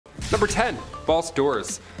Number 10. False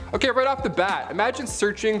doors. Okay, right off the bat, imagine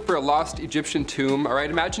searching for a lost Egyptian tomb, alright?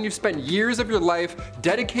 Imagine you've spent years of your life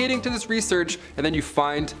dedicating to this research, and then you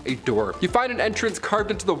find a door. You find an entrance carved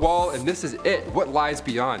into the wall, and this is it. What lies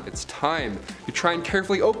beyond? It's time. You try and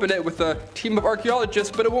carefully open it with a team of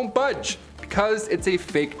archaeologists, but it won't budge, because it's a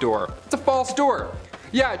fake door. It's a false door.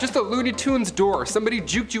 Yeah, just a Looney Tunes door. Somebody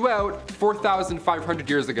juked you out 4,500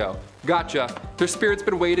 years ago. Gotcha. Their spirit's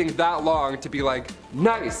been waiting that long to be like,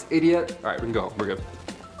 nice, idiot. Alright, we can go. We're good.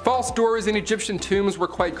 False doors in Egyptian tombs were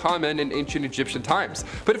quite common in ancient Egyptian times.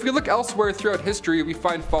 But if we look elsewhere throughout history, we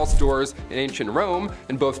find false doors in ancient Rome,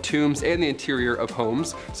 in both tombs and the interior of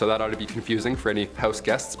homes, so that ought to be confusing for any house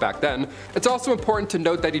guests back then. It's also important to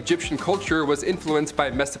note that Egyptian culture was influenced by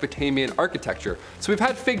Mesopotamian architecture, so we've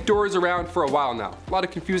had fake doors around for a while now. A lot of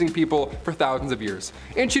confusing people for thousands of years.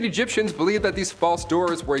 Ancient Egyptians believed that these false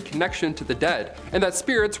doors were a connection to the dead, and that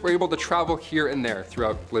spirits were able to travel here and there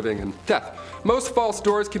throughout living and death. Most false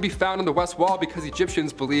doors can be found on the West Wall because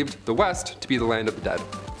Egyptians believed the West to be the land of the dead.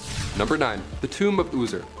 Number 9. The Tomb of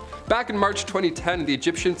User. Back in March 2010, the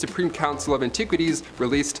Egyptian Supreme Council of Antiquities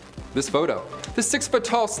released this photo. This 6-foot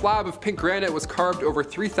tall slab of pink granite was carved over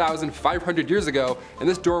 3,500 years ago, and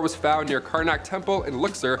this door was found near Karnak Temple in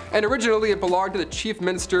Luxor, and originally it belonged to the chief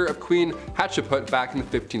minister of Queen Hatshepsut back in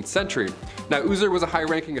the 15th century. Now User was a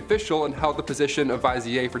high-ranking official and held the position of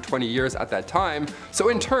vizier for 20 years at that time, so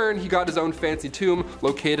in turn he got his own fancy tomb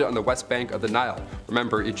located on the west bank of the Nile.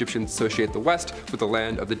 Remember, Egyptians associate the West with the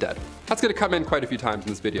land of the dead. That's going to come in quite a few times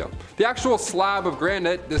in this video. The actual slab of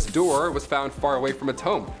granite, this door, was found far away from its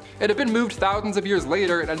home. It had been moved thousands of years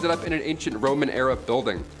later and ended up in an ancient Roman era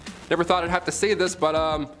building. Never thought I'd have to say this,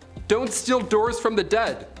 but don't steal doors from the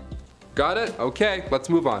dead. Got it? Okay, let's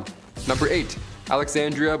move on. Number 8.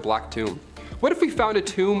 Alexandria Black Tomb. What if we found a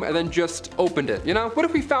tomb and then just opened it, you know? What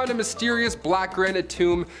if we found a mysterious black granite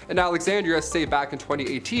tomb in Alexandria, say back in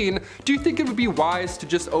 2018? Do you think it would be wise to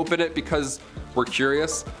just open it because we're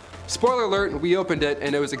curious? Spoiler alert, we opened it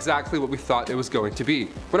and it was exactly what we thought it was going to be.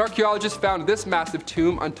 When archaeologists found this massive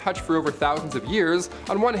tomb untouched for over thousands of years,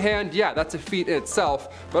 on one hand, yeah, that's a feat in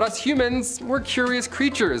itself, but us humans, we're curious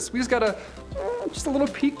creatures. We just gotta just a little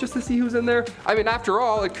peek just to see who's in there. I mean, after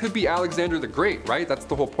all, it could be Alexander the Great, right? That's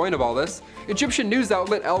the whole point of all this. Egyptian news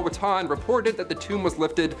outlet El Watan reported that the tomb was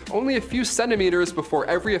lifted only a few centimeters before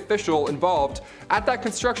every official involved at that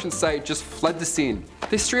construction site just fled the scene.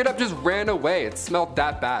 They straight up just ran away. It smelled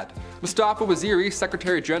that bad. Mustafa Waziri,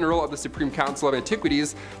 Secretary General of the Supreme Council of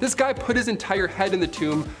Antiquities, this guy put his entire head in the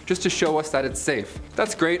tomb just to show us that it's safe.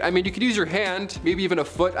 That's great. I mean, you could use your hand, maybe even a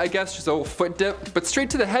foot, I guess, just a little foot dip, but straight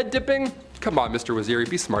to the head dipping? Come on, Mr. Waziri,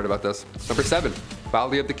 be smart about this. Number 7.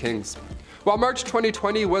 Valley of the Kings. While March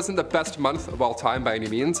 2020 wasn't the best month of all time by any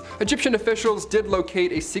means, Egyptian officials did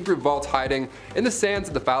locate a secret vault hiding in the sands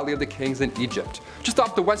of the Valley of the Kings in Egypt. Just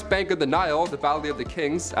off the west bank of the Nile, the Valley of the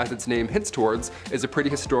Kings, as its name hints towards, is a pretty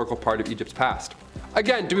historical part of Egypt's past.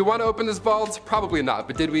 Again, do we want to open this vault? Probably not,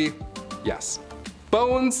 but did we? Yes.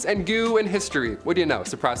 Bones and goo and history. What do you know?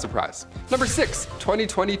 Surprise, surprise. Number 6.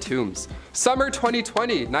 2020 tombs. Summer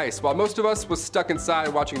 2020. Nice. While most of us was stuck inside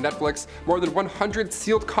watching Netflix, more than 100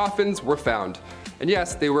 sealed coffins were found. And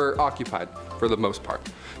yes, they were occupied for the most part.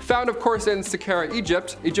 Found, of course, in Saqqara,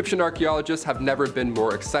 Egypt, Egyptian archaeologists have never been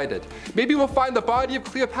more excited. Maybe we'll find the body of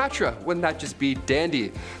Cleopatra. Wouldn't that just be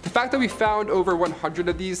dandy? The fact that we found over 100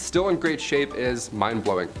 of these still in great shape is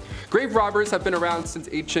mind-blowing. Grave robbers have been around since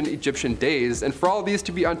ancient Egyptian days, and for all of these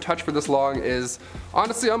to be untouched for this long is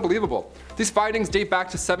honestly unbelievable. These findings date back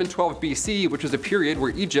to 712 BC, which was a period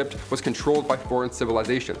where Egypt was controlled by foreign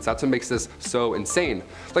civilizations. That's what makes this so insane.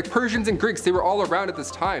 Like Persians and Greeks, they were all around at this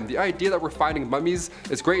time. The idea that we're finding mummies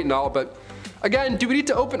is great and all, but again, do we need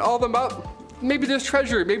to open all of them up? Maybe there's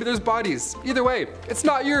treasure, maybe there's bodies. Either way, it's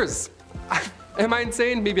not yours. Am I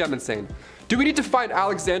insane? Maybe I'm insane. Do we need to find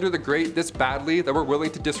Alexander the Great this badly that we're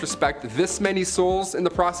willing to disrespect this many souls in the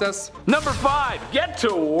process? Number 5, get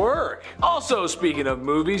to work. Also, speaking of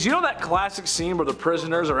movies, you know that classic scene where the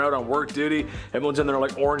prisoners are out on work duty, everyone's in their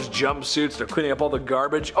like orange jumpsuits, they're cleaning up all the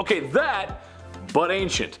garbage? Okay, that, but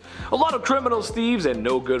ancient. A lot of criminals, thieves, and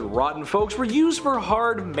no good rotten folks were used for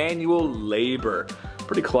hard manual labor.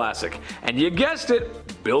 Pretty classic. And you guessed it,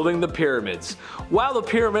 building the pyramids. While the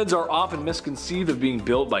pyramids are often misconceived of being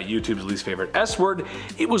built by YouTube's least favorite S word,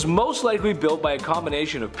 it was most likely built by a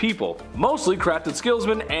combination of people, mostly crafted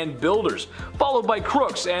skillsmen and builders, followed by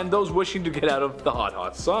crooks and those wishing to get out of the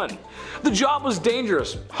hot sun. The job was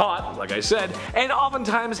dangerous, hot, like I said, and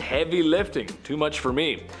oftentimes heavy lifting, too much for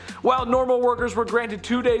me. While normal workers were granted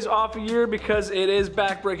 2 days off a year because it is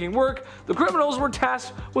backbreaking work, the criminals were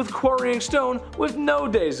tasked with quarrying stone with no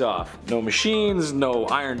days off. No machines, no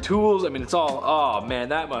iron tools. I mean, it's all, oh man,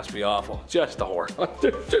 that must be awful. Just the horror.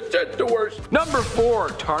 just the worst. Number 4,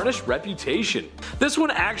 tarnished reputation. This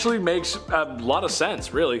one actually makes a lot of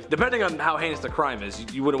sense, really. Depending on how heinous the crime is,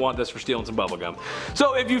 you wouldn't want this for stealing some bubblegum.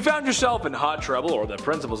 So if you found yourself in hot trouble or the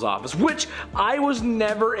principal's office, which I was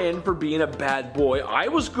never in for being a bad boy, I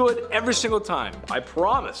was good every single time, I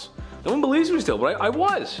promise. No one believes me still, but I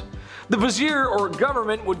was. The vizier or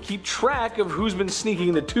government would keep track of who's been sneaking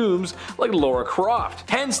into tombs like Lara Croft.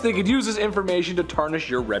 Hence, they could use this information to tarnish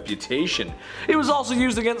your reputation. It was also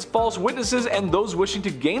used against false witnesses and those wishing to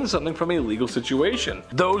gain something from a legal situation.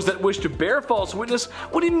 Those that wish to bear false witness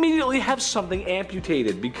would immediately have something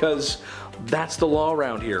amputated because that's the law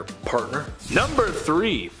around here, partner. Number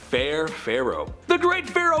 3, fair pharaoh. The great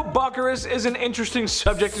pharaoh Bacchus is an interesting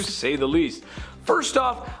subject to say the least. First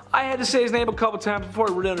off, I had to say his name a couple times before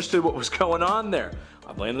I really understood what was going on there.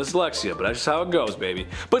 I blame the dyslexia, but that's just how it goes, baby.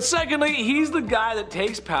 But secondly, he's the guy that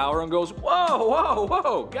takes power and goes, whoa, whoa,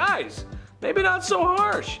 whoa, guys, maybe not so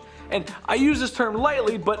harsh. And I use this term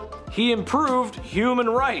lightly, but he improved human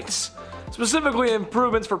rights. Specifically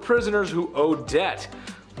improvements for prisoners who owe debt.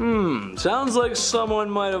 Sounds like someone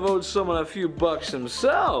might have owed someone a few bucks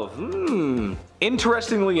himself.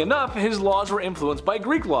 Interestingly enough, his laws were influenced by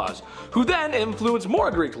Greek laws, who then influenced more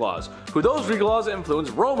Greek laws, who those Greek laws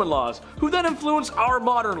influenced Roman laws, who then influenced our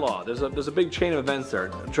modern law. There's a big chain of events there.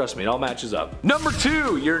 Trust me, it all matches up. Number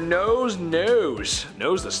 2, your nose knows.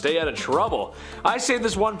 Knows to stay out of trouble. I saved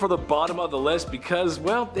this one for the bottom of the list because,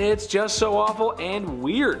 well, it's just so awful and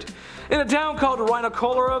weird. In a town called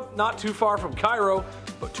Rhinocolora, not too far from Cairo,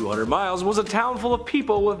 but 200 miles, was a town full of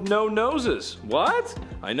people with no noses. What?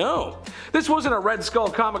 I know. This wasn't a Red Skull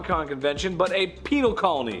Comic Con convention, but a penal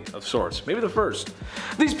colony of sorts, maybe the first.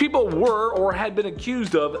 These people were or had been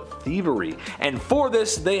accused of thievery, and for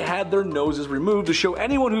this they had their noses removed to show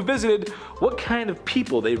anyone who visited what kind of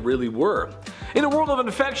people they really were. In a world of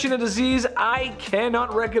infection and disease, I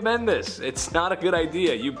cannot recommend this. It's not a good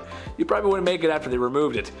idea. You probably wouldn't make it after they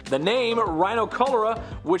removed it. The name Rhinocolora,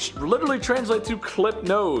 which literally translates to Clip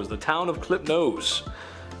Nose, the town of Clip Nose.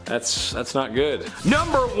 That's not good.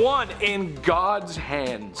 Number 1, in God's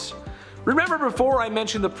hands. Remember before I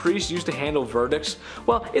mentioned the priests used to handle verdicts?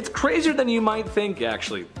 Well, it's crazier than you might think,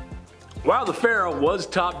 actually. While the pharaoh was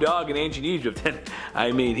top dog in ancient Egypt, and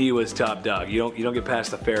I mean he was top dog, you don't get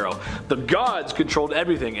past the pharaoh. The gods controlled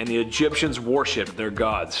everything and the Egyptians worshipped their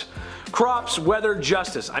gods. Crops, weather,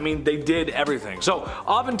 justice, I mean they did everything. So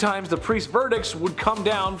oftentimes the priest's verdicts would come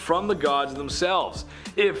down from the gods themselves.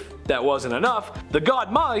 If that wasn't enough, the god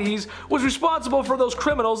Mahis was responsible for those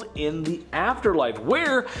criminals in the afterlife,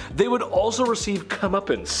 where they would also receive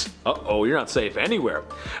comeuppance. Uh-oh, you're not safe anywhere.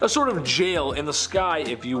 A sort of jail in the sky,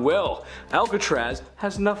 if you will. Alcatraz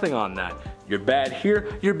has nothing on that. You're bad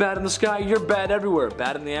here, you're bad in the sky, you're bad everywhere,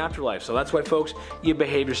 bad in the afterlife. So that's why, folks, you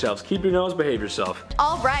behave yourselves. Keep your nose, behave yourself.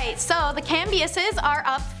 Alright, so the Cambyses are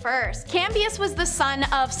up first. Cambyses was the son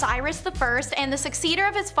of Cyrus I and the successor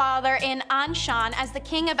of his father in Anshan as the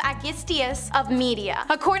king of Agistius of Media.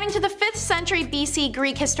 According to the 5th century BC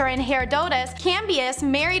Greek historian Herodotus, Cambyses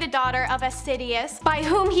married a daughter of Astydius, by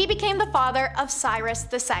whom he became the father of Cyrus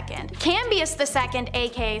II. Cambyses II,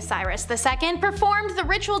 aka Cyrus II, performed the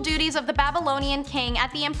ritual duties of the Babylonian king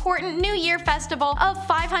at the important New Year festival of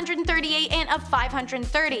 538 and of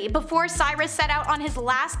 530. Before Cyrus set out on his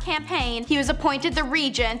last campaign, he was appointed the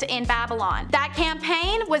regent in Babylon. That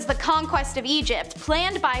campaign was the conquest of Egypt,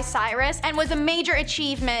 planned by Cyrus, and was a major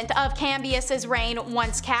achievement of Cambyses' reign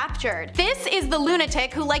once captured. This is the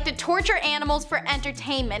lunatic who liked to torture animals for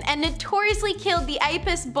entertainment and notoriously killed the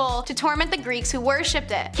Apis bull to torment the Greeks who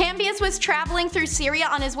worshipped it. Cambyses was traveling through Syria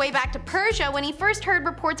on his way back to Persia when he first heard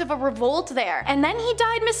reports of a revolt there, and then he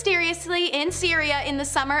died mysteriously in Syria in the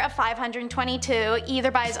summer of 522,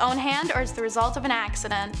 either by his own hand or as the result of an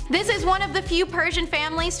accident. This is one of the few Persian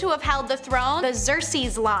families to have held the throne, the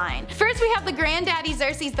Xerxes line. First we have the granddaddy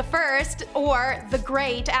Xerxes I, or the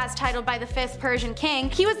Great as titled by the 5th Persian king.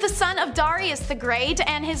 He was the son of Darius the Great,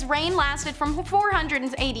 and his reign lasted from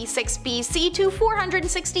 486 BC to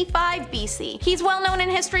 465 BC. He's well known in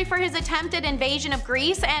history for his attempted invasion of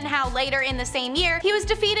Greece and how later in the same year he was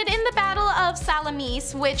defeated in the Battle of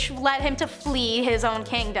Salamis, which led him to flee his own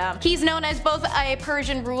kingdom. He's known as both a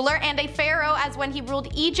Persian ruler and a pharaoh, as when he ruled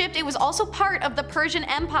Egypt it was also part of the Persian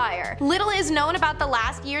Empire. Little is known about the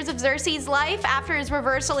last years of Xerxes' life. After his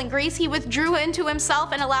reversal in Greece, he withdrew into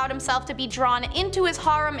himself and allowed himself to be drawn into his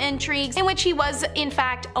harem intrigues, in which he was in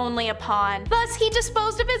fact only a pawn. Thus he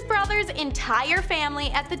disposed of his brother's entire family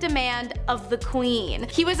at the demand of the queen.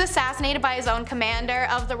 He was assassinated by his own commander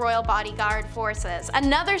of the royal bodyguard forces.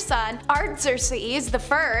 Another son, Artaxerxes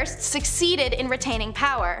I succeeded in retaining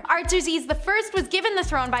power. Artaxerxes I was given the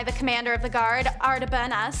throne by the commander of the guard,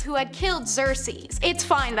 Artabanus, who had killed Xerxes. It's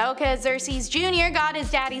fine though, cause Xerxes Jr. got his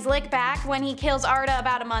daddy's lick back when he kills Arta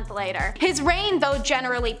about a month later. His reign, though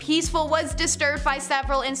generally peaceful, was disturbed by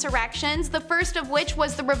several insurrections, the first of which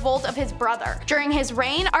was the revolt of his brother. During his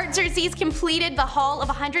reign, Artaxerxes completed the Hall of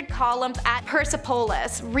 100 Columns at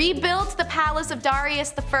Persepolis, rebuilt the palace of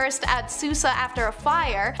Darius I at Susa after a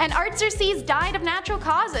fire, and Artaxerxes died of natural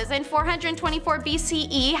causes in 424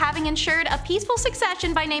 BCE, having ensured a peaceful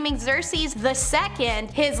succession by naming Xerxes II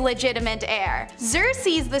his legitimate heir.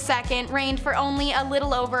 Xerxes II reigned for only a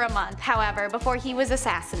little over a month, however, before he was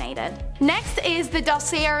assassinated. Next is the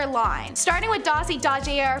Dosier line. Starting with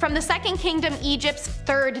Dosier from the Second Kingdom, Egypt's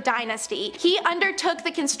 3rd dynasty, he undertook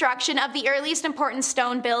the construction of the earliest important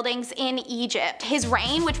stone buildings in Egypt. His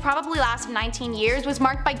reign, which probably lasted 19 years, was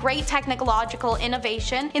marked by great technological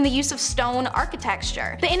innovation in the use of stone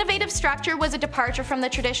architecture. The innovative structure was a departure from the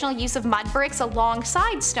traditional use of mud bricks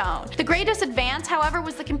alongside stone. The greatest advance, however,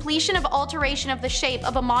 was the completion of alteration of the shape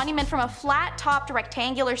of a monument from a flat-topped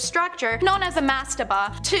rectangular structure known as a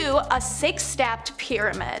mastaba to a 6-stepped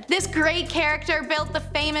pyramid. This great character built the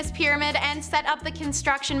famous pyramid and set up the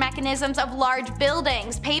construction mechanisms of large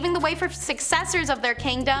buildings, paving the way for successors of their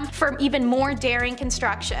kingdom for even more daring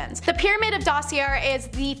constructions. The Pyramid of Dosier is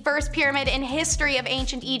the first pyramid in history of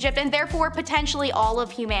ancient Egypt and therefore potentially all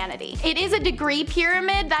of humanity. It is a degree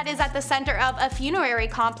pyramid that is at the center of a funerary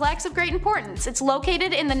complex of great importance. It's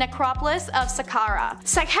located in the necropolis of Saqqara.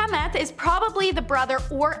 Sekhmet is probably the brother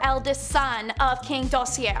or eldest son of King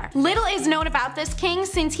Dosier. Little is known about this king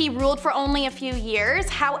since he ruled for only a few years.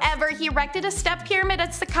 However, he erected a step pyramid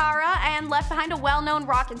at Saqqara and left behind a well-known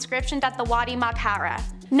rock inscription at the Wadi Makhara.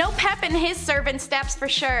 No Pep in his servant steps for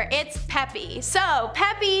sure, it's Pepi. So,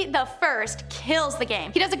 Pepi the First kills the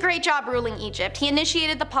game. He does a great job ruling Egypt. He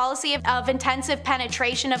initiated the policy of intensive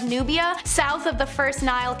penetration of Nubia, south of the First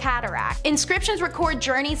Nile Cataract. Inscriptions record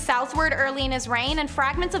journeys southward early in his reign, and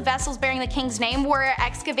fragments of vessels bearing the king's name were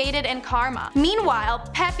excavated in Karma. Meanwhile,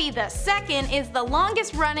 Pepi II is the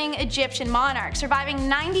longest running Egyptian monarch, surviving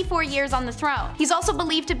 94 years on the throne. He's also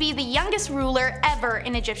believed to be the youngest ruler ever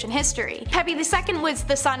in Egyptian history. Pepi II was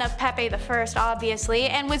the son of Pepe I, obviously,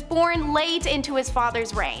 and was born late into his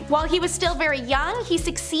father's reign. While he was still very young, he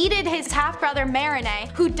succeeded his half-brother Merene,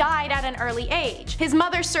 who died at an early age. His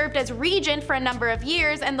mother served as regent for a number of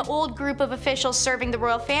years, and the old group of officials serving the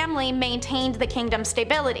royal family maintained the kingdom's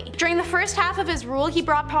stability. During the first half of his rule, he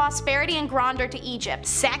brought prosperity and grandeur to Egypt.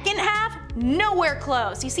 Second half? Nowhere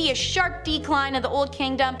close. You see a sharp decline of the old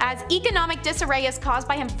kingdom as economic disarray is caused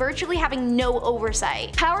by him virtually having no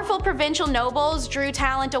oversight. Powerful provincial nobles drew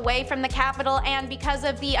talent away from the capital, and because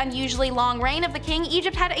of the unusually long reign of the king,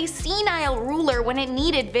 Egypt had a senile ruler when it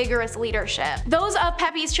needed vigorous leadership. Those of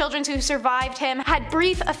Pepi's children who survived him had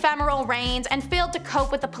brief ephemeral reigns and failed to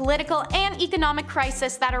cope with the political and economic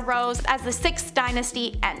crisis that arose as the 6th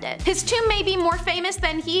dynasty ended. His tomb may be more famous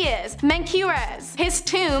than he is. Menkaures. His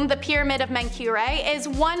tomb, the Pyramid of Menkaure, is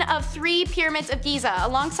one of 3 pyramids of Giza,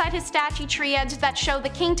 alongside his statue triads that show the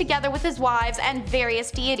king together with his wives and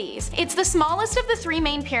various deities. It's the smallest of the 3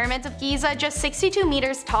 main pyramids of Giza, just 62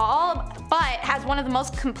 meters tall, but has one of the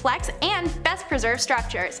most complex and best preserved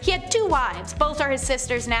structures. He had 2 wives, both are his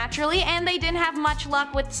sisters naturally, and they didn't have much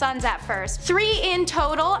luck with sons at first. 3 in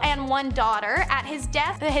total and 1 daughter. At his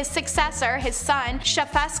death, his successor, his son,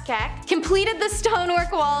 Shafeskek, completed the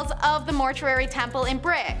stonework walls of the mortuary temple in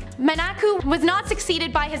brick. Menaku was not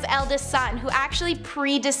succeeded by his eldest son, who actually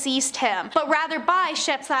predeceased him, but rather by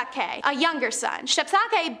Shepsake, a younger son.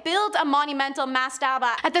 Shepsake built a monumental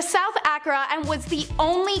mastaba at the South Accra and was the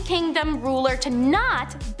only kingdom ruler to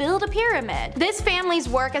not build a pyramid. This family's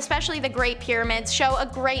work, especially the Great Pyramids, show a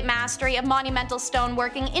great mastery of monumental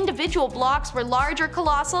stoneworking. Individual blocks were large or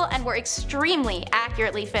colossal and were extremely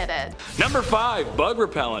accurately fitted. Number 5. Bug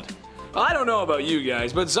repellent. I don't know about you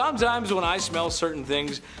guys, but sometimes when I smell certain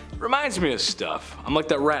things, it reminds me of stuff. I'm like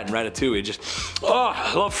that rat in Ratatouille, just, oh,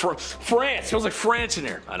 I love France. It smells like France in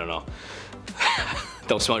here. I don't know.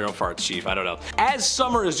 Don't smell your own farts, chief. I don't know. As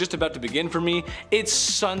summer is just about to begin for me, it's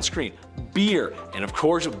sunscreen, beer, and of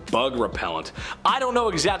course bug repellent. I don't know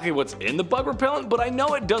exactly what's in the bug repellent, but I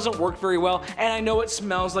know it doesn't work very well, and I know it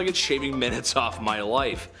smells like it's shaving minutes off my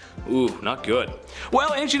life. Ooh, not good.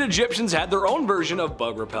 Well, ancient Egyptians had their own version of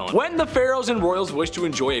bug repellent. When the pharaohs and royals wished to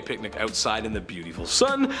enjoy a picnic outside in the beautiful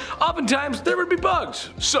sun, oftentimes there would be bugs.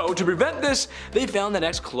 So to prevent this, they found the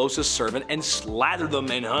next closest servant and slathered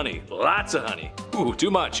them in honey. Lots of honey. ooh,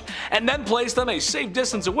 too much, and then place them a safe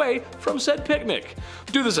distance away from said picnic.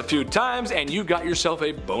 Do this a few times and you got yourself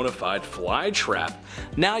a bona fide fly trap.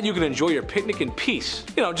 Now you can enjoy your picnic in peace.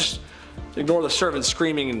 You know, just ignore the servants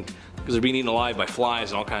screaming because they're being eaten alive by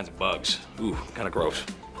flies and all kinds of bugs. Ooh, kinda gross.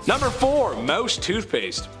 Number 4, mouse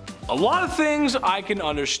toothpaste. A lot of things I can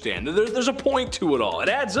understand. There's a point to it all. It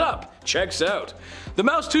adds up. Checks out. The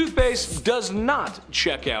mouse toothpaste does not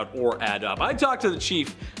check out or add up. I talked to the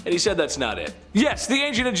chief and he said that's not it. Yes, the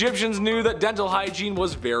ancient Egyptians knew that dental hygiene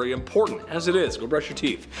was very important, as it is. Go brush your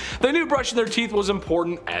teeth. They knew brushing their teeth was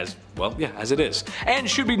important as, well, yeah, as it is. And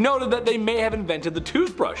should be noted that they may have invented the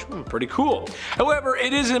toothbrush. Pretty cool. However,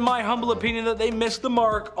 it is in my humble opinion that they missed the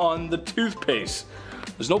mark on the toothpaste.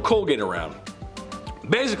 There's no Colgate around.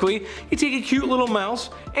 Basically, you take a cute little mouse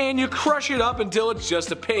and you crush it up until it's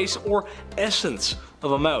just a paste or essence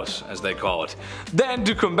of a mouse, as they call it. Then,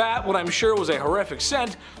 to combat what I'm sure was a horrific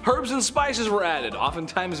scent, herbs and spices were added,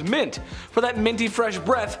 oftentimes mint, for that minty fresh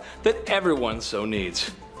breath that everyone so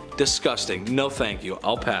needs. Disgusting. No thank you.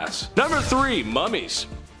 I'll pass. Number 3, mummies.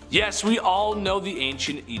 Yes, we all know the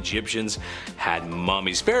ancient Egyptians had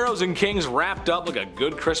mummies. Pharaohs and kings wrapped up like a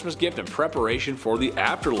good Christmas gift in preparation for the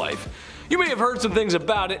afterlife. You may have heard some things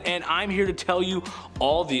about it, and I'm here to tell you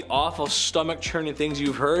all the awful stomach-churning things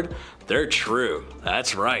you've heard, they're true.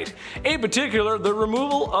 That's right. In particular, the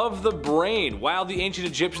removal of the brain. While the ancient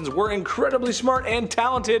Egyptians were incredibly smart and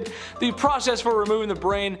talented, the process for removing the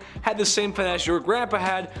brain had the same finesse your grandpa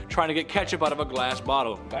had trying to get ketchup out of a glass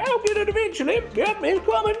bottle. I'll get it eventually. Yep, it's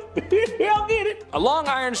coming. I'll get it. A long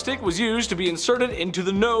iron stick was used to be inserted into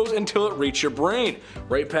the nose until it reached your brain,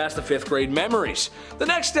 right past the 5th grade memories. The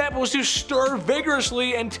next step was to stir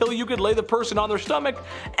vigorously until you could lay the person on their stomach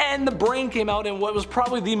and the brain came out in what was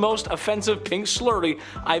probably the most offensive pink slurry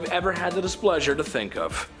I've ever had the displeasure to think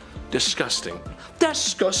of. Disgusting.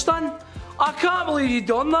 Disgusting? I can't believe you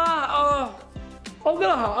done that.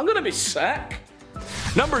 I'm gonna be sick.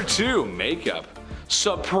 Number 2, makeup.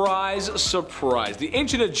 Surprise, surprise. The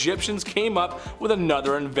ancient Egyptians came up with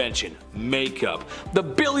another invention, makeup. The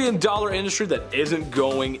billion-dollar industry that isn't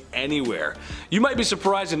going anywhere. You might be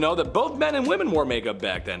surprised to know that both men and women wore makeup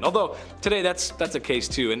back then. Although today that's the case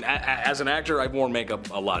too. And as an actor, I've worn makeup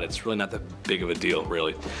a lot. It's really not that big of a deal,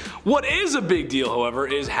 really. What is a big deal, however,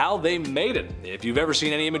 is how they made it. If you've ever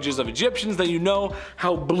seen any images of Egyptians, then you know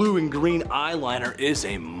how blue and green eyeliner is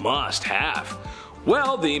a must-have.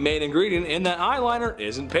 Well, the main ingredient in that eyeliner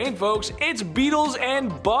isn't paint, folks. It's beetles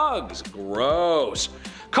and bugs. Gross.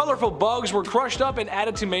 Colorful bugs were crushed up and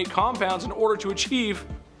added to make compounds in order to achieve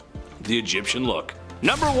the Egyptian look.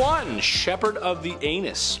 Number 1, shepherd of the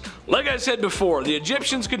anus. Like I said before, the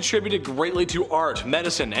Egyptians contributed greatly to art,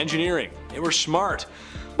 medicine, engineering. They were smart.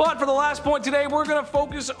 But for the last point today, we're going to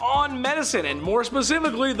focus on medicine, and more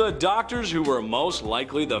specifically, the doctors who were most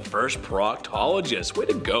likely the first proctologists. Way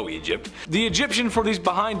to go, Egypt. The Egyptian for these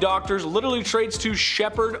behind doctors literally traits to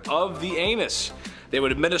shepherd of the anus. They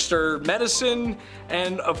would administer medicine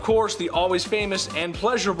and, of course, the always famous and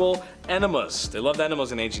pleasurable enemas. They loved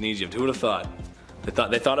enemas in ancient Egypt. Who would have thought?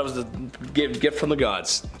 They thought it was the gift from the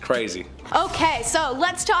gods. Crazy. Okay, so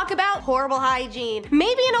let's talk about horrible hygiene.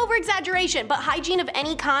 Maybe an over-exaggeration, but hygiene of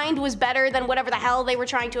any kind was better than whatever the hell they were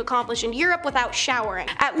trying to accomplish in Europe without showering.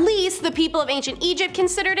 At least the people of ancient Egypt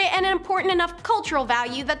considered it an important enough cultural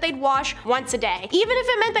value that they'd wash once a day. Even if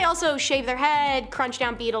it meant they also shave their head, crunch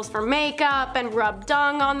down beetles for makeup, and rub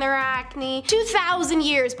dung on their acne. 2,000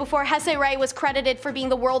 years before Hesse was credited for being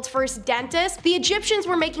the world's first dentist, the Egyptians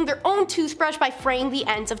were making their own toothbrush by fraying the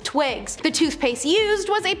ends of twigs. The toothpaste used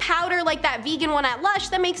was a powder like that vegan one at Lush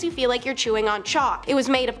that makes you feel like you're chewing on chalk. It was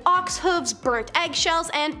made of ox hooves, burnt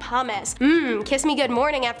eggshells, and pumice. Kiss me good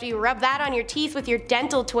morning after you rub that on your teeth with your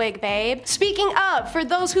dental twig, babe. Speaking of, for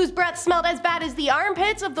those whose breath smelled as bad as the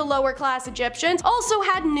armpits of the lower class Egyptians, also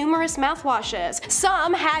had numerous mouthwashes.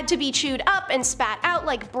 Some had to be chewed up and spat out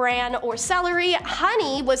like bran or celery.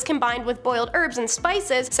 Honey was combined with boiled herbs and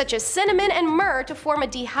spices such as cinnamon and myrrh to form a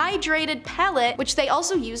dehydrated pellet, which they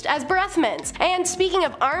also used as breath mints. And speaking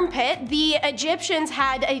of armpit, the Egyptians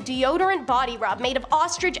had a deodorant body rub made of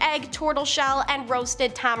ostrich egg, turtle shell, and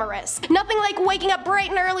roasted tamarisk. Nothing like waking up bright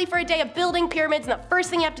and early for a day of building pyramids and the first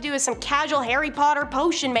thing you have to do is some casual Harry Potter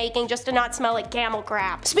potion making just to not smell like camel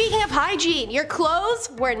crap. Speaking of hygiene, your clothes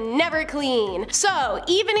were never clean. So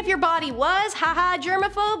even if your body was haha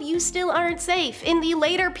germaphobe, you still aren't safe. In the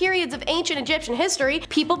later periods of ancient Egyptian history,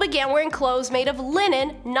 people began wearing clothes made of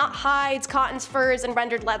linen, not hides, cottons, furs and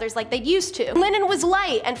rendered leathers like they'd used to. Linen was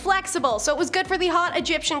light and flexible, so it was good for the hot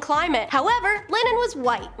Egyptian climate. However, linen was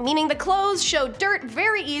white, meaning the clothes showed dirt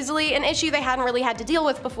very easily, an issue they hadn't really had to deal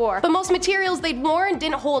with before. But most materials they'd worn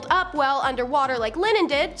didn't hold up well underwater like linen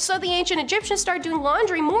did, so the ancient Egyptians started doing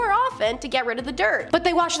laundry more often to get rid of the dirt. But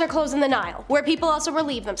they washed their clothes in the Nile, where people also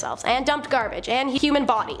relieved themselves and dumped garbage and human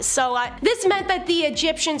bodies. So this meant that the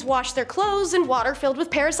Egyptians washed their clothes in water filled with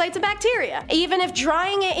parasites and bacteria. Even if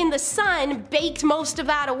drying it in the sun baked most of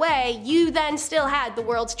that away, you then still had the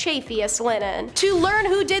world's chafiest linen. To learn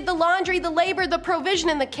who did the laundry, the labor, the provision,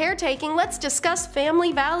 and the caretaking, let's discuss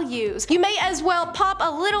family values. You may as well pop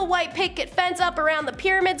a little white picket fence up around the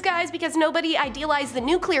pyramids, guys, because nobody idealized the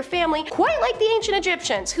nuclear family quite like the ancient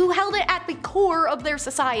Egyptians, who held it at the core of their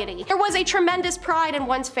society. There was a tremendous pride in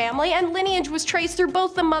one's family, and lineage was traced through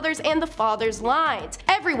both the mother's and the father's lines.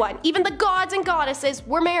 Everyone, even the gods and goddesses,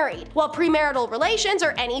 were married. While premarital relations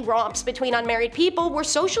or any romps between unmarried people were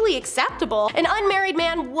socially acceptable, an unmarried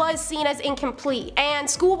man was seen as incomplete, and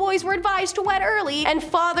schoolboys were advised to wed early and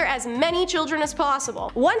father as many children as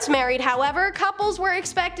possible. Once married, however, couples were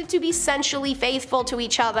expected to be sensually faithful to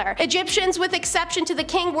each other. Egyptians, with exception to the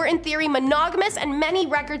king, were in theory monogamous, and many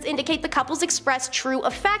records indicate the couples expressed true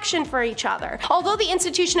affection for each other. Although the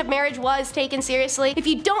institution of marriage was taken seriously, if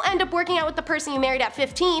you don't end up working out with the person you married at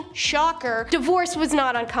 15, shocker, divorce was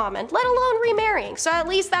not uncommon, let alone remarrying, so at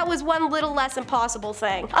least that was one little less impossible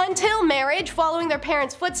thing. Until marriage, following their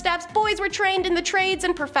parents' footsteps, boys were trained in the trades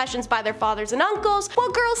and professions by their fathers and uncles,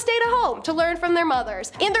 while girls stayed at home to learn from their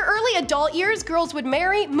mothers. In their early adult years, girls would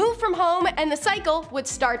marry, move from home, and the cycle would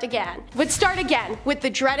start again. With the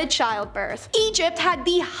dreaded childbirth. Egypt had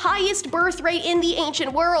the highest birth rate in the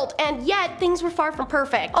ancient world, and yet things were far from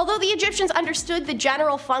perfect. Although the Egyptians understood the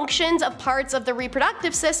general functions of parts of the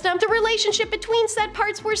reproductive system, the relationship between said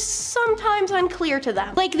parts were sometimes unclear to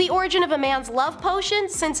them. Like the origin of a man's love potion,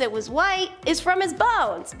 since it was white, is from his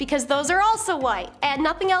bones, because those are also white, and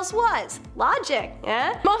nothing else was. Logic,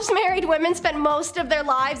 eh? Most married women spent most of their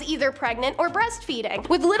lives either pregnant or breastfeeding.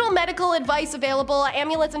 With little medical advice available,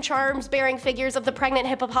 amulets and charms bearing figures of the pregnant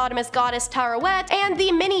hippopotamus goddess Tarawet and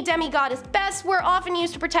the mini demi-goddess Bes were often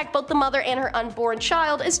used to protect both the mother and her unborn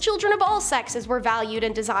child, as children of all sexes were valued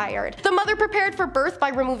and desired. The mother prepared for birth by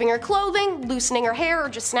removing her clothing, loosening her hair, or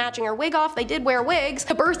just snatching her wig off. They did wear wigs.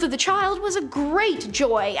 The birth of the child was a great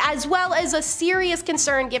joy, as well as a serious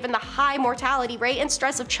concern given the high mortality rate and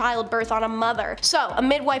stress of childbirth on a mother. So, a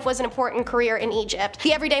midwife was an important career in Egypt.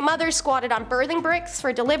 The everyday mothers squatted on birthing bricks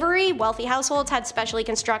for delivery, wealthy households had specially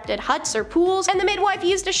constructed huts or pools, and the midwife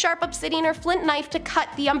used a sharp obsidian or flint knife to cut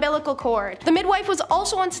the umbilical cord. The midwife was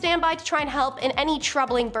also on standby to try and help in any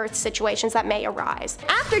troubling birth situations that may arise.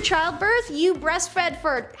 After childbirth, you breastfed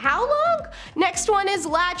for how long? Next one is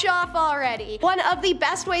latch off already. One of the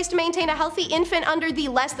best ways to maintain a healthy infant under the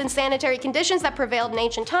less than sanitary conditions that prevailed in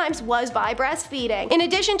ancient times was by breastfeeding. In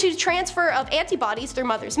addition to transfer of antibodies through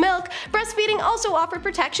mother's milk, breastfeeding also offered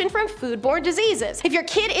protection from foodborne diseases. If your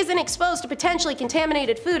kid isn't exposed to potentially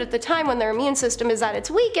contaminated food at the time when their immune system is at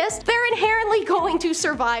its weakest, they're inherently going to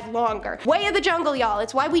survive longer. Way of the jungle, y'all.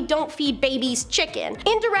 It's why we don't feed babies chicken.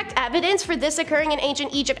 Indirect evidence for this occurring in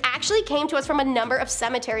ancient Egypt actually came to us from a number of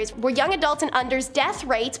cemeteries where young adults and unders' death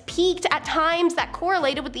rates peaked at times that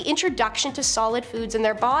correlated with the introduction to solid foods in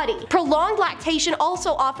their body. Prolonged lactation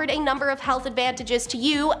also offered a number of health advantages to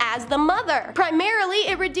you as the mother. Primarily,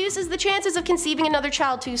 it reduces the chances of conceiving another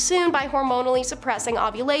child too soon by hormonally suppressing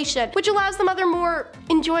ovulation, which allows the mother more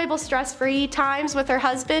enjoyable stress-free times with her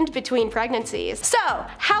husband between pregnancies. So,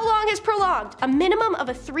 how long is prolonged? A minimum of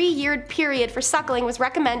a 3-year period for suckling was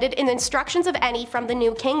recommended in the instructions of any from the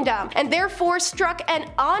New Kingdom, and therefore struck an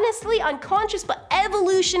honestly unconscious but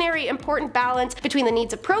evolutionary important balance between the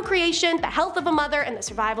needs of procreation, the health of a mother, and the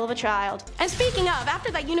survival of a child. And speaking of,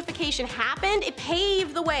 after that unification happened, it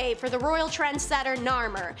paved the way for the royal trendsetter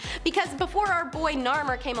Narmer. Because before our boy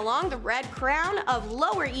Narmer came along, the red crown of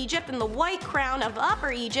Lower Egypt and the white crown of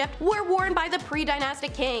Upper Egypt were worn by the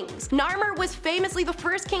pre-dynastic kings. Narmer was famously the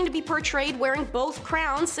first king to be portrayed wearing both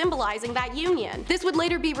crowns, symbolizing that union. This would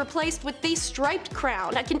later be replaced with the striped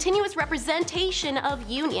crown, a continuous representation of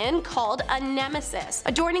union called a nemesis.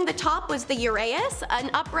 Adorning the top was the uraeus, an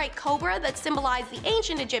upright cobra that symbolized the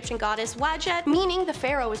ancient Egyptian goddess Wadjet, meaning the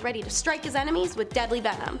pharaoh was ready to strike his enemies with deadly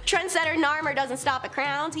venom. Trendsetter Narmer doesn't stop at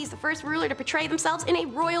crowns. He's the first ruler to portray themselves in a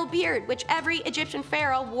royal beard, which every Egyptian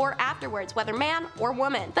pharaoh wore afterwards, whether man or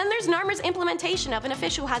woman. Then there's Narmer's implementation of an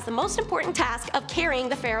official who has the most important task of carrying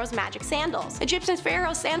the pharaoh's magic sandals. Egyptian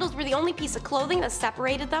pharaoh sandals were the only piece of clothing that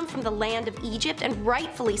separated them from the land of Egypt and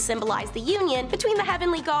rightfully symbolized the union between the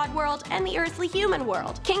heavenly god world and the earthly human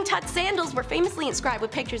world. King Tut's sandals were famously inscribed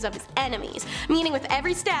with pictures statues of his enemies, meaning with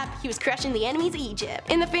every step, he was crushing the enemies of Egypt.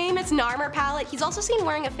 In the famous Narmer palette, he's also seen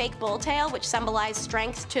wearing a fake bull tail, which symbolized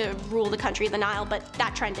strength to rule the country of the Nile, but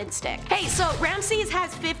that trend didn't stick. Hey, so Ramses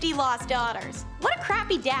has 50 lost daughters. What a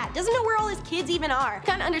crappy dad, doesn't know where all his kids even are.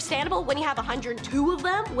 Kinda understandable when you have 102 of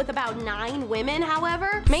them, with about 9 women,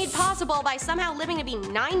 however. Made possible by somehow living to be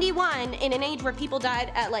 91 in an age where people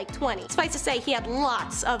died at like 20. Suffice to say, he had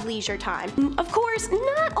lots of leisure time. Of course,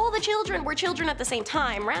 not all the children were children at the same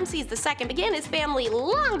time. Ramses II began his family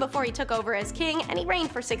long before he took over as king, and he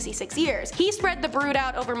reigned for 66 years. He spread the brood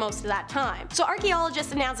out over most of that time. So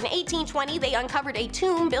archaeologists announced in 1820 they uncovered a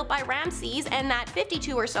tomb built by Ramses, and that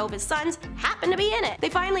 52 or so of his sons happened to be in it. They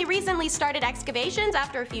finally recently started excavations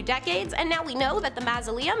after a few decades, and now we know that the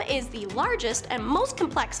mausoleum is the largest and most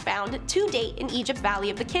complex found to date in Egypt's Valley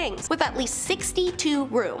of the Kings, with at least 62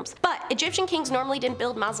 rooms. But Egyptian kings normally didn't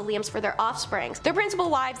build mausoleums for their offsprings. Their principal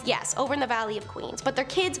wives, yes, over in the Valley of Queens, but their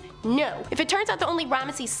kids, no. If it turns out that only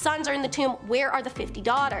Ramesses' sons are in the tomb, where are the 50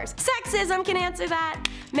 daughters? Sexism can answer that.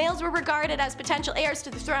 Males were regarded as potential heirs to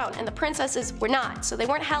the throne, and the princesses were not, so they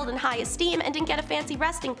weren't held in high esteem and didn't get a fancy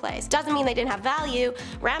resting place. Doesn't mean they didn't have value.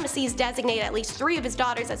 Ramesses designated at least 3 of his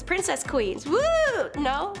daughters as princess queens. Woo!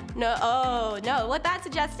 No? No, oh no, what that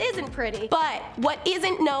suggests isn't pretty. But what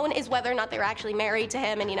isn't known is whether or not they were actually married to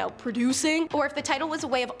him and, you know, producing, or if the title was a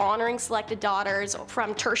way of honoring selected daughters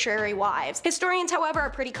from tertiary wives. Historians, however, are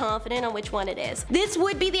pretty confident on which one it is. This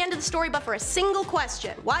would be the end of the story, but for a single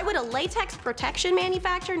question. Why would a latex protection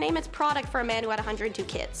manufacturer name its product for a man who had 102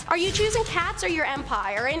 kids? Are you choosing cats or your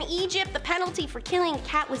empire? In Egypt, the penalty for killing a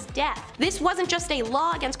cat was death. This wasn't just a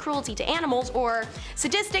law against cruelty to animals or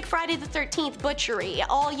sadistic Friday the 13th butchery.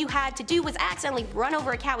 All you had to do was accidentally run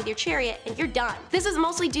over a cat with your chariot and you're done. This is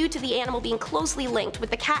mostly due to the animal being closely linked with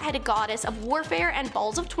the cat-headed goddess of warfare and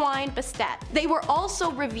balls of twine, Bastet. They were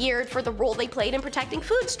also revered for the role they played in protecting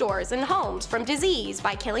food stores and homes from disease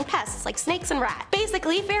by killing pests like snakes and rats.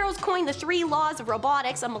 Basically, pharaohs coined the 3 laws of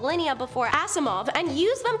robotics a millennia before Asimov and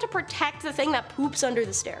used them to protect the thing that poops under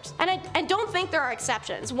the stairs. And don't think there are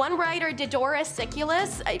exceptions. One writer, Diodorus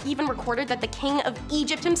Siculus, even recorded that the king of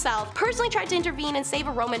Egypt himself personally tried to intervene and save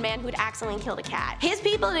a Roman man who had accidentally killed a cat. His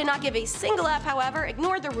people did not give a single F, however,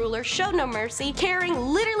 ignored the ruler, showed no mercy, caring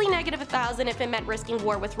literally -1,000 if it meant risking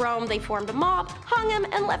war with Rome. They formed a mob, hung him,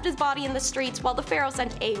 and left his body in the streets while the pharaoh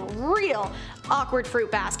sent a real awkward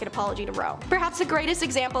fruit basket apology to Rome. Perhaps the greatest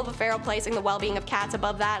example of a pharaoh placing the well-being of cats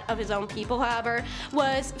above that of his own people, however,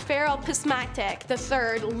 was Pharaoh Psamtik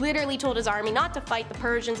III literally told his army not to fight the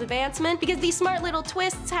Persians' advancement because these smart little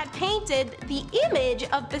twists had painted the image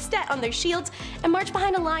of Bastet on their shields and marched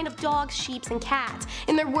behind a line of dogs, sheep, and cats.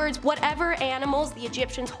 In their words, whatever animals the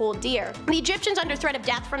Egyptians hold dear. The Egyptians, under threat of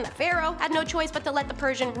death from the pharaoh, had no choice but to let the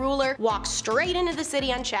Persian ruler walk straight into the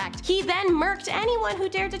city unchecked. He then murked anyone who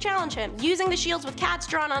dared to challenge him, using the shields with cats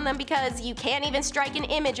drawn on them because you can't even strike an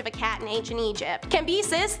image of a cat in ancient Egypt.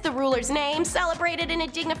 Cambyses, the ruler's name, celebrated in a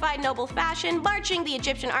dignified, noble fashion, marching the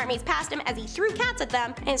Egyptian armies past him as he threw cats at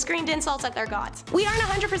them and screamed insults at their gods. We aren't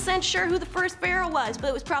 100% sure who the first pharaoh was, but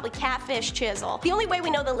it was probably Catfish Chisel. The only way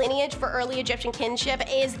we know the lineage for early Egyptian kinship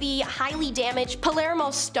is the highly damaged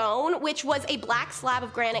Palermo stone, which was a black slab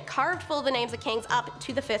of granite carved full of the names of kings up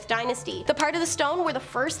to the 5th dynasty. The part of the stone where the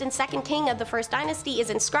 1st and 2nd king of the 1st dynasty is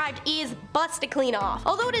inscribed is busted clean off.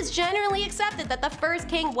 Although it is generally accepted that the 1st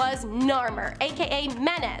king was Narmer, aka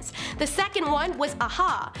Menes. The 2nd one was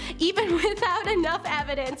Aha, even without enough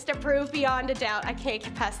evidence to prove beyond a doubt. I can't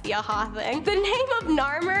get past the Aha thing. The name of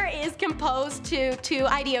Narmer is composed to 2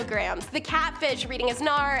 ideograms, the catfish reading as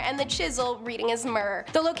Nar and the chisel reading as Mur.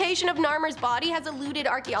 The location of Narmer's body has eluded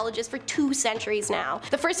archaeologists for 2 centuries now.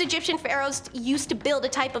 The first Egyptian pharaohs used to build a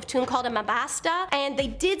type of tomb called a mabasta, and they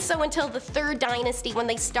did so until the 3rd dynasty when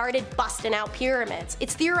they started busting out pyramids.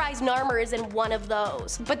 It's theorized Narmer is in one of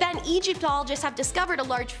those. But then Egyptologists have discovered a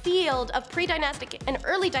large field of pre-dynastic and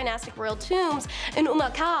early dynastic royal tombs in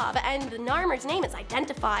Kab, and the Narmer's name is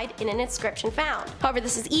identified in an inscription found. However,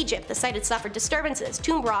 this is Egypt. The site had suffered disturbances,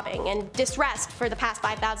 tomb robbing, and disrest for the past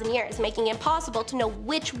 5,000 years, making it impossible to know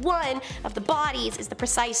which one of the bodies is the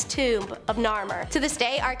precise tomb of Narmer. To this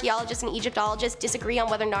day, archaeologists and Egyptologists disagree on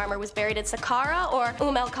whether Narmer was buried at Saqqara or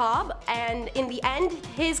Kab, and in the end,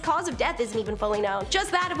 his cause of death isn't even fully known.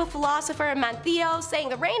 Just that of a philosopher, Mantheo, saying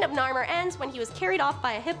the reign of Narmer ends when he was carried off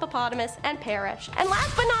by a hippopotamus and perished. And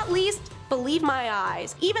last but not least, believe my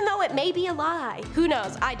eyes, even though it may be a lie. Who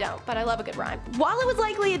knows? I don't, but I love a good rhyme. While it was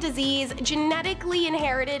likely a disease genetically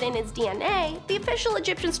inherited in his DNA, the official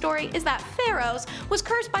Egyptian story is that Pharaohs was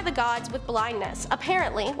cursed by the gods with blindness.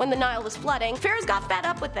 Apparently, when the Nile was flooding, pharaohs got fed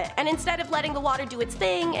up with it, and instead of letting the water do its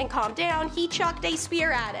thing and calm down, he chucked a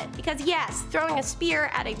spear at it. Because yes, throwing a spear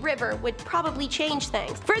at a river would probably change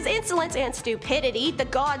things. For his insolence and stupidity, the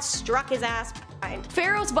gods struck his ass.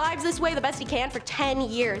 Pharaohs vibes this way the best he can for 10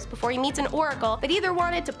 years before he meets an oracle that either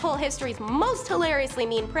wanted to pull history's most hilariously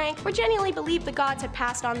mean prank or genuinely believed the gods had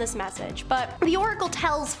passed on this message. But the oracle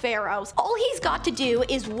tells Pharaohs all he's got to do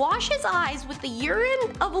is wash his eyes with the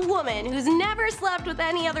urine of a woman who's never slept with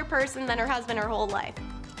any other person than her husband her whole life.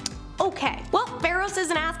 Okay, well, Pharaohs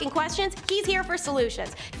isn't asking questions, he's here for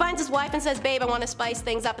solutions. He finds his wife and says, babe, I want to spice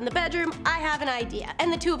things up in the bedroom, I have an idea.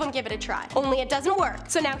 And the two of them give it a try. Only it doesn't work.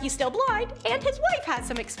 So now he's still blind, and his wife has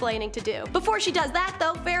some explaining to do. Before she does that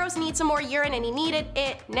though, Pharaohs needs some more urine and he needed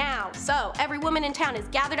it now. So every woman in town is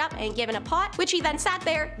gathered up and given a pot, which he then sat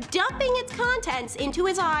there, dumping its contents into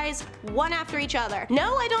his eyes, one after each other.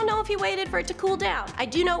 No, I don't know if he waited for it to cool down. I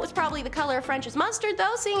do know it was probably the color of French's mustard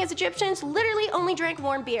though, seeing as Egyptians literally only drank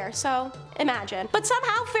warm beer, so imagine. But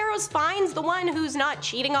somehow Pharaohs finds the one who's not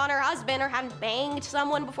cheating on her husband or hadn't banged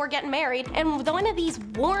someone before getting married, and one of these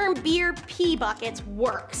warm beer pee buckets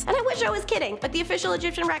works. And I wish I was kidding, but the official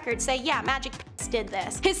Egyptian records say, yeah, magic piss did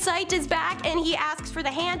this. His sight is back and he asks for the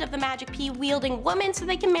hand of the magic pea wielding woman so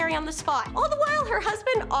they can marry on the spot. All the while her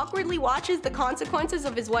husband awkwardly watches the consequences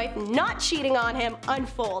of his wife not cheating on him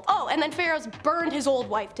unfold. Oh, and then Pharaohs burned his old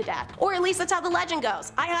wife to death. Or at least that's how the legend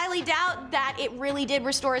goes. I highly doubt that it really did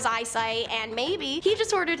restore his eyesight, and maybe he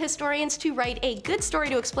just ordered historians to write a good story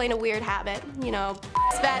to explain a weird habit. You know,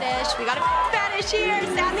 fetish. We got a fetish here.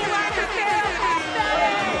 Sound the alarm for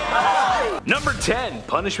Pharaoh. Number 10,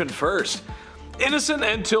 punishment first. Innocent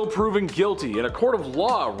until proven guilty in a court of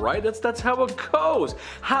law, right? That's how it goes.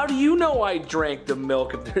 How do you know I drank the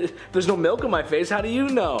milk? If there's no milk on my face, how do you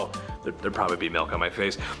know? There'd probably be milk on my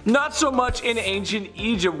face. Not so much in ancient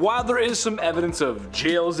Egypt. While there is some evidence of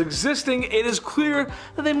jails existing, it is clear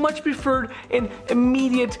that they much preferred an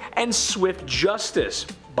immediate and swift justice.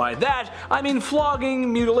 By that, I mean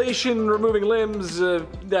flogging, mutilation, removing limbs,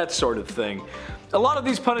 that sort of thing. A lot of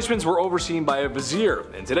these punishments were overseen by a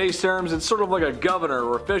vizier. In today's terms, it's sort of like a governor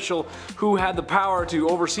or official who had the power to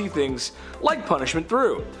oversee things like punishment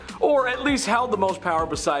through. Or at least held the most power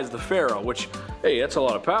besides the pharaoh, which, hey, that's a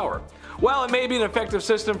lot of power. While it may be an effective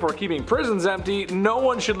system for keeping prisons empty, no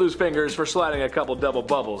one should lose fingers for sliding a couple double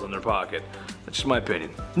bubbles in their pocket. That's just my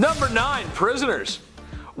opinion. Number 9, prisoners.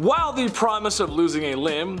 While the promise of losing a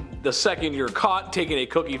limb, the second you're caught taking a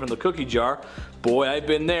cookie from the cookie jar, boy I've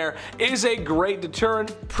been there, is a great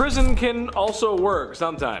deterrent, prison can also work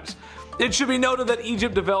sometimes. It should be noted that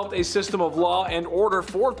Egypt developed a system of law and order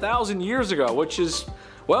 4,000 years ago, which is,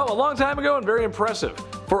 well, a long time ago and very impressive.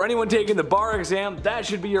 For anyone taking the bar exam, that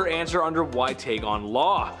should be your answer under why take on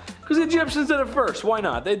law. Because the Egyptians did it first, why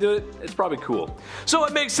not? They do it, it's probably cool. So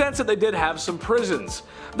it makes sense that they did have some prisons.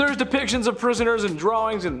 There's depictions of prisoners in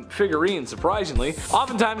drawings and figurines, surprisingly,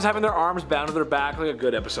 oftentimes having their arms bound to their back like a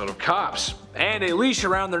good episode of Cops. And a leash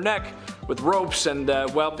around their neck with ropes and,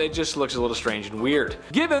 well, it just looks a little strange and weird.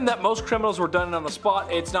 Given that most criminals were done on the spot,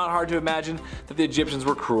 it's not hard to imagine that the Egyptians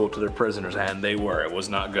were cruel to their prisoners, and they were. It was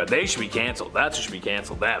not good. They should be cancelled. That's what should be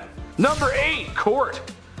cancelled, them. Number 8, court.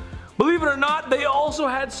 Believe it or not, they also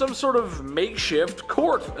had some sort of makeshift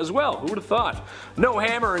court as well. Who would have thought? No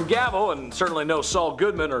hammer and gavel, and certainly no Saul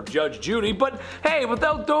Goodman or Judge Judy, but hey,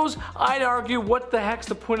 without those, I'd argue what the heck's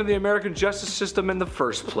the point of the American justice system in the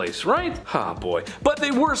first place, right? Ah, boy. But they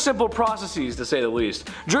were simple processes, to say the least.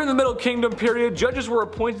 During the Middle Kingdom period, judges were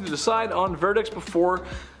appointed to decide on verdicts before,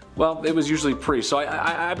 well, it was usually priests, so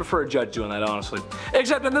I prefer a judge doing that, honestly.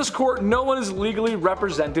 Except in this court, no one is legally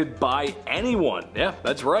represented by anyone. Yeah,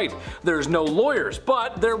 that's right. There's no lawyers,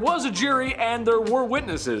 but there was a jury and there were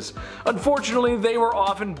witnesses. Unfortunately, they were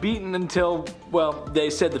often beaten until, well, they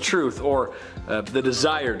said the truth, or the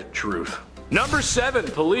desired truth. Number 7,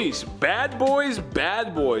 police. Bad boys,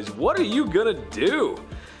 bad boys. What are you gonna do?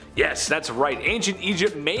 Yes, that's right. Ancient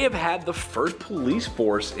Egypt may have had the first police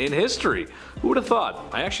force in history. Who would have thought?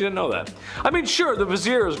 I actually didn't know that. I mean, sure, the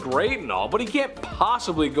vizier is great and all, but he can't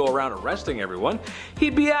possibly go around arresting everyone.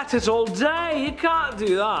 He'd be at it all day. He can't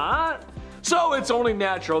do that. So it's only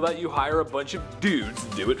natural that you hire a bunch of dudes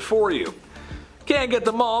to do it for you. Can't get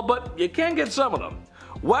them all, but you can get some of them.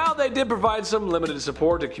 While they did provide some limited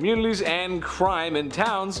support to communities and crime in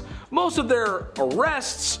towns, most of their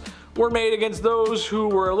arrests were made against those who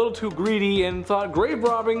were a little too greedy and thought grave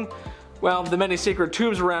robbing, well, the many sacred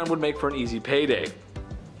tombs around would make for an easy payday.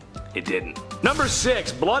 it didn't. Number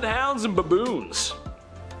 6, bloodhounds and baboons.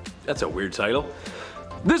 That's a weird title.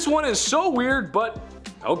 This one is so weird, but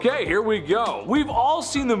okay, here we go. We've all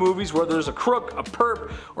seen the movies where there's a crook, a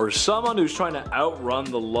perp, or someone who's trying to outrun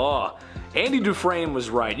the law. Andy Dufresne was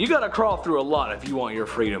right. You gotta crawl through a lot if you want your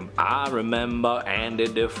freedom. I remember Andy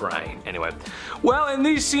Dufresne. Anyway, well, in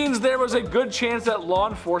these scenes there was a good chance that law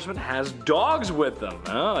enforcement has dogs with them.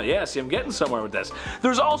 Oh yeah, see, I'm getting somewhere with this.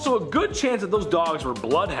 There's also a good chance that those dogs were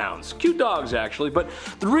bloodhounds. Cute dogs actually, but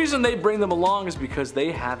the reason they bring them along is because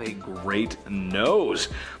they have a great nose.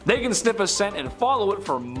 They can sniff a scent and follow it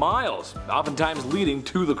for miles, oftentimes leading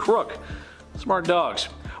to the crook. Smart dogs.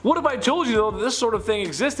 What if I told you though that this sort of thing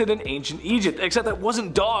existed in ancient Egypt, except that it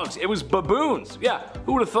wasn't dogs, it was baboons? Yeah,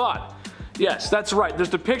 who would have thought? Yes, that's right, there's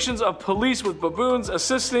depictions of police with baboons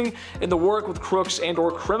assisting in the work with crooks and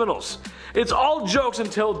or criminals. It's all jokes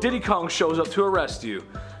until Diddy Kong shows up to arrest you.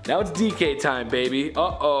 Now it's DK time, baby.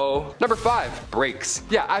 Uh-oh. Number 5, brakes.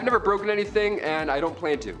 Yeah, I've never broken anything and I don't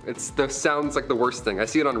plan to. Sounds like the worst thing. I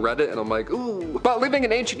see it on Reddit and I'm like, ooh. But living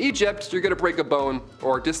in ancient Egypt, you're gonna break a bone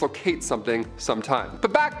or dislocate something sometime.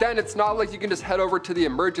 But back then, it's not like you can just head over to the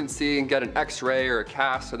emergency and get an x-ray or a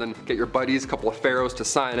cast and then get your buddies, a couple of pharaohs to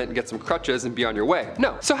sign it and get some crutches and be on your way.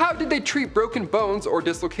 No. So how did they treat broken bones or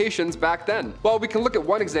dislocations back then? Well, we can look at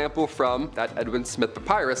one example from that Edwin Smith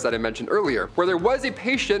papyrus that I mentioned earlier, where there was a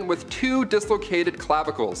patient with 2 dislocated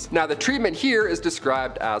clavicles. Now the treatment here is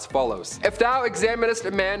described as follows. If thou examinest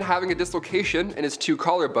a man having a dislocation in his 2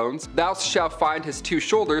 collarbones, thou shalt find his 2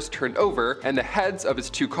 shoulders turned over and the heads of his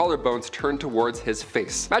 2 collarbones turned towards his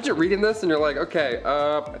face. Imagine reading this and you're like, okay,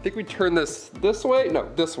 I think we turn this way? No,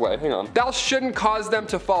 this way, hang on. Thou shouldn't cause them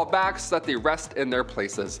to fall back so that they rest in their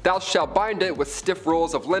places. Thou shalt bind it with stiff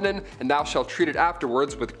rolls of linen and thou shalt treat it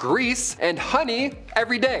afterwards with grease and honey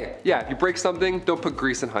every day. Yeah, if you break something, don't put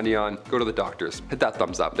grease and honey on, go to the doctors. Hit that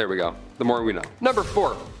thumbs up, there we go. The more we know. Number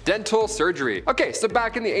 4, dental surgery. Okay, so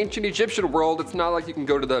back in the ancient Egyptian world, it's not like you can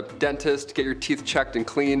go to the dentist, get your teeth checked and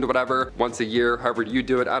cleaned, whatever, once a year, however you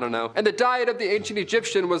do it, I don't know. And the diet of the ancient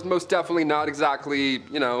Egyptian was most definitely not exactly,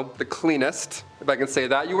 you know, the cleanest, if I can say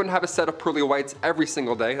that. You wouldn't have a set of pearly whites every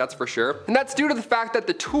single day, that's for sure. And that's due to the fact that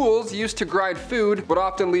the tools used to grind food would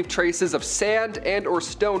often leave traces of sand and or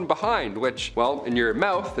stone behind, which, well, in your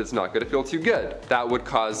mouth is not gonna feel too good. That would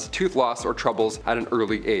cause tooth loss or troubles at an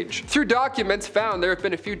early age. Through documents found, there have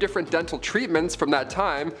been a few different dental treatments from that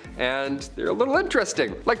time, and they're a little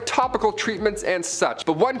interesting, like topical treatments and such.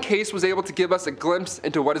 But one case was able to give us a glimpse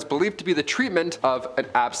into what is believed to be the treatment of an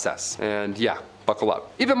abscess. And yeah, buckle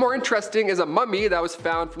up. Even more interesting is a mummy that was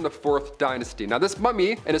found from the 4th dynasty. Now this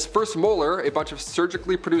mummy, in his first molar, a bunch of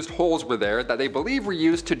surgically produced holes were there that they believe were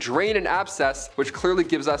used to drain an abscess, which clearly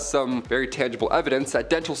gives us some very tangible evidence that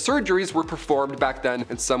dental surgeries were performed back then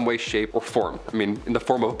in some way, shape, or form. I mean, in the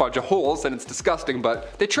form of a bunch of holes, and it's disgusting,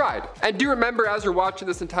 but they tried. And do remember, as you're watching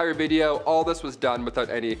this entire video, all this was done without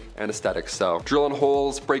any anesthetic. So drilling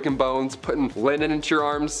holes, breaking bones, putting linen into your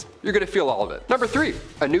arms, you're gonna feel all of it. Number 3,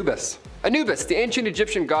 Anubis. Anubis, the ancient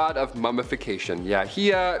Egyptian god of mummification. Yeah, he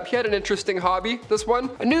had an interesting hobby, this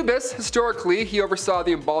one. Anubis, historically, he oversaw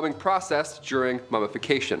the embalming process during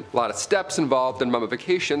mummification. A lot of steps involved in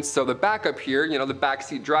mummification, so the backup here, you know, the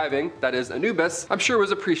backseat driving, that is Anubis, I'm sure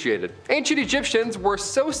was appreciated. Ancient Egyptians were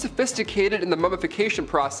so sophisticated in the mummification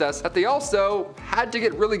process that they also had to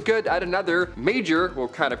get really good at another major, well,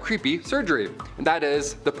 kind of creepy surgery, and that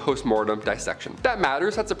is the post-mortem dissection. That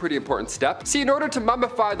matters, that's a pretty important step. See, in order to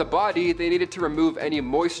mummify the body, they needed to remove any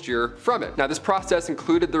moisture from it. Now this process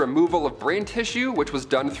included the removal of brain tissue, which was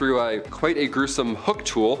done through quite a gruesome hook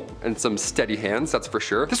tool and some steady hands, that's for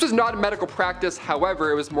sure. This was not a medical practice,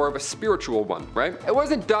 however, it was more of a spiritual one, right? It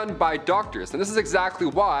wasn't done by doctors, and this is exactly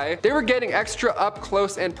why they were getting extra up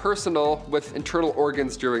close and personal with internal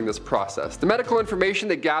organs during this process. The medical information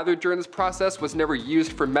they gathered during this process was never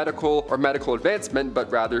used for medical or medical advancement,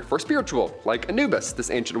 but rather for spiritual, like Anubis, this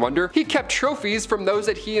ancient wonder. He kept trophies from those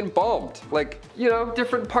that he embalmed. Like, you know,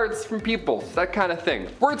 different parts from people, that kind of thing.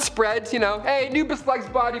 Word spreads, you know, hey, Anubis likes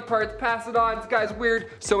body parts, pass it on, this guy's weird.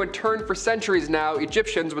 So in turn, for centuries now,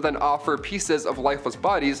 Egyptians would then offer pieces of lifeless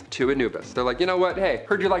bodies to Anubis. They're like, you know what, hey,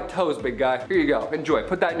 heard you like toes, big guy. Here you go, enjoy,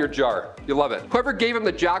 put that in your jar. You'll love it. Whoever gave him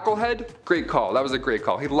the jackal head, great call, that was a great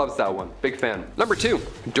call. He loves that one, big fan. Number 2,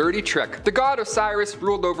 dirty trick. The god Osiris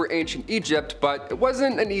ruled over ancient Egypt, but it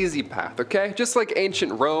wasn't an easy path, okay? Just like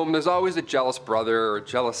ancient Rome, there's always a jealous brother or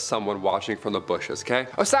jealous someone someone watching from the bushes, okay?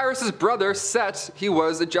 Osiris's brother, Set, he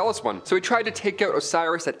was a jealous one, so he tried to take out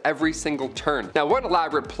Osiris at every single turn. Now, one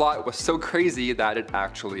elaborate plot was so crazy that it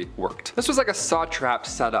actually worked. This was like a saw trap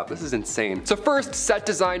setup. This is insane. So first, Set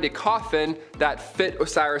designed a coffin that fit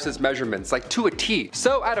Osiris's measurements, like to a T.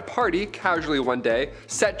 So at a party, casually one day,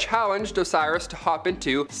 Set challenged Osiris to hop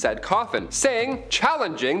into said coffin, saying,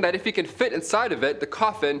 challenging that if he can fit inside of it, the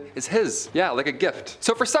coffin is his. Yeah, like a gift.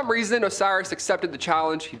 So for some reason, Osiris accepted the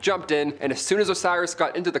challenge, he jumped in, and as soon as Osiris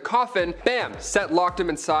got into the coffin, bam, Set locked him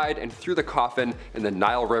inside and threw the coffin in the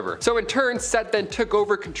Nile River. So in turn, Set then took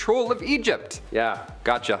over control of Egypt. Yeah,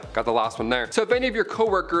 gotcha, got the last one there. So if any of your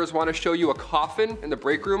coworkers want to show you a coffin in the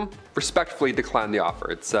break room, respectfully decline the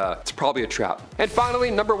offer. It's probably a trap. And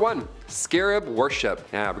finally, number 1. Scarab worship.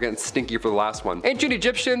 Yeah, we're getting stinky for the last one. Ancient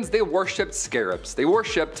Egyptians, they worshipped scarabs. They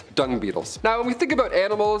worshipped dung beetles. Now, when we think about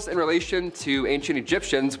animals in relation to ancient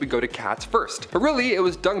Egyptians, we go to cats first. But really, it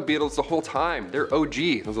was dung beetles the whole time. They're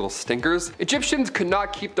OG, those little stinkers. Egyptians could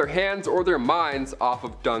not keep their hands or their minds off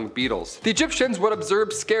of dung beetles. The Egyptians would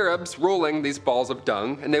observe scarabs rolling these balls of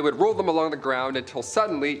dung, and they would roll them along the ground until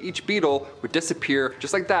suddenly each beetle would disappear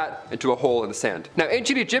just like that into a hole in the sand. Now,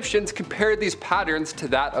 ancient Egyptians compared these patterns to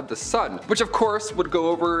that of the sun, which of course would go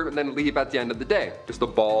over and then leave at the end of the day. Just a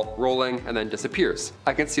ball rolling and then disappears.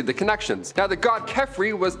 I can see the connections. Now the god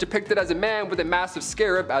Khepri was depicted as a man with a massive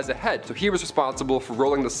scarab as a head, so he was responsible for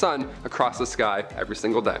rolling the sun across the sky every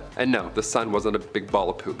single day. And no, the sun wasn't a big ball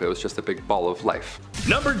of poop, it was just a big ball of life.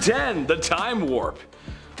 Number 10, the time warp.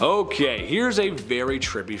 Okay, here's a very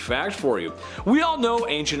trippy fact for you. We all know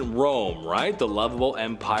ancient Rome, right? The lovable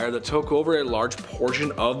empire that took over a large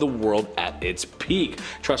portion of the world at its peak.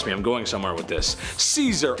 Trust me, I'm going somewhere with this.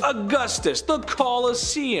 Caesar, Augustus, the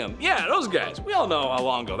Colosseum. Yeah, those guys. We all know how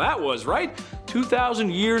long ago that was, right? 2,000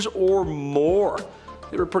 years or more.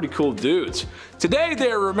 They were pretty cool dudes. Today they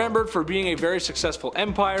are remembered for being a very successful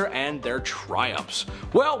empire and their triumphs.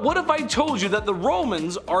 Well, what if I told you that the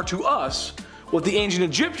Romans are to us what the ancient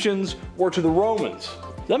Egyptians were to the Romans?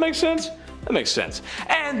 Does that make sense? That makes sense.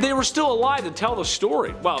 And they were still alive to tell the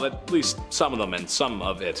story. Well, at least some of them and some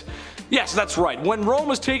of it. Yes, that's right. When Rome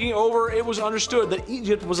was taking over, it was understood that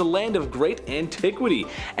Egypt was a land of great antiquity,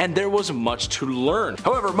 and there was much to learn.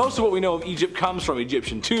 However, most of what we know of Egypt comes from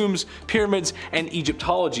Egyptian tombs, pyramids, and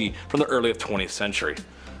Egyptology from the early 20th century.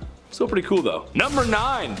 Still pretty cool though. Number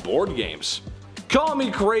 9, board games. Call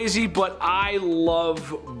me crazy, but I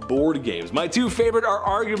love board games. My two favorite are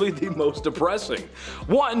arguably the most depressing.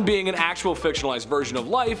 One being an actual fictionalized version of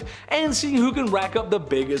life, and seeing who can rack up the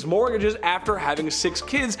biggest mortgages after having 6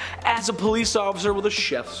 kids as a police officer with a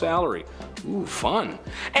chef's salary. Ooh, fun.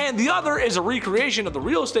 And the other is a recreation of the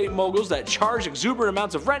real estate moguls that charged exuberant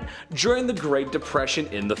amounts of rent during the Great Depression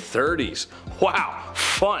in the 30s. Wow,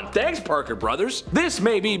 fun. Thanks, Parker Brothers. This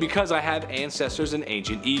may be because I have ancestors in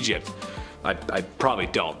ancient Egypt. I probably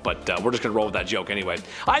don't, but we're just gonna roll with that joke anyway.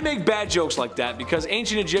 I make bad jokes like that because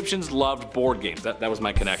ancient Egyptians loved board games. That was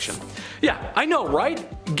my connection. Yeah, I know, right?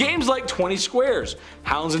 Games like 20 Squares,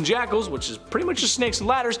 Hounds and Jackals, which is pretty much just snakes and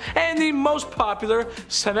ladders, and the most popular,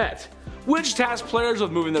 Senet, which tasked players with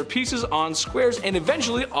moving their pieces on squares and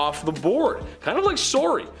eventually off the board. Kind of like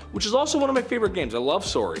Sorry, which is also one of my favorite games. I love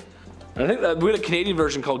Sorry. I think that we had a Canadian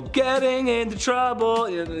version called Getting Into Trouble.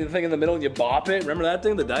 You know, the thing in the middle and you bop it. Remember that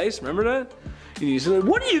thing? The dice? Remember that? You say,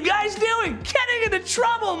 what are you guys doing? Getting into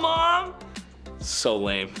trouble, Mom! So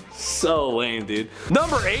lame. So lame, dude.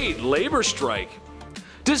 Number 8, labor strike.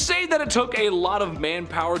 To say that it took a lot of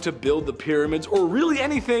manpower to build the pyramids, or really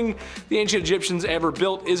anything the ancient Egyptians ever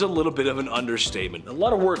built, is a little bit of an understatement. A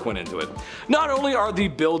lot of work went into it. Not only are the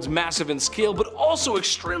builds massive in scale, but also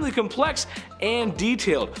extremely complex and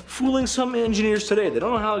detailed, fooling some engineers today. They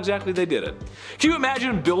don't know how exactly they did it. Can you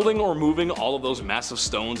imagine building or moving all of those massive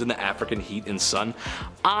stones in the African heat and sun?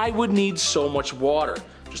 I would need so much water.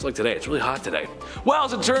 Just like today, it's really hot today. Well,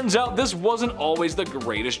 as it turns out, this wasn't always the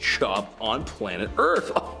greatest job on planet Earth.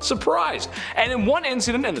 Oh, surprise! And in one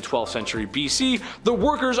incident in the 12th century BC, the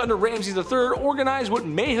workers under Ramses III organized what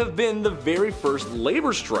may have been the very first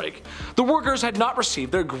labor strike. The workers had not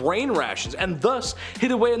received their grain rations and thus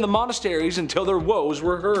hid away in the monasteries until their woes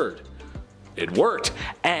were heard. It worked,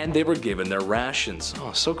 and they were given their rations.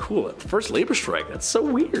 Oh, so cool. First labor strike, that's so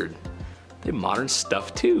weird. They have modern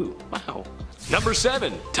stuff too. Wow. Number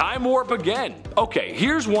 7, time warp again. Okay,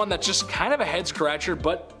 here's one that's just kind of a head scratcher,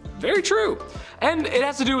 but very true. And it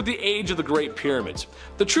has to do with the age of the Great Pyramids.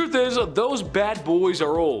 The truth is, those bad boys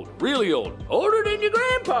are old, really old, older than your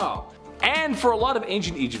grandpa. And for a lot of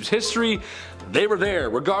ancient Egypt's history, they were there,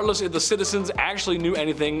 regardless if the citizens actually knew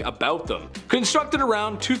anything about them. Constructed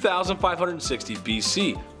around 2560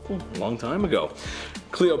 BC. a long time ago.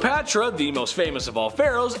 Cleopatra, the most famous of all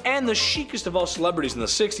pharaohs and the chicest of all celebrities in the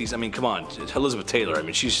 60s. I mean, come on, Elizabeth Taylor, I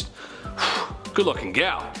mean, she's good looking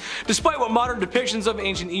gal. Despite what modern depictions of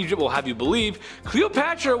ancient Egypt will have you believe,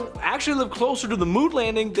 Cleopatra actually lived closer to the moon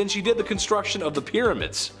landing than she did the construction of the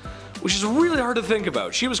pyramids. Which is really hard to think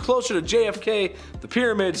about. She was closer to JFK, the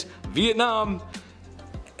pyramids, Vietnam,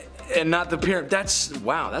 and not the pyramid. That's,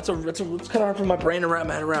 wow, it's kind of hard for my brain to wrap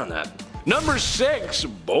my head around that. Number 6,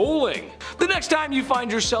 bowling. The next time you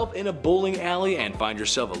find yourself in a bowling alley and find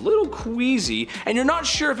yourself a little queasy and you're not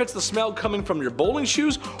sure if it's the smell coming from your bowling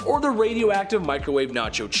shoes or the radioactive microwave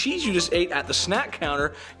nacho cheese you just ate at the snack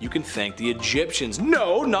counter, you can thank the Egyptians.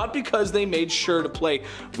 No, not because they made sure to play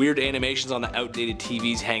weird animations on the outdated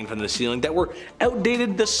TVs hanging from the ceiling that were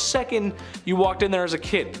outdated the second you walked in there as a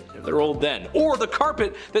kid. They're old then. Or the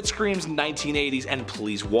carpet that screams 1980s and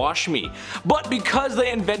please wash me. But because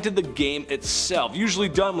they invented the game itself, usually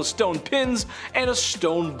done with stone pins and a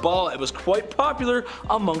stone ball. It was quite popular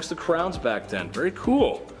amongst the crowds back then. Very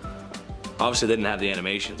cool. Obviously they didn't have the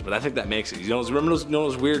animations, but I think that makes it. You know, remember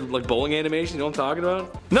those weird like bowling animations, you know what I'm talking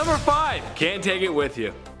about? Number 5, can't take it with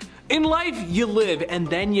you. In life, you live and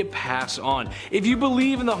then you pass on. If you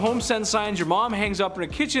believe in the home sense signs your mom hangs up in her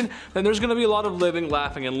kitchen, then there's gonna be a lot of living,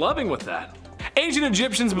 laughing, and loving with that. Ancient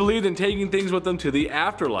Egyptians believed in taking things with them to the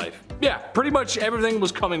afterlife. Yeah, pretty much everything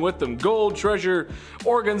was coming with them. Gold, treasure,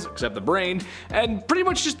 organs, except the brain, and pretty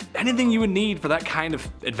much just anything you would need for that kind of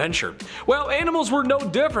adventure. Well, animals were no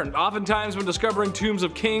different. Oftentimes when discovering tombs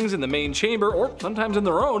of kings in the main chamber, or sometimes in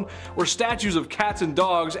their own, were statues of cats and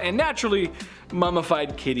dogs, and naturally,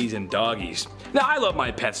 mummified kitties and doggies. Now, I love my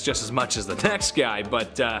pets just as much as the next guy,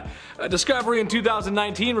 but a discovery in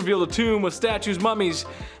 2019 revealed a tomb with statues, mummies,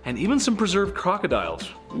 and even some preserved crocodiles.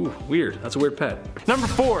 Ooh, weird. That's a weird pet. Number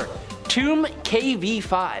 4, Tomb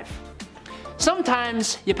KV5.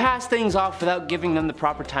 Sometimes you pass things off without giving them the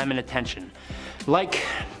proper time and attention. Like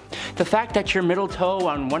the fact that your middle toe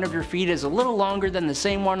on one of your feet is a little longer than the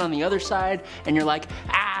same one on the other side, and you're like,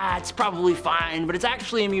 it's probably fine, but it's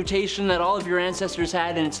actually a mutation that all of your ancestors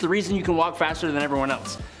had, and it's the reason you can walk faster than everyone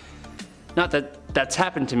else. Not that that's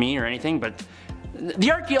happened to me or anything, but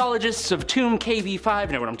the archaeologists of Tomb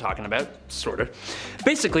KV5 know what I'm talking about, sorta.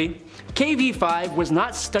 Basically, KV5 was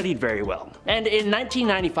not studied very well, and in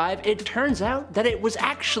 1995 it turns out that it was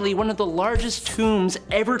actually one of the largest tombs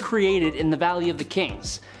ever created in the Valley of the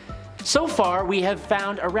Kings. So far, we have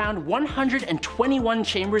found around 121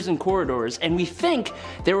 chambers and corridors, and we think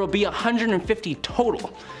there will be 150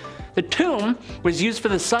 total. The tomb was used for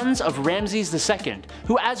the sons of Ramses II,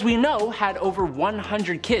 who, as we know, had over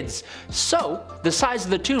 100 kids, so the size of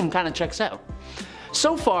the tomb kinda checks out.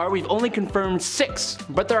 So far, we've only confirmed 6,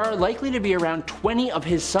 but there are likely to be around 20 of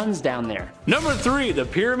his sons down there. Number 3, the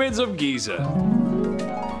Pyramids of Giza.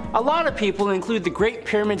 A lot of people include the Great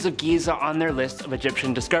Pyramids of Giza on their list of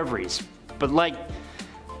Egyptian discoveries, but like,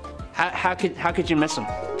 how could you miss them?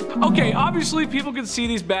 Okay, obviously people can see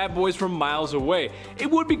these bad boys from miles away.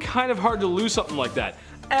 It would be kind of hard to lose something like that,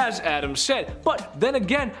 as Adam said, but then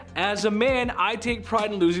again, as a man, I take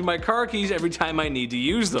pride in losing my car keys every time I need to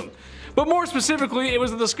use them. But more specifically, it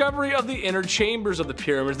was the discovery of the inner chambers of the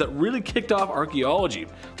pyramids that really kicked off archaeology.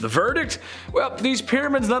 The verdict? Well, these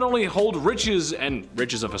pyramids not only hold riches and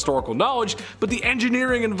riches of historical knowledge, but the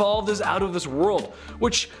engineering involved is out of this world,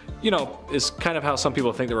 which, you know, is kind of how some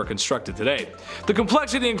people think they were constructed today. The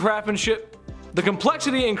complexity and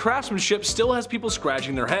craftsmanship still has people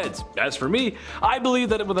scratching their heads. As for me, I believe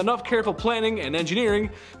that with enough careful planning and engineering,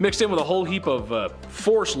 mixed in with a whole heap of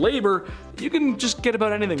forced labor, you can just get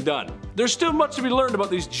about anything done. There's still much to be learned about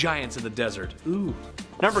these giants in the desert. Ooh.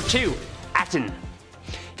 Number 2, Aten.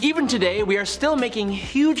 Even today, we are still making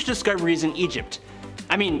huge discoveries in Egypt.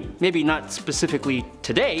 I mean, maybe not specifically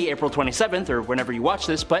today, April 27th, or whenever you watch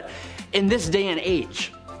this, but in this day and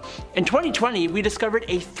age. In 2020, we discovered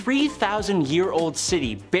a 3,000-year-old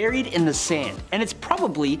city buried in the sand, and it's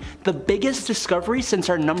probably the biggest discovery since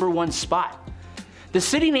our #1 spot. The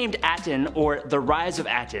city named Aten, or the Rise of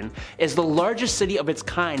Aten, is the largest city of its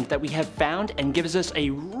kind that we have found and gives us a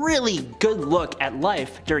really good look at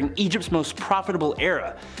life during Egypt's most profitable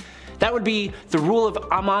era. That would be the rule of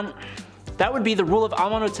Amenhotep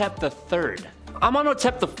III.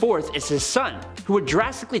 Amenhotep IV is his son, who would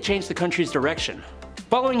drastically change the country's direction.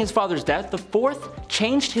 Following his father's death, the fourth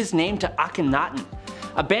changed his name to Akhenaten,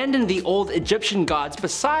 abandoned the old Egyptian gods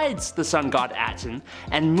besides the sun god Aten,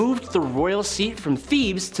 and moved the royal seat from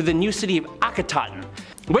Thebes to the new city of Akhetaten,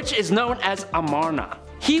 which is known as Amarna.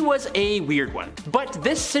 He was a weird one, but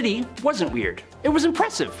this city wasn't weird. It was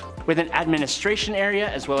impressive, with an administration area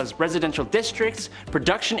as well as residential districts,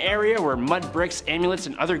 production area where mud bricks, amulets,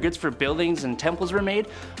 and other goods for buildings and temples were made,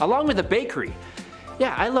 along with a bakery.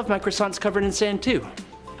 Yeah, I love my croissants covered in sand too.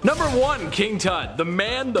 Number 1, King Tut, the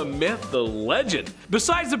man, the myth, the legend.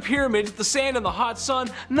 Besides the pyramids, the sand, and the hot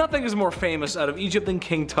sun, nothing is more famous out of Egypt than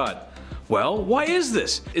King Tut. Well, why is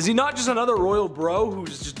this? Is he not just another royal bro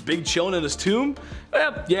who's just big chilling in his tomb?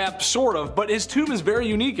 Yeah, sort of, but his tomb is very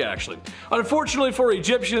unique actually. Unfortunately for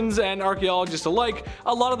Egyptians and archaeologists alike,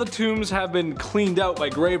 a lot of the tombs have been cleaned out by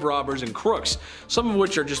grave robbers and crooks, some of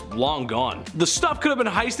which are just long gone. The stuff could have been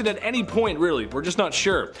heisted at any point really, we're just not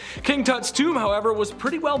sure. King Tut's tomb, however, was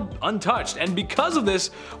pretty well untouched, and because of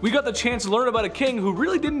this, we got the chance to learn about a king who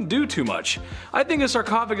really didn't do too much. I think his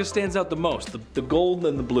sarcophagus stands out the most, the gold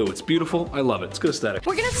and the blue. It's beautiful, I love it, it's good aesthetic.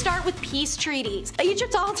 We're gonna start with peace treaties.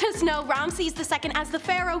 Egyptologists know Ramses II as the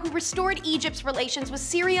pharaoh who restored Egypt's relations with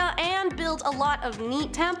Syria and built a lot of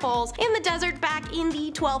neat temples in the desert back in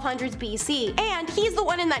the 1200s BC. And he's the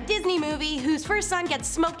one in that Disney movie whose first son gets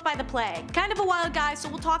smoked by the plague. Kind of a wild guy, so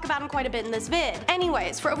we'll talk about him quite a bit in this vid.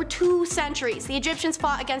 Anyways, for over 2 centuries, the Egyptians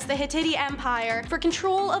fought against the Hittite Empire for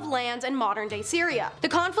control of lands in modern-day Syria. The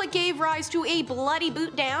conflict gave rise to a bloody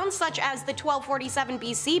boot-down, such as the 1247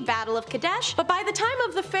 BC Battle of Kadesh, but by the time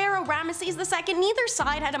of the pharaoh Ramesses II, neither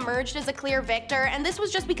side had emerged as a clear victor, and this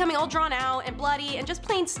was just becoming all drawn out and bloody and just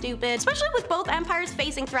plain stupid, especially with both empires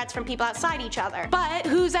facing threats from people outside each other. But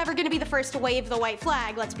who's ever gonna be the first to wave the white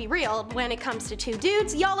flag? Let's be real, when it comes to 2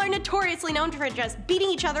 dudes, y'all are notoriously known for just beating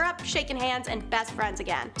each other up, shaking hands, and best friends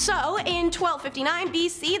again. So in 1259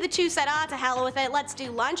 BC, the two said, to hell with it, let's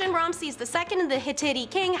do lunch, and Ramses II and the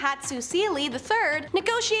Hittite king Hattusili III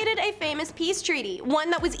negotiated a famous peace treaty, one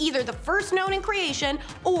that was either the first known in creation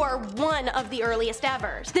or one of the earliest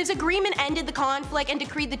ever. This agreement ended the conflict and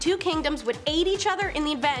decreed the 2 kingdoms would aid each other in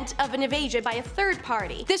the event of an invasion by a third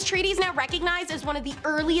party. This treaty is now recognized as one of the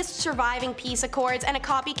earliest surviving peace accords, and a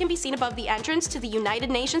copy can be seen above the entrance to the United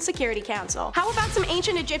Nations Security Council. How about some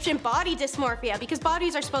ancient Egyptian body dysmorphia, because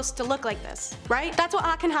bodies are supposed to look like this, right? That's what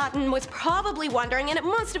Akhenaten was probably wondering, and it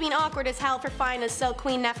must have been awkward as hell for fine as Silk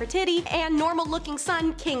Queen Nefertiti and normal looking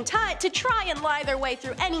son King Tut to try and lie their way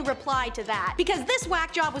through any reply to that, because this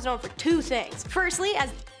whack job was known for 2 things. Firstly,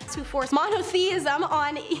 as who forced monotheism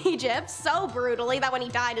on Egypt so brutally that when he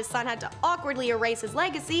died his son had to awkwardly erase his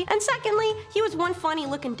legacy, and secondly, he was one funny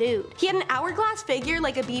looking dude. He had an hourglass figure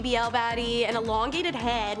like a BBL baddie, an elongated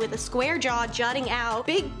head with a square jaw jutting out,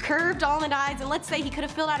 big curved almond eyes, and let's say he could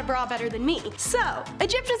have filled out a bra better than me. So,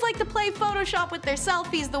 Egyptians like to play Photoshop with their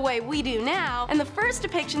selfies the way we do now, and the first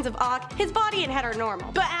depictions of Akh, his body and head are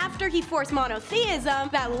normal. But after he forced monotheism,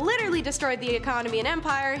 that literally destroyed the economy and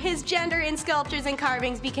empire, his gender in sculptures and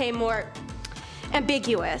carvings became more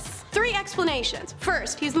ambiguous. 3 explanations.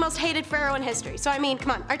 First, he's the most hated pharaoh in history, so I mean,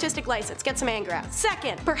 come on, artistic license, get some anger out.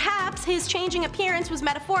 Second, perhaps his changing appearance was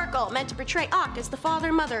metaphorical, meant to portray Akh as the father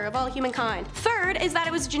and mother of all humankind. Third is that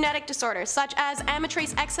it was a genetic disorder, such as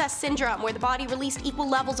Amatrace excess syndrome, where the body released equal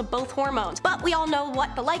levels of both hormones. But we all know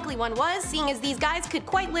what the likely one was, seeing as these guys could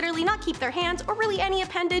quite literally not keep their hands, or really any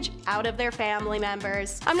appendage, out of their family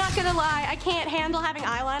members. I'm not gonna lie, I can't handle having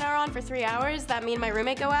eyeliner on for 3 hours, that me and my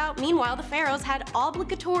roommate go out. Meanwhile, the pharaohs had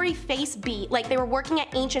obligatory face beat, like they were working at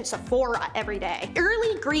ancient Sephora every day.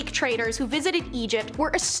 Early Greek traders who visited Egypt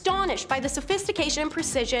were astonished by the sophistication and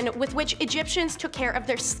precision with which Egyptians took care of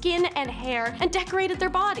their skin and hair and decorated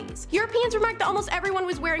their bodies. Europeans remarked that almost everyone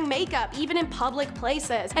was wearing makeup, even in public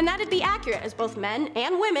places, and that'd be accurate as both men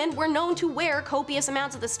and women were known to wear copious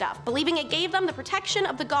amounts of the stuff, believing it gave them the protection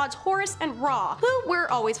of the gods Horus and Ra, who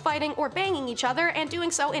were always fighting or banging each other and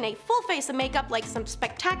doing so in a full face of makeup like some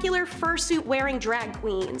spectacular fursuit wearing drag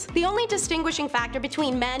queens. The only distinguishing factor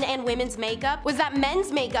between men and women's makeup was that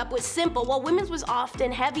men's makeup was simple while women's was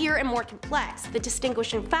often heavier and more complex. The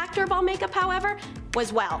distinguishing factor of all makeup, however,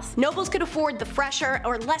 was wealth. Nobles could afford the fresher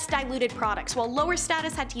or less diluted products, while lower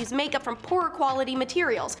status had to use makeup from poorer quality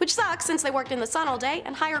materials, which sucks since they worked in the sun all day,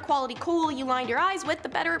 and higher quality kohl you lined your eyes with, the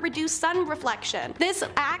better it reduced sun reflection. This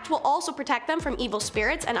act will also protect them from evil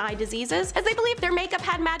spirits and eye diseases, as they believed their makeup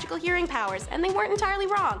had magical hearing powers, and they weren't entirely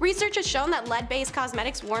wrong. Research has shown that lead-based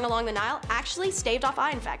cosmetics warm born along the Nile actually staved off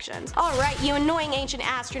eye infections. Alright, you annoying ancient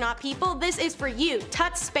astronaut people, this is for you,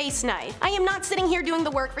 Tut's space knife. I am not sitting here doing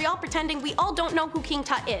the work for y'all pretending we all don't know who King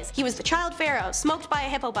Tut is. He was the child pharaoh, smoked by a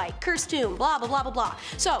hippo bite, cursed tomb, blah blah blah blah blah.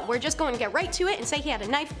 So we're just going to get right to it and say he had a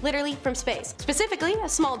knife literally from space. Specifically, a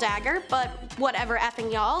small dagger, but whatever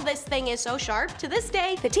effing y'all, this thing is so sharp, to this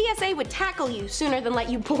day, the TSA would tackle you sooner than let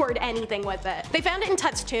you board anything with it. They found it in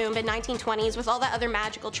Tut's tomb in 1920s with all that other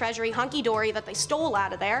magical treasury hunky-dory that they stole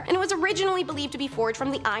out of there, and it was originally believed to be forged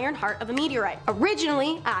from the iron heart of a meteorite.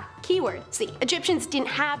 Originally, keyword, see, Egyptians didn't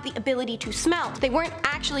have the ability to smelt. They weren't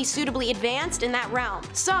actually suitably advanced in that realm.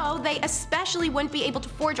 So they especially wouldn't be able to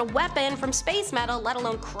forge a weapon from space metal, let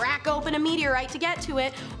alone crack open a meteorite to get to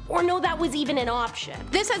it, or know that was even an option.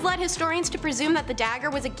 This has led historians to presume that the dagger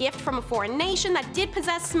was a gift from a foreign nation that did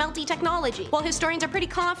possess smelty technology. While historians are pretty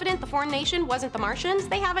confident the foreign nation wasn't the Martians,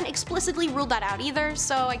 they haven't explicitly ruled that out either,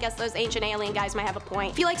 so I guess those ancient alien guys might have a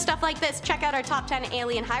point. If you like stuff like this, check out our top 10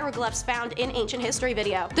 alien hieroglyphs found in ancient history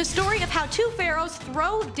video. The story of how two pharaohs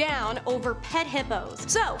throw down over pet hippos.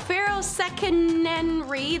 So, Pharaoh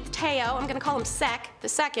Sekenenri Teo, I'm gonna call him Sek the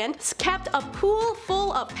second, kept a pool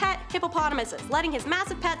full of pet hippopotamuses, letting his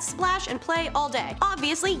massive pets splash and play all day.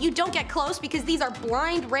 Obviously, you don't get close because these are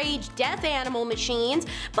blind rage death animal machines,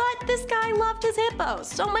 but this guy loved his hippos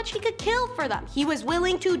so much he could kill for them. He was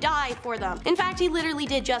willing to die for them. In fact, he literally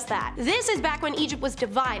did just that. This is back when Egypt was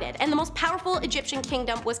divided, and the most powerful Egyptian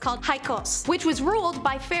kingdom was called Hyksos, which was ruled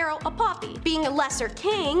by Pharaoh Apapi. Being a lesser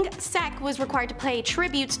king, Sek was required to pay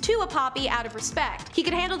tributes to Apapi out of respect. He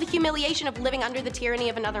could handle the humiliation of living under the tyranny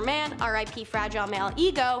of another man, RIP fragile male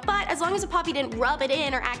ego, but as long as Apapi didn't rub it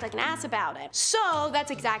in or act like an ass about it. So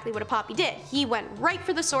that's exactly what Apapi did. He went right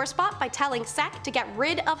for the sore spot by telling Sek to get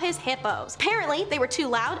rid of his hippos. Apparently, they were too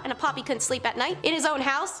loud and Apapi couldn't sleep at night in his own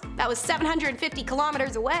house that was 750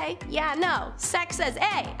 kilometers away. Yeah, no. Sek says,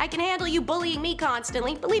 hey, I can handle you bullying me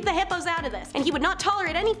constantly, but leave the hippos out of this. And he would not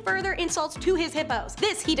tolerate any further insults to his hippos.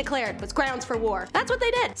 This, he declared, was grounds for war. That's what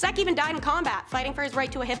they did. Sek even died in combat, fighting for his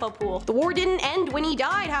right to a hippo pool. The war didn't end when he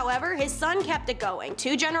died, however. His son kept it going.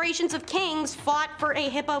 2 generations of kings fought for a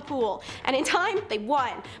hippo pool, and in time, they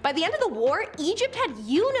won. By the end of the war, Egypt had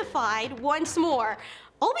unified once more.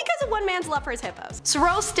 All because of one man's love for his hippos.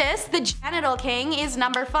 Sorostis, the genital king, is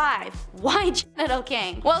number 5. Why genital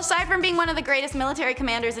king? Well, aside from being one of the greatest military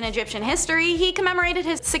commanders in Egyptian history, he commemorated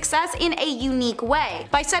his success in a unique way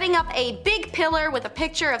by setting up a big pillar with a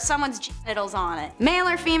picture of someone's genitals on it. Male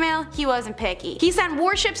or female, he wasn't picky. He sent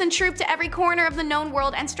warships and troops to every corner of the known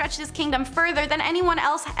world and stretched his kingdom further than anyone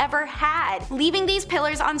else ever had, leaving these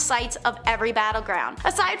pillars on sites of every battleground.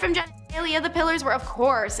 Aside from genitalia, the pillars were of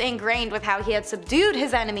course ingrained with how he had subdued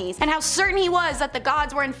his enemies, and how certain he was that the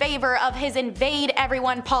gods were in favor of his invade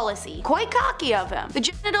everyone policy. Quite cocky of him. The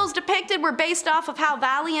genitals depicted were based off of how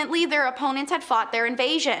valiantly their opponents had fought their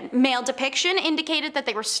invasion. Male depiction indicated that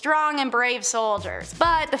they were strong and brave soldiers,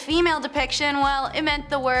 but the female depiction, well, it meant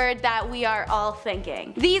the word that we are all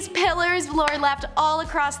thinking. These pillars were left all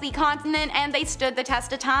across the continent, and they stood the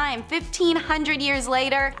test of time. 1500 years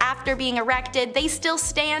later, after being erected, they still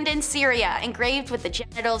stand in Syria, engraved with the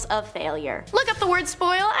genitals of failure. Look up the word spoil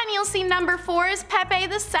and you'll see number 4 is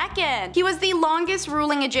Pepe II. He was the longest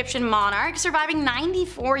ruling Egyptian monarch, surviving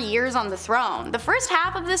 94 years on the throne. The first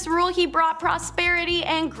half of this rule he brought prosperity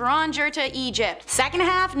and grandeur to Egypt. Second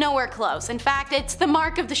half, nowhere close. In fact, it's the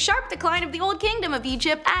mark of the sharp decline of the old kingdom of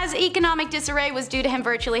Egypt, as economic disarray was due to him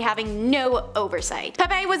virtually having no oversight.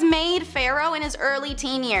 Pepe was made pharaoh in his early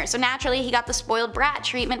teen years, so naturally he got the spoiled brat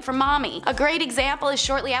treatment from mommy. A great example is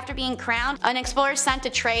shortly after being crowned, an explorer sent to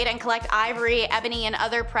trade and collect ivory, ebony, and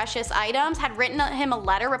other precious items had written him a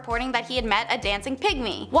letter reporting that he had met a dancing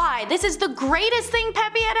pygmy. Why? This is the greatest thing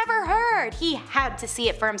Pepe had ever heard! He had to see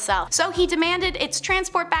it for himself. So he demanded its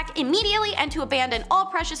transport back immediately and to abandon all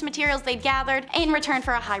precious materials they'd gathered in return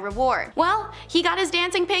for a high reward. Well, he got his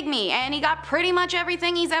dancing pygmy, and he got pretty much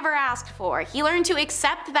everything he's ever asked for. He learned to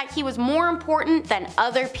accept that he was more important than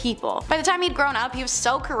other people. By the time he'd grown up, he was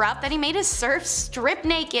so corrupt that he made his serfs strip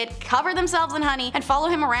naked, cover themselves in honey, and follow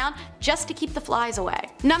him around just to keep the flies away.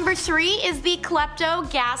 Number 3 is the klepto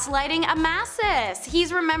gaslighting Amasis.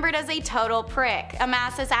 He's remembered as a total prick.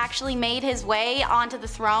 Amasis actually made his way onto the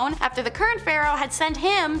throne after the current pharaoh had sent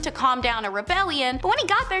him to calm down a rebellion, but when he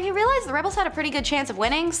got there he realized the rebels had a pretty good chance of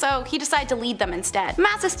winning, so he decided to lead them instead.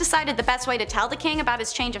 Amasis decided the best way to tell the king about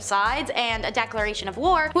his change of sides and a declaration of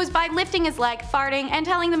war was by lifting his leg, farting, and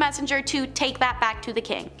telling the messenger to take that back to the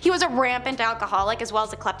king. He was a rampant alcoholic as well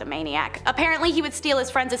as a kleptomaniac, maniac. Apparently he would steal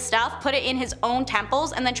his friends' stuff, put it in his own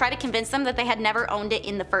temples, and then try to convince them that they had never owned it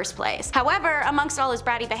in the first place. However, amongst all his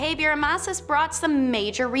bratty behavior, Amasis brought some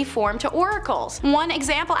major reform to oracles. One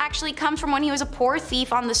example actually comes from when he was a poor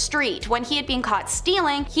thief on the street. When he had been caught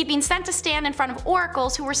stealing, he'd been sent to stand in front of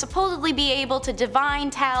oracles who were supposedly be able to divine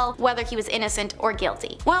tell whether he was innocent or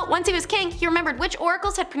guilty. Well, once he was king, he remembered which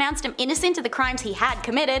oracles had pronounced him innocent of the crimes he had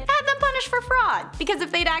committed, had them punished for fraud, because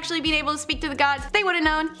if they'd actually been able to speak to the gods, they would have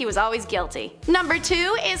known he was always guilty. Number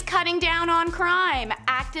 2 is cutting down on crime,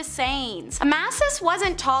 actus seins. Amasis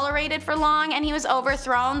wasn't tolerated for long and he was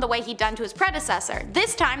overthrown the way he'd done to his predecessor.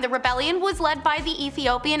 This time the rebellion was led by the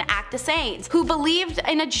Ethiopian actus seins, who believed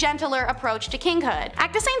in a gentler approach to kinghood.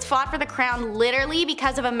 Actus seins fought for the crown literally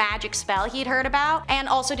because of a magic spell he'd heard about, and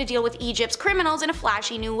also to deal with Egypt's criminals in a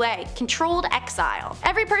flashy new way, controlled exile.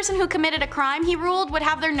 Every person who committed a crime he ruled would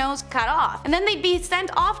have their nose cut off, and then they'd be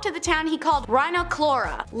sent off to the town he called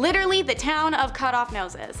Rhinochlora, literally the town of cut off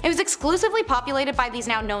noses. It was exclusively populated by these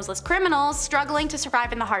now noseless criminals struggling to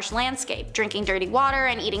survive in the harsh landscape, drinking dirty water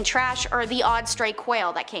and eating trash or the odd stray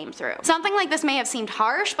quail that came through. Something like this may have seemed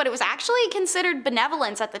harsh, but it was actually considered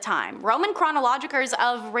benevolence at the time. Roman chronologers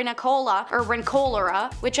of Rhinicola, or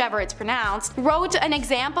Rincolora, whichever it's pronounced, wrote an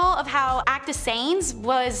example of how actus seins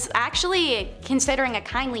was actually considering a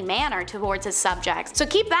kindly manner towards his subjects. So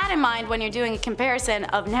keep that in mind when you're doing a comparison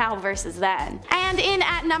of now versus then. And in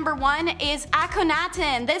at number 1 is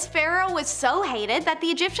Akhenaten. This pharaoh was so hated that the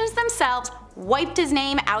Egyptians themselves wiped his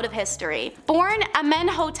name out of history. Born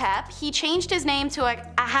Amenhotep, he changed his name to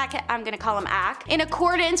I'm gonna call him Ak, in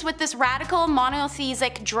accordance with this radical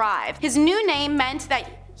monotheistic drive. His new name meant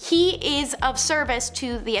that he is of service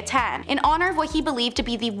to the Aten, in honor of what he believed to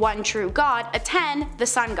be the one true god, Aten, the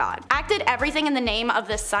sun god. Ak did everything in the name of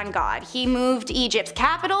this sun god. He moved Egypt's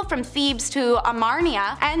capital from Thebes to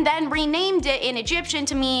Amarnia, and then renamed it in Egyptian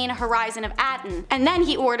to mean Horizon of Aten, and then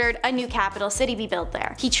he ordered a new capital city be built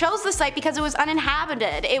there. He chose the site because it was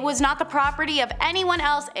uninhabited. It was not the property of anyone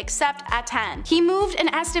else except Aten. He moved an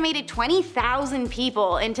estimated 20,000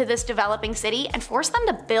 people into this developing city and forced them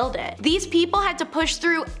to build it. These people had to push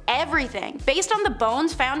through everything. Based on the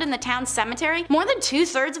bones found in the town's cemetery, more than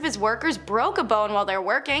 2/3 of his workers broke a bone while they're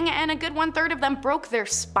working, and a good 1/3 of them broke their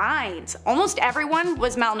spines. Almost everyone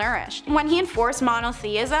was malnourished. When he enforced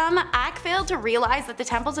monotheism, Ak failed to realize that the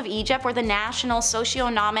temples of Egypt were the national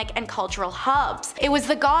socio-economic and cultural hubs. It was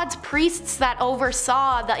the gods' priests that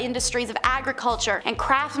oversaw the industries of agriculture and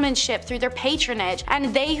craftsmanship through their patronage,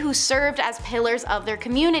 and they who served as pillars of their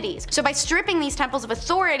communities. So by stripping these temples of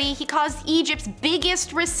authority, he caused Egypt's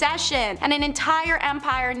biggest recession, and an entire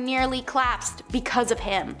empire nearly collapsed because of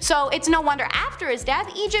him. So it's no wonder after his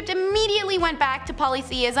death, Egypt immediately went back to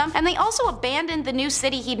polytheism, and they also abandoned the new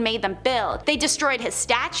city he'd made them build. They destroyed his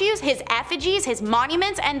statues, his effigies, his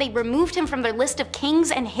monuments, and they removed him from their list of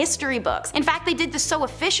kings and history books. In fact, they did this so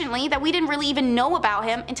efficiently that we didn't really even know about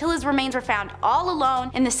him until his remains were found all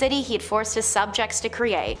alone in the city he had forced his subjects to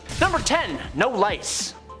create. Number 10. No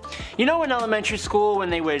lice. You know in elementary school when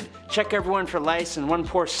they would check everyone for lice and one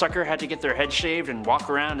poor sucker had to get their head shaved and walk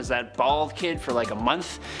around as that bald kid for like a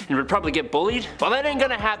month and would probably get bullied? Well, that ain't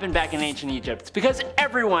gonna happen back in ancient Egypt because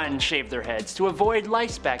everyone shaved their heads to avoid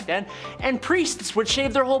lice back then, and priests would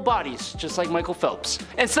shave their whole bodies just like Michael Phelps.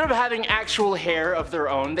 Instead of having actual hair of their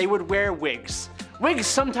own, they would wear wigs. Wigs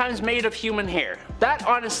sometimes made of human hair. That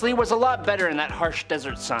honestly was a lot better in that harsh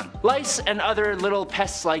desert sun. Lice and other little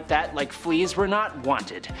pests like that, like fleas, were not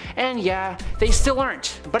wanted. And yeah, they still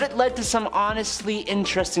aren't, but it led to some honestly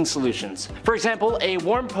interesting solutions. For example, a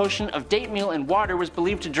warm potion of date meal and water was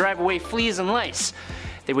believed to drive away fleas and lice.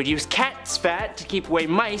 They would use cat's fat to keep away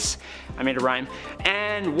mice, I made a rhyme,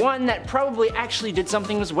 and one that probably actually did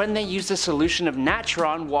something was when they used a solution of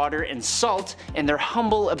natron, water, and salt in their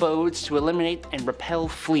humble abodes to eliminate and repel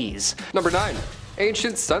fleas. Number 9.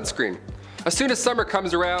 Ancient sunscreen. As soon as summer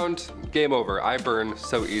comes around, game over. I burn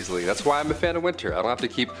so easily. That's why I'm a fan of winter. I don't have to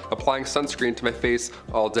keep applying sunscreen to my face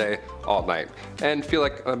all day, all night, and feel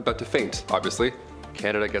like I'm about to faint, obviously.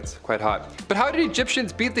 Canada gets quite hot. But how did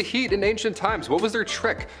Egyptians beat the heat in ancient times? What was their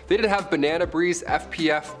trick? They didn't have banana breeze,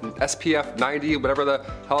 SPF 90, whatever the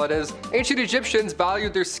hell it is. Ancient Egyptians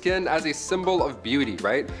valued their skin as a symbol of beauty,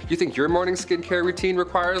 right? You think your morning skincare routine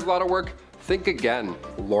requires a lot of work? Think again,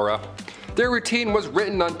 Laura. Their routine was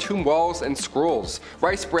written on tomb walls and scrolls.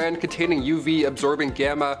 Rice bran containing UV absorbing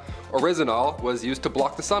gamma oryzanol was used to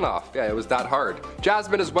block the sun off. Yeah, it was that hard.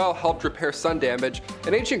 Jasmine as well helped repair sun damage,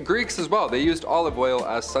 and ancient Greeks as well. They used olive oil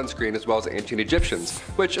as sunscreen as well as ancient Egyptians,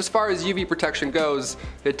 which as far as UV protection goes,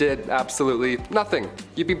 it did absolutely nothing.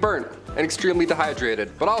 You'd be burnt and extremely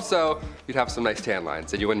dehydrated, but also you'd have some nice tan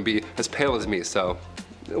lines and you wouldn't be as pale as me, so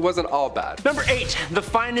it wasn't all bad. Number 8, the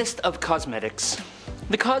finest of cosmetics.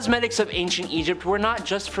 The cosmetics of ancient Egypt were not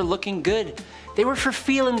just for looking good, they were for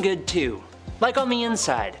feeling good too. Like on the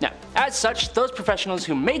inside. Now, as such, those professionals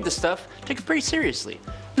who made the stuff took it pretty seriously.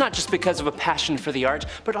 Not just because of a passion for the art,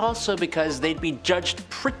 but also because they'd be judged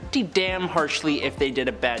pretty damn harshly if they did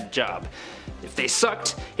a bad job. If they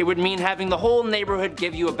sucked, it would mean having the whole neighborhood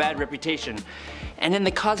give you a bad reputation. And in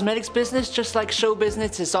the cosmetics business, just like show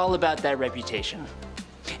business, it's all about that reputation.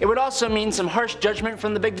 It would also mean some harsh judgment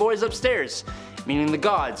from the big boys upstairs, meaning the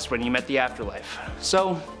gods when you met the afterlife.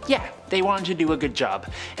 So yeah, they wanted to do a good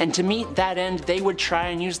job. And to meet that end, they would try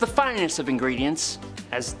and use the finest of ingredients,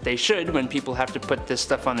 as they should when people have to put this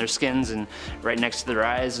stuff on their skins and right next to their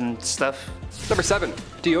eyes and stuff. Number 7,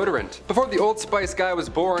 deodorant. Before the Old Spice guy was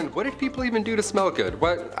born, what did people even do to smell good?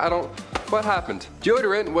 What happened?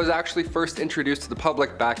 Deodorant was actually first introduced to the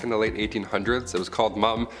public back in the late 1800s. It was called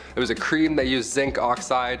Mum. It was a cream that used zinc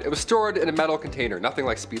oxide. It was stored in a metal container, nothing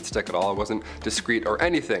like Speed Stick at all. It wasn't discreet or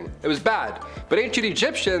anything. It was bad. But ancient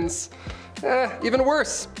Egyptians, even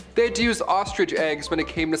worse. They had to use ostrich eggs when it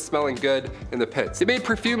came to smelling good in the pits. They made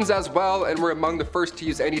perfumes as well and were among the first to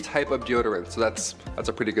use any type of deodorant, so that's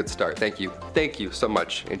a pretty good start. Thank you. Thank you so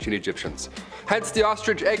much, ancient Egyptians. Hence the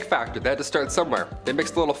ostrich egg factor. They had to start somewhere. They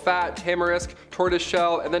mixed a little fat, tamarisk, tortoise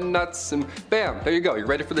shell, and then nuts, and bam, there you go. You're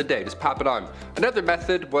ready for the day. Just pop it on. Another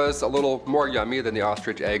method was a little more yummy than the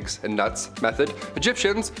ostrich eggs and nuts method.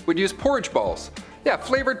 Egyptians would use porridge balls. Yeah,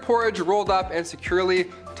 flavored porridge rolled up and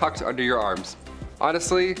securely tucked under your arms.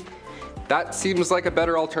 Honestly, that seems like a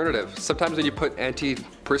better alternative. Sometimes when you put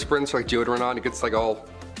antiperspirants or like deodorant on, it gets like it all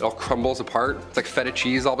crumbles apart. It's like feta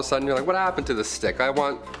cheese all of a sudden. You're like, what happened to this stick? I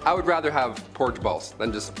would rather have porridge balls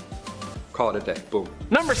than just call it a day. Boom.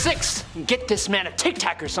 Number 6, get this man a Tic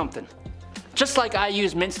Tac or something. Just like I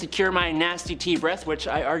use mints to cure my nasty tea breath, which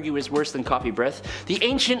I argue is worse than coffee breath, the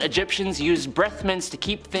ancient Egyptians used breath mints to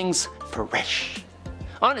keep things fresh.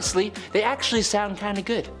 Honestly, they actually sound kinda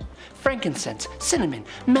good. Frankincense, cinnamon,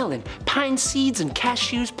 melon, pine seeds, and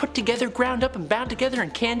cashews put together, ground up, and bound together in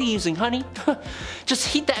candy using honey. Just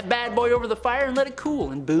heat that bad boy over the fire and let it cool,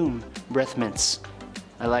 and boom, breath mints.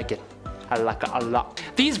 I like it. I like it a lot.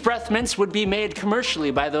 These breath mints would be made commercially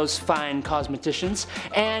by those fine cosmeticians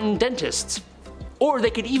and dentists. Or they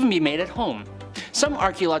could even be made at home. Some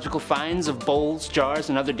archaeological finds of bowls, jars,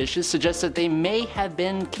 and other dishes suggest that they may have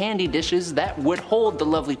been candy dishes that would hold the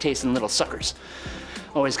lovely tasting little suckers.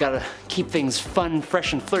 Always gotta keep things fun,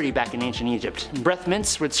 fresh, and flirty back in ancient Egypt. Breath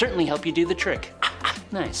mints would certainly help you do the trick.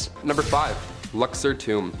 Nice. Number 5, Luxor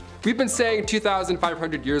tomb. We've been saying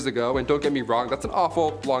 2,500 years ago, and don't get me wrong, that's an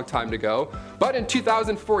awful long time to go. But in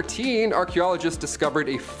 2014, archaeologists discovered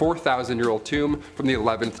a 4,000-year-old tomb from the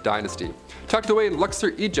 11th dynasty, tucked away in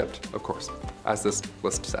Luxor, Egypt, of course, as this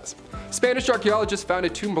list says. Spanish archaeologists found a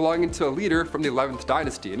tomb belonging to a leader from the 11th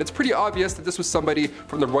dynasty, and it's pretty obvious that this was somebody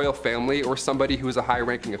from the royal family or somebody who was a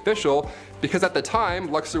high-ranking official, because at the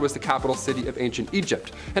time, Luxor was the capital city of ancient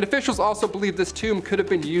Egypt, and officials also believed this tomb could have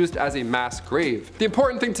been used as a mass grave. The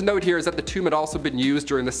important thing to note here is that the tomb had also been used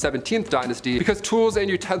during the 17th dynasty, because tools and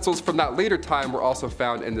utensils from that later time were also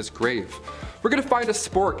found in this grave. We're gonna find a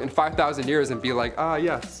spork in 5,000 years and be like, ah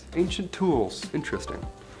yes, ancient tools, interesting.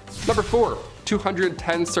 Number 4,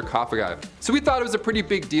 210 sarcophagi. So we thought it was a pretty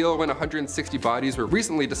big deal when 160 bodies were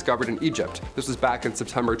recently discovered in Egypt. This was back in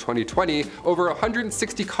September 2020. Over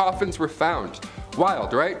 160 coffins were found.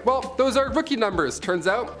 Wild, right? Well, those are rookie numbers, turns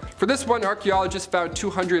out. For this one, archaeologists found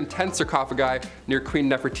 210 sarcophagi near Queen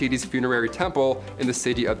Nefertiti's funerary temple in the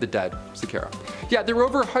city of the dead, Saqqara. Yeah, there were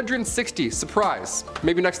over 160, surprise.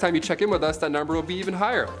 Maybe next time you check in with us, that number will be even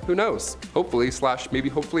higher. Who knows? Hopefully, / maybe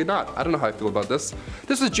hopefully not. I don't know how I feel about this.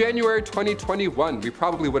 This was January 2021. We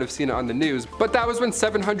probably would have seen it on the news, but that was when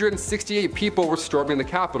 768 people were storming the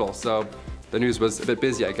Capitol, so the news was a bit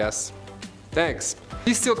busy, I guess. Thanks.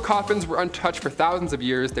 These sealed coffins were untouched for thousands of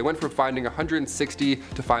years. They went from finding 160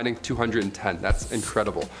 to finding 210. That's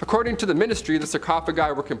incredible. According to the ministry, the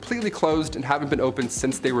sarcophagi were completely closed and haven't been opened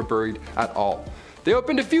since they were buried at all. They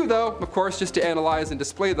opened a few though, of course, just to analyze and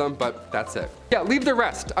display them, but that's it. Yeah, leave the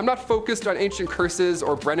rest. I'm not focused on ancient curses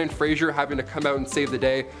or Brendan Fraser having to come out and save the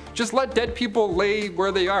day. Just let dead people lay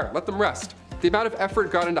where they are. Let them rest. The amount of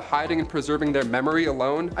effort gone into hiding and preserving their memory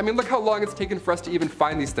alone, I mean, look how long it's taken for us to even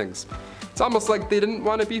find these things. It's almost like they didn't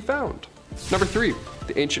want to be found. Number 3,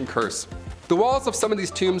 the ancient curse. The walls of some of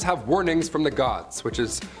these tombs have warnings from the gods, which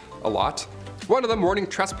is a lot. One of them warning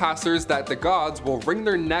trespassers that the gods will wring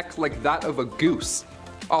their neck like that of a goose.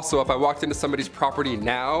 Also, if I walked into somebody's property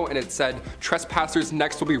now and it said, trespassers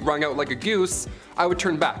next will be wrung out like a goose, I would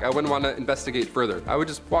turn back. I wouldn't want to investigate further. I would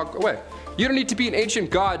just walk away. You don't need to be an ancient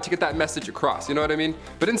god to get that message across, you know what I mean?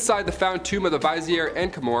 But inside the found tomb of the Vizier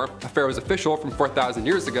Ankh-Amor, a pharaoh's official from 4,000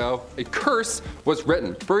 years ago, a curse was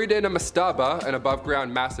written. Buried in a mastaba, an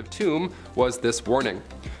above-ground massive tomb, was this warning.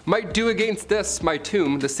 Might do against this, my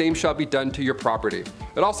tomb, the same shall be done to your property.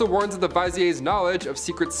 It also warns of the Vizier's knowledge of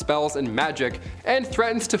secret spells and magic, and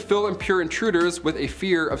threatens to fill impure intruders with a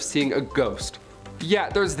fear of seeing a ghost. Yeah,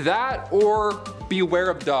 there's that, or beware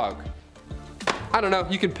of dog. I don't know,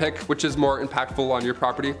 you can pick which is more impactful on your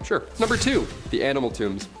property, sure. Number 2, the animal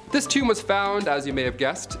tombs. This tomb was found, as you may have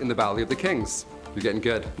guessed, in the Valley of the Kings. You're getting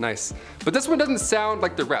good, nice. But this one doesn't sound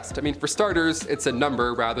like the rest. I mean, for starters, it's a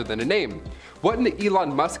number rather than a name. What in the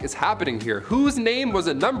Elon Musk is happening here? Whose name was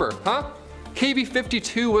a number, huh?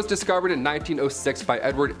 KV52 was discovered in 1906 by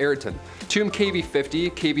Edward Ayrton. Tomb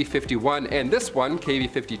KV50, KV51, and this one,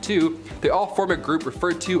 KV52, they all form a group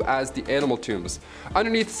referred to as the animal tombs.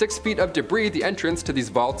 Underneath 6 feet of debris, the entrance to these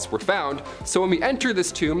vaults were found, so when we enter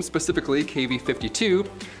this tomb, specifically KV52,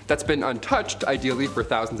 that's been untouched, ideally for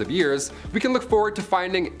thousands of years, we can look forward to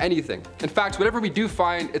finding anything. In fact, whatever we do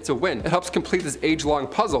find, it's a win. It helps complete this age-long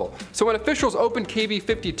puzzle. So when officials opened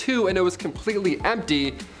KV52 and it was completely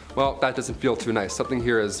empty, well, that doesn't feel too nice. Something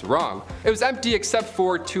here is wrong. It was empty except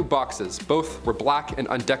for 2 boxes. Both were black and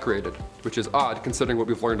undecorated, which is odd considering what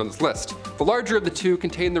we've learned on this list. The larger of the 2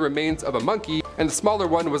 contained the remains of a monkey, and the smaller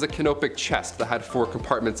one was a canopic chest that had 4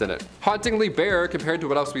 compartments in it. Hauntingly bare compared to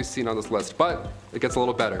what else we've seen on this list, but it gets a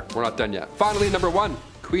little better. We're not done yet. Finally, number 1,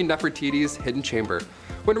 Queen Nefertiti's hidden chamber.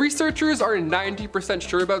 When researchers are 90%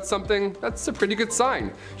 sure about something, that's a pretty good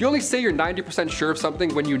sign. You only say you're 90% sure of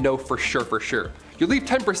something when you know for sure. You leave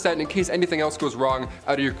 10% in case anything else goes wrong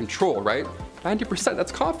out of your control, right? 90%,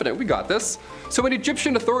 that's confident, we got this. So when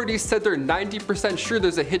Egyptian authorities said they're 90% sure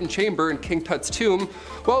there's a hidden chamber in King Tut's tomb,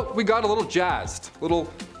 well, we got a little jazzed.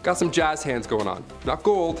 Got some jazz hands going on. Not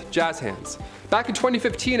gold, jazz hands. Back in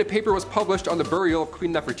 2015, a paper was published on the burial of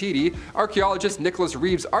Queen Nefertiti. Archaeologist Nicholas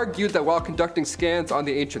Reeves argued that while conducting scans on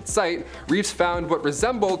the ancient site, Reeves found what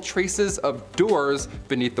resembled traces of doors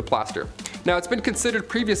beneath the plaster. Now, it's been considered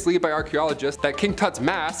previously by archaeologists that King Tut's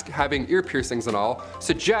mask, having ear piercings and all,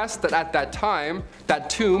 suggests that at that time, that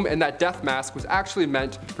tomb and that death mask was actually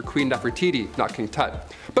meant for Queen Nefertiti, not King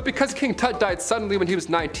Tut. But because King Tut died suddenly when he was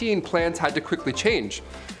 19, plans had to quickly change.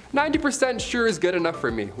 90% sure is good enough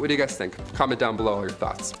for me. What do you guys think? Comment down below all your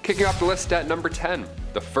thoughts. Kicking off the list at number 10,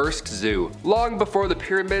 the first zoo. Long before the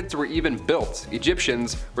pyramids were even built,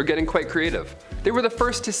 Egyptians were getting quite creative. They were the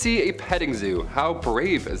first to see a petting zoo. How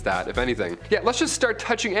brave is that, if anything? Yeah, let's just start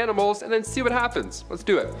touching animals and then see what happens. Let's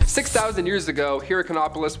do it. 6,000 years ago,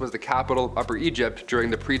 Hierakonpolis was the capital of Upper Egypt during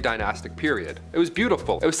the pre-dynastic period. It was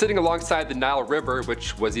beautiful. It was sitting alongside the Nile River,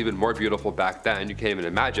 which was even more beautiful back then, you can't even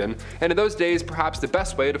imagine. And in those days, perhaps the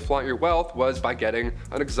best way to flaunt your wealth was by getting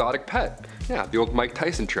an exotic pet. Yeah, the old Mike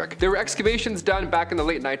Tyson trick. There were excavations done back in the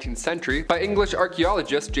late 19th century by English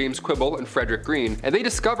archaeologists James Quibble and Frederick Green, and they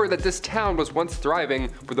discovered that this town was once thriving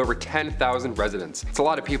with over 10,000 residents. It's a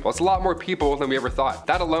lot of people. It's a lot more people than we ever thought.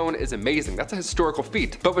 That alone is amazing. That's a historical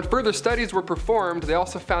feat. But when further studies were performed, they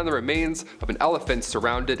also found the remains of an elephant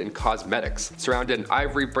surrounded in cosmetics, surrounded in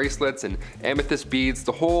ivory bracelets and amethyst beads,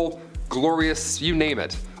 the whole glorious, you name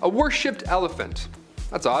it. A worshipped elephant.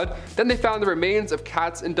 That's odd. Then they found the remains of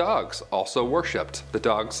cats and dogs, also worshipped. The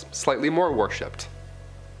dogs slightly more worshipped.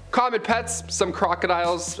 Common pets, some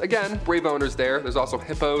crocodiles, again, brave owners there. There's also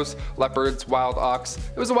hippos, leopards, wild ox.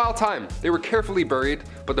 It was a wild time. They were carefully buried,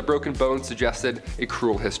 but the broken bones suggested a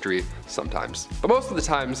cruel history sometimes. But most of the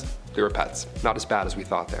times, they were pets. Not as bad as we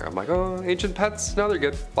thought there. I'm like, oh, ancient pets? No, they're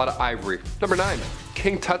good. A lot of ivory. Number 9,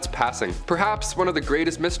 King Tut's passing. Perhaps one of the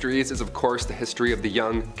greatest mysteries is of course the history of the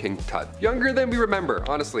young King Tut. Younger than we remember,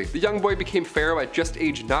 honestly. The young boy became pharaoh at just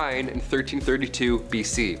age 9 in 1332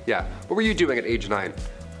 BC. Yeah, what were you doing at age 9?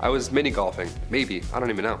 I was mini golfing, maybe, I don't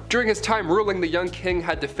even know. During his time ruling, the young king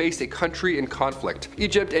had to face a country in conflict.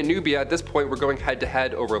 Egypt and Nubia at this point were going head to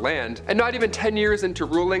head over land, and not even 10 years into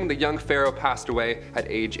ruling, the young pharaoh passed away at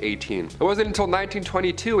age 18. It wasn't until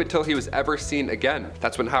 1922 until he was ever seen again.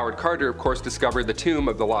 That's when Howard Carter, of course, discovered the tomb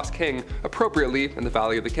of the lost king, appropriately in the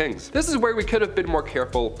Valley of the Kings. This is where we could have been more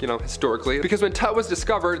careful, historically, because when Tut was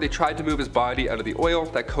discovered, they tried to move his body out of the oil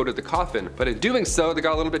that coated the coffin, but in doing so, they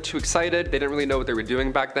got a little bit too excited. They didn't really know what they were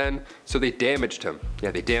doing back back then, so they damaged him.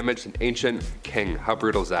 Yeah, they damaged an ancient king. How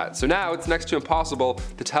brutal is that? So now it's next to impossible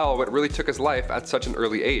to tell what really took his life at such an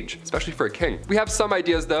early age, especially for a king. We have some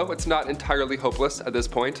ideas though, it's not entirely hopeless at this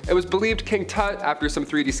point. It was believed King Tut, after some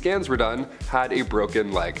 3D scans were done, had a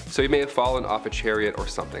broken leg, so he may have fallen off a chariot or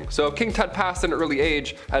something. So if King Tut passed at an early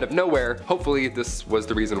age, out of nowhere, hopefully this was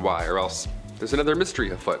the reason why, or else there's another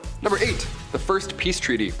mystery afoot. Number 8, the first peace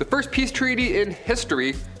treaty. The first peace treaty in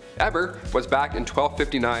history ever was back in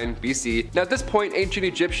 1259 BC. Now at this point, ancient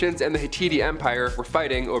Egyptians and the Hittite Empire were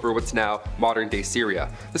fighting over what's now modern day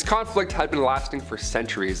Syria. This conflict had been lasting for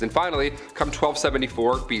centuries, and finally, come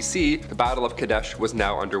 1274 BC, the Battle of Kadesh was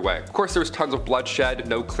now underway. Of course, there was tons of bloodshed,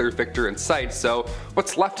 no clear victor in sight, so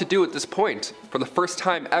what's left to do at this point? For the first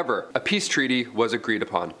time ever, a peace treaty was agreed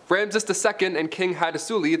upon. Ramses II and King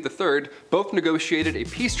Hattusili III both negotiated a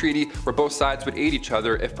peace treaty where both sides would aid each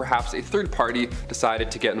other if perhaps a third party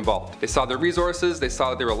decided to get involved. They saw their resources, they saw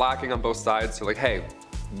that they were lacking on both sides, so like, hey,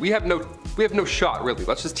 we have no shot really,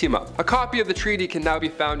 let's just team up. A copy of the treaty can now be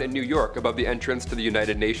found in New York above the entrance to the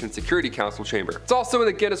United Nations Security Council chamber. It's also in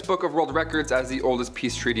the Guinness Book of World Records as the oldest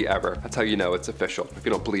peace treaty ever. That's how you know it's official, if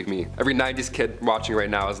you don't believe me. Every 90s kid watching right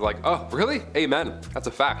now is like, oh, really? Amen. That's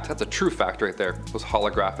a fact. That's a true fact right there. Those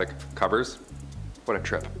holographic covers. What a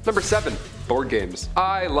trip. Number 7, board games.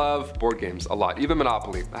 I love board games a lot, even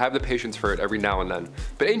Monopoly. I have the patience for it every now and then.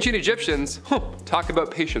 But ancient Egyptians, talk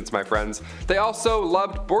about patience, my friends. They also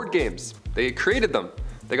loved board games. They created them.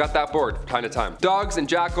 They got that board from time to time. Dogs and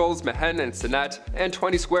Jackals, Mehen and Senet, and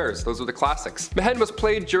 20 Squares, those are the classics. Mehen was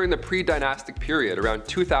played during the pre-dynastic period, around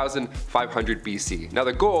 2500 BC. Now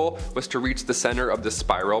the goal was to reach the center of the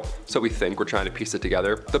spiral, so we think, we're trying to piece it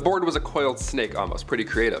together. The board was a coiled snake almost, pretty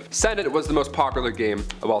creative. Senet was the most popular game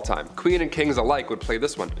of all time. Queen and kings alike would play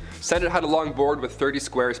this one. Senet had a long board with 30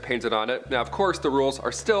 squares painted on it. Now of course the rules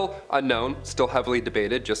are still unknown, still heavily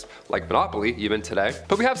debated, just like Monopoly even today.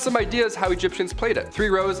 But we have some ideas how Egyptians played it. 3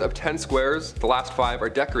 rows of 10 squares, the last 5 are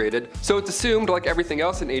decorated, so it's assumed, like everything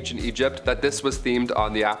else in ancient Egypt, that this was themed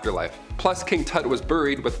on the afterlife. Plus King Tut was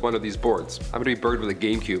buried with one of these boards. I'm gonna be buried with a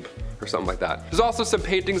GameCube or something like that. There's also some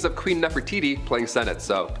paintings of Queen Nefertiti playing Senet,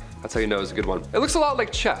 so that's how you know it's a good one. It looks a lot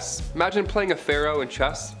like chess. Imagine playing a pharaoh in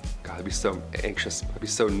chess. God, I'd be so anxious. I'd be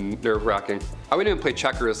so nerve-wracking. I wouldn't even play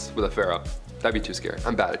checkers with a pharaoh. That'd be too scary.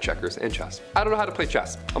 I'm bad at checkers and chess. I don't know how to play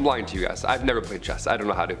chess. I'm lying to you guys. I've never played chess. I don't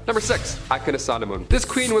know how to. Number 6, Akhenaten. This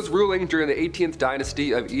queen was ruling during the 18th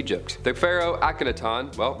dynasty of Egypt. The pharaoh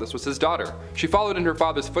Akhenaten, well, this was his daughter. She followed in her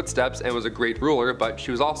father's footsteps and was a great ruler, but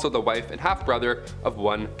she was also the wife and half-brother of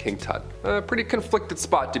one King Tut. A pretty conflicted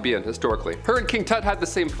spot to be in historically. Her and King Tut had the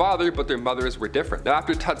same father, but their mothers were different. Now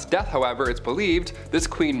after Tut's death, however, it's believed this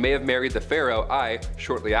queen may have married the pharaoh Ai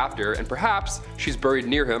shortly after, and perhaps she's buried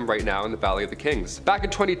near him right now in the Valley of the Kings. Back in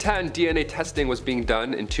 2010, DNA testing was being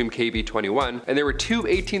done in tomb KB21, and there were 2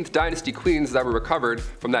 18th dynasty queens that were recovered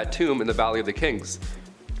from that tomb in the Valley of the Kings.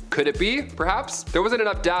 Could it be? Perhaps? There wasn't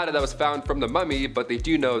enough data that was found from the mummy, but they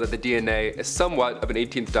do know that the DNA is somewhat of an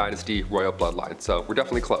 18th dynasty royal bloodline, so we're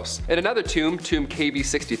definitely close. In another tomb, tomb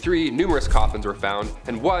KB63, numerous coffins were found,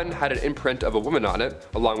 and one had an imprint of a woman on it,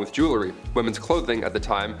 along with jewelry, women's clothing at the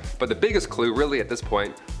time, but the biggest clue really at this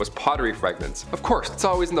point was pottery fragments. Of course, it's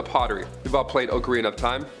always in the pottery. We've all played Ocarina of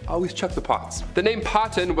Time, always check the pots. The name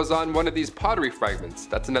Patan was on one of these pottery fragments.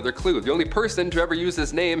 That's another clue. The only person to ever use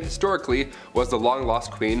this name historically was the long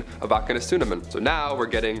lost queen of Akhenaten. So now we're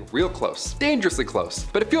getting real close. Dangerously close.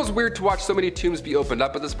 But it feels weird to watch so many tombs be opened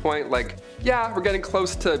up at this point. Like, yeah, we're getting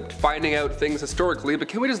close to finding out things historically, but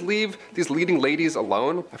can we just leave these leading ladies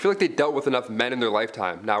alone? I feel like they dealt with enough men in their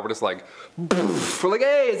lifetime. Now we're just like, we're like,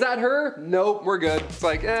 hey, is that her? Nope, we're good. It's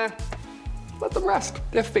like, let them rest.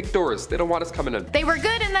 They have fake doors. They don't want us coming in. They were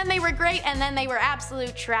good, and then they were great, and then they were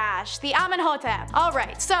absolute trash. The Amenhotep.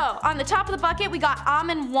 Alright, so on the top of the bucket we got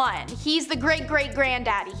Amen I. He's the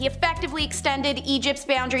great-great-granddaddy. He effectively extended Egypt's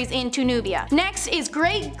boundaries into Nubia. Next is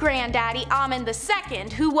great-granddaddy Amen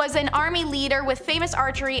II, who was an army leader with famous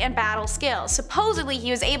archery and battle skills. Supposedly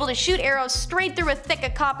he was able to shoot arrows straight through a thick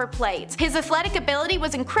of copper plates. His athletic ability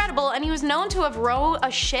was incredible, and he was known to have rowed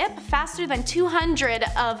a ship faster than 200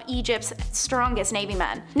 of Egypt's strongest navy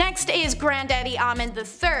men. Next is Granddaddy Amen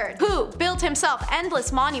III, who built himself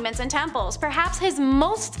endless monuments and temples. Perhaps his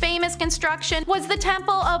most famous construction was the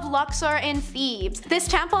Temple of Luxor in Thebes. This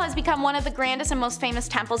temple has become one of the grandest and most famous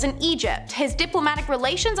temples in Egypt. His diplomatic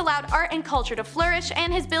relations allowed art and culture to flourish,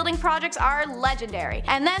 and his building projects are legendary.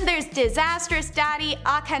 And then there's disastrous daddy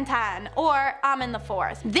Akhenaten, or Amen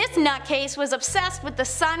IV. This nutcase was obsessed with the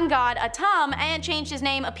sun god Atum and changed his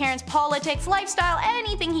name, appearance, politics, lifestyle,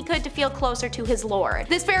 anything he could to feel closer closer to his lord.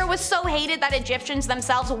 This pharaoh was so hated that Egyptians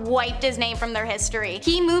themselves wiped his name from their history.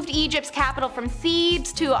 He moved Egypt's capital from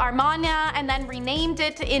Thebes to Amarna and then renamed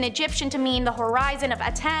it in Egyptian to mean the horizon of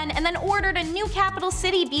Aten, and then ordered a new capital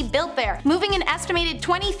city be built there, moving an estimated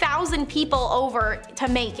 20,000 people over to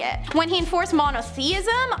make it. When he enforced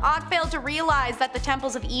monotheism, Og failed to realize that the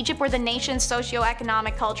temples of Egypt were the nation's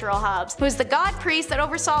socio-economic cultural hubs. It was the god priests that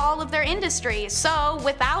oversaw all of their industries, so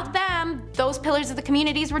without them, those pillars of the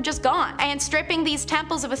communities were just gone. And stripping these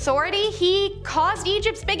temples of authority, he caused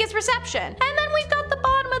Egypt's biggest reception. And then we've got the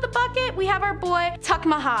bottom of the bucket, we have our boy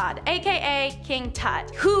Tutankhamun, aka King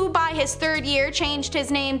Tut, who by his 3rd year changed his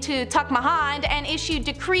name to Tutankhamun and issued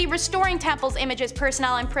decree restoring temples, images,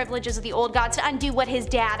 personnel, and privileges of the old gods to undo what his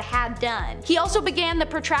dad had done. He also began the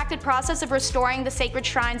protracted process of restoring the sacred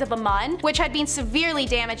shrines of Amun, which had been severely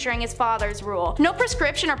damaged during his father's rule. No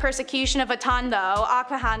proscription or persecution of Aten, though,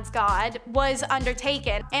 Akhenaten's god, was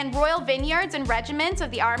undertaken, and royal vineyards and regiments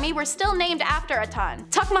of the army were still named after Aten.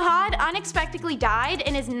 Tutankhamun unexpectedly died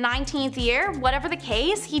in his 19th year. Whatever the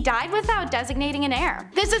case, he died without designating an heir.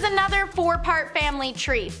 This is another 4-part family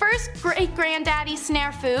tree. First, great-granddaddy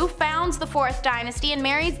Sneferu founds the 4th dynasty and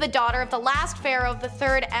marries the daughter of the last pharaoh of the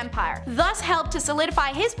 3rd empire, thus helped to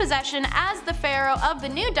solidify his possession as the pharaoh of the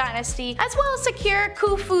new dynasty, as well as secure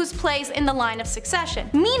Khufu's place in the line of succession.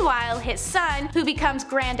 Meanwhile, his son, who becomes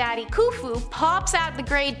granddaddy Khufu, pops out the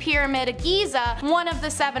Great Pyramid of Giza, one of the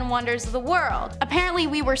 7 wonders of the world. Apparently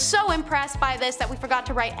we were so impressed by this that we forgot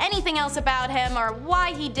to write anything else about him or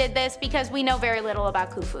why he did this, because we know very little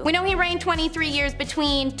about Khufu. We know he reigned 23 years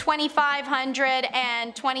between 2500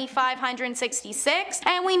 and 2566,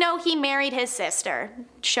 and we know he married his sister.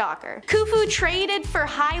 Shocker. Khufu traded for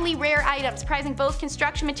highly rare items, prizing both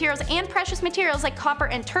construction materials and precious materials like copper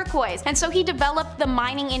and turquoise, and so he developed the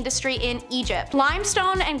mining industry in Egypt.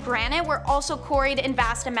 Limestone and granite were also quarried in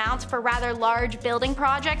vast amounts for rather large building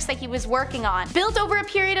projects that he was working on. Built over a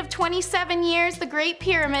period of 27 years, the Great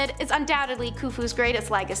Pyramid is undoubtedly Khufu's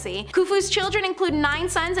greatest legacy. Khufu's children include 9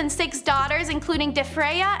 sons and 6 daughters, including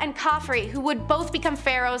Defreya and Khafre, who would both become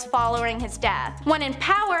pharaohs following his death. When in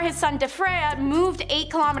power, his son Defreya moved 8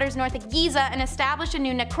 kilometers north of Giza and established a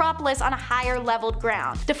new necropolis on a higher leveled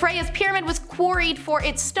ground. Defreya's pyramid was quarried for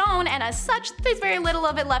its stone, and as such, there's very little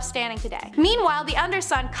of it left standing today. Meanwhile, the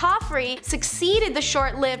underson Khafre succeeded the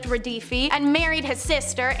short-lived Radifi and married his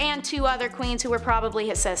sister and 2 other queens who were probably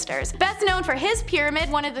his sisters. Best known for his pyramid,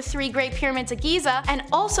 one of the 3 great pyramids of Giza, and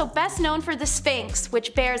also best known for the Sphinx,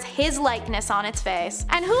 which bears his likeness on its face.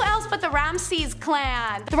 And who else but the Ramses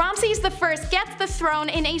clan? The Ramses I gets the throne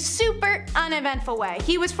in a super uneventful way.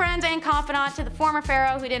 He was friend and confidant to the former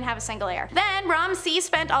pharaoh who didn't have a single heir. Then Ramses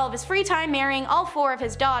spent all of his free time marrying all 4 of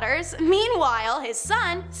his daughters. Meanwhile, his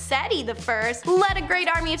son, Seti I, led a great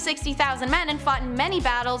army of 60,000 men and fought in many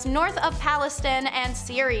battles north of Palestine and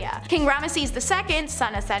Syria. King Ramesses II,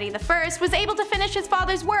 son of Seti I, was able to finish his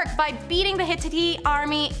father's work by beating the Hittite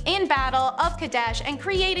army in Battle of Kadesh and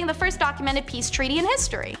creating the first documented peace treaty in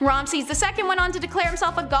history. Ramesses II went on to declare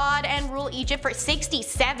himself a god and rule Egypt for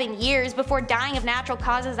 67 years before dying of natural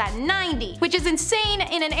causes at 90, which is insane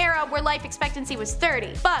in an era where life expectancy was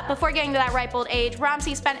 30. But before getting to that ripe old age,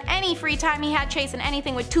 Ramses spent any free time he had chasing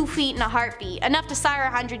anything with 2 feet and a heartbeat, enough to sire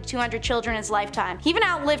 100 to 200 children in his lifetime. He even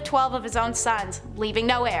outlived 12 of his own sons, leaving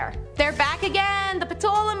no heir. They're back again, the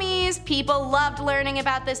Ptolemies! People loved learning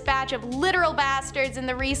about this batch of literal bastards in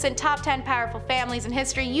the recent top 10 powerful families in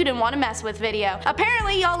history you didn't want to mess with video.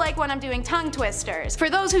 Apparently y'all like when I'm doing tongue twisters. For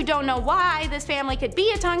those who don't know why this family could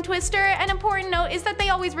be a tongue twister, an important note is that they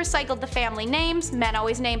always recycled the family names. Men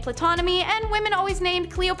always named Ptolemy, and women always named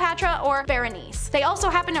Cleopatra or Berenice. They also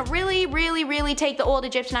happen to really take the old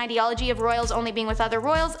Egyptian ideology of royals only being with other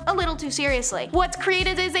royals a little too seriously. What's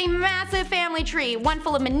created is a massive family tree, one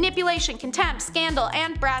full of manipulation, contempt, scandal,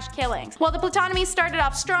 and brash killings. While the Ptolemies started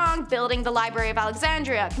off strong, building the Library of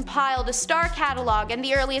Alexandria, compiled a star catalog and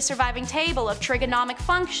the earliest surviving table of trigonomic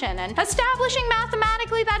function, and establishing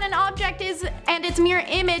mathematically that an object is and its mirror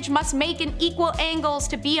image must make an equal angles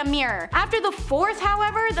to be a mirror. After the 4th,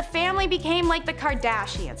 however, the family became like the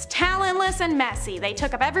Kardashians, talentless and messy. They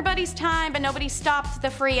took up everybody's time, but nobody stopped the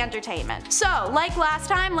free entertainment. So, like last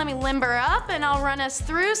time, let me limber up and I'll run us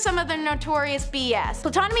through some of the notorious BS.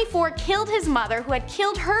 Ptolemy IV killed his mother, who had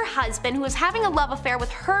killed her husband, who was having a love affair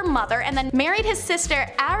with her mother, and then married his sister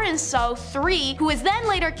Arinso III, who was then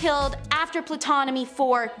later killed after Ptolemy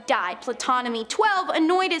IV died. Ptolemy XII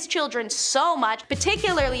annoyed his children so much,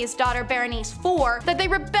 particularly his daughter Berenice IV, that they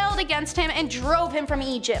rebelled against him and drove him from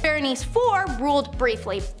Egypt. Berenice IV ruled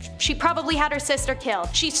briefly. She probably had her sister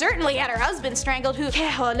killed. She certainly had her husband strangled, who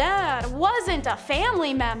wasn't a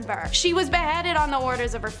family member. She was beheaded on the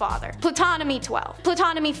orders of her father. Ptolemy XII.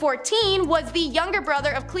 Ptolemy XIV was the younger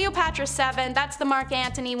brother of Cleopatra VII, that's the Mark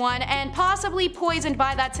Antony one, and possibly poisoned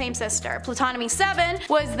by that same sister. Ptolemy VII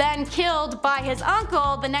was then killed by his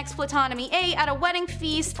uncle, the next Ptolemy VIII, at a wedding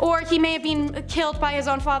feast, or he may have been killed by his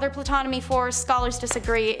own father, Ptolemy IV. Scholars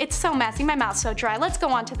disagree. It's so messy, my mouth's so dry. Let's go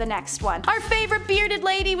on to the next one. Our favorite bearded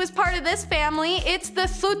lady was part of this family. It's the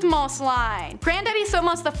Thutmose line. Granddaddy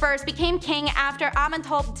Thutmose I became king after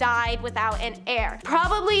Amenhotep died without an heir.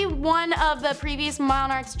 Probably one of the previous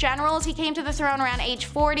monarch's generals. He came to the throne around age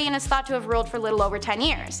 40 and is thought to have ruled for a little over 10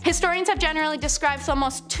 years. Historians have generally described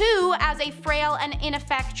Thutmose II as a frail and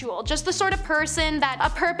ineffectual, just the sort of person that a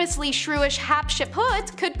purposely shrewish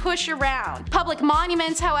Hatshepsut could push around. Public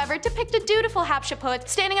monuments, however, depict a dutiful Hatshepsut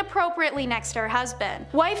standing appropriately next to her husband.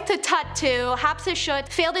 Wife to Tut II, Hatshepsut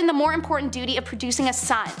failed in the more important duty of producing a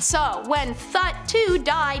son. So when Thut II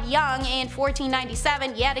died young in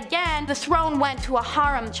 1497, yet again, the throne went to a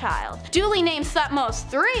harem child. Duly named Thutmose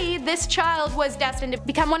III, this child was destined to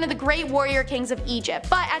become one of the great warrior kings of Egypt,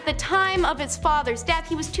 but at the time of his father's death,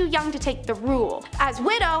 he was too young to take the rule. As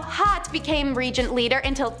widow, Hat became regent leader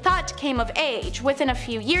until Thut came of age. Within a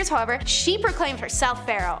few years, however, she proclaimed herself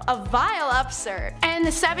pharaoh, a vile absurd. And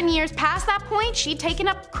the 7 years past that point, she'd taken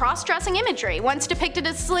up cross-dressing imagery. Once depicted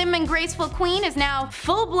as slim and graceful queen, is now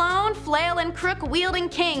full-blown, flail and crook-wielding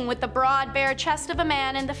king with the broad, bare chest of a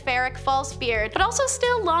man and the pharaoh false beard, but also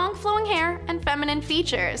still long flowing hair and feminine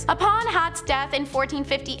features. Upon Hat's death in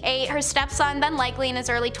 1458, her stepson, then likely in his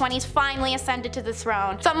early 20s, finally ascended to the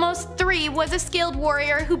throne. Thutmose III was a skilled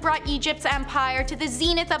warrior who brought Egypt's empire to the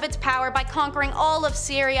zenith of its power by conquering all of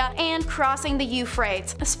Syria and crossing the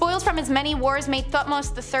Euphrates. Spoils from his many wars made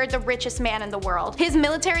Thutmose III the richest man in the world. His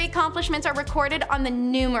military accomplishments are recorded on the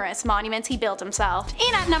numerous monuments he built himself.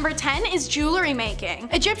 And at number 10 is jewelry making.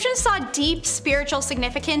 Egyptians saw deep spiritual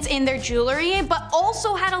significance in their jewelry, but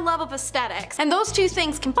also had a love of aesthetics, and those two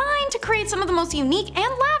things combined to create some of the most unique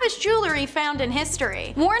and lavish jewelry found in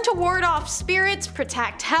history. Worn to ward off spirits,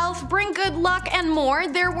 protect health, bring good luck, and more,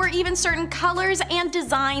 there were even certain colors and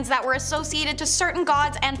designs that were associated to certain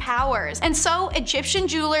gods and powers. And so Egyptian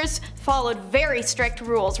jewelers followed very strict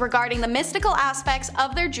rules regarding the mystical aspects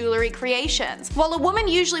of their jewelry creations. While a woman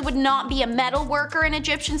usually would not be a metal worker in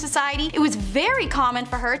Egyptian society, it was very common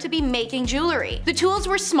for her to be making jewelry. The tools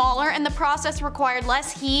were smaller and the process required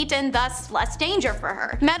less heat and thus less danger for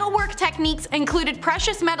her. Metalwork techniques included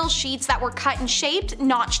precious metal sheets that were cut and shaped,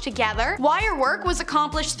 notched together. Wire work was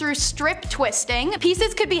accomplished through strip twisting.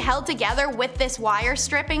 Pieces could be held together with this wire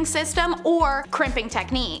stripping system or crimping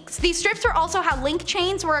techniques. These strips were also how link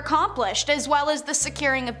chains were accomplished, as well as the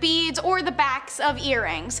securing of beads or the backs of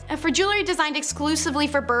earrings. And for jewelry designed exclusively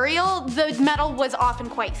for burial, the metal was often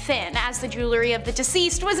quite thin, as the jewelry of the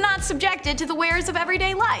deceased was not subjected to the wares of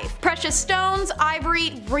everyday life. Precious stones,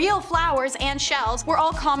 ivory, real flowers, and shells were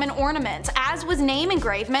all common ornaments, as was name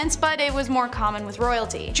engravements, but it was more common with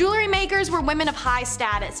royalty. Jewelry makers were women of high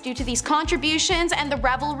status due to these contributions and the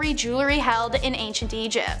revelry jewelry held in ancient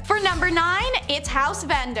Egypt. For number 9, it's house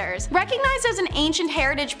vendors. Recognized as an ancient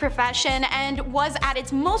heritage profession and was at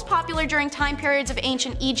its most popular during time periods of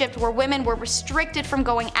ancient Egypt where women were restricted from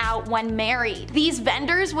going out when married. These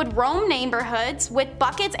vendors would roam neighborhoods with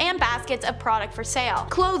buckets and baskets of product for sale.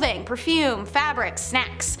 Clothing, perfume, fabrics,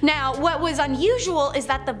 snacks. Now, what was unusual is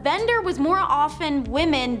that the vendor was more often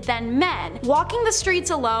women than men, walking the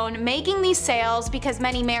streets alone, making these sales because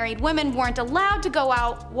many married women weren't allowed to go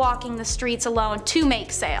out walking the streets alone to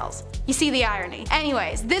make sales. You see the irony.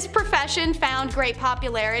 Anyways, this profession found great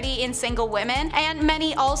popularity in single women, and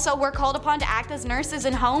many also were called upon to act as nurses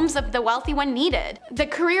in homes of the wealthy when needed. The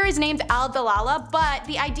career is named al-Dalala, but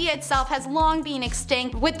the idea itself has long been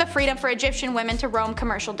extinct with the freedom for Egyptian women to roam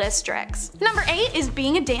commercial districts. Number 8 is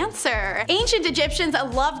being a dancer. Ancient Egyptians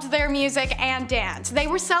loved their music and dance. They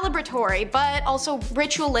were celebratory, but also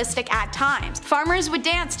ritualistic at times. Farmers would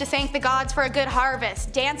dance to thank the gods for a good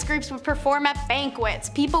harvest. Dance groups would perform at banquets.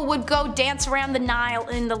 People would go dance around the Nile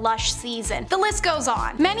in the lush season. The list goes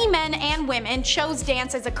on. Many men and women chose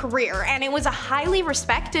dance as a career, and it was a highly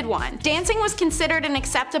respected one. Dancing was considered an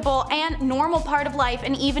acceptable and normal part of life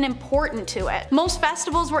and even important to it. Most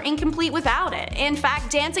festivals were incomplete without it. In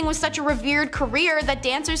fact, dancing was such a revered career that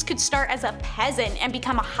dancers could start as a peasant and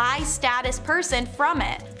become a high status person from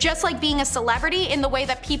it. just like being a celebrity in the way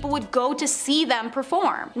that people would go to see them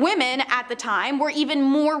perform. Women at the time were even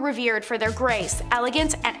more revered for their grace,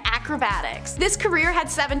 elegance, and acrobatics. This career had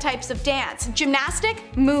 7 types of dance: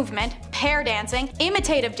 gymnastic, movement, pair dancing,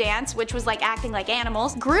 imitative dance, which was like acting like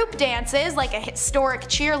animals, group dances like a historic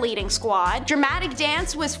cheerleading squad, dramatic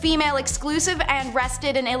dance was female exclusive and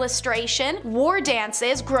rested in illustration, war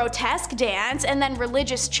dances, grotesque dance, and then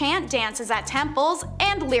religious chant dances at temples,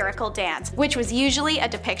 and lyrical dance, which was usually a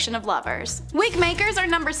depiction of lovers. Wig makers are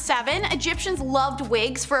number 7. Egyptians loved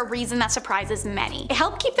wigs for a reason that surprises many. It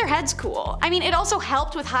helped keep their heads cool. I mean, it also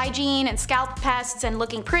helped with hygiene and scalp pests and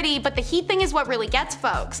looking pretty, but the heat thing is what really gets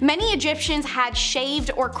folks. Many Egyptians had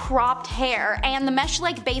shaved or cropped hair, and the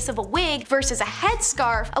mesh-like base of a wig versus a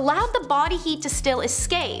headscarf allowed the body heat to still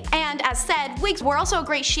escape. And as said, wigs were also a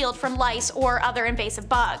great shield from lice or other invasive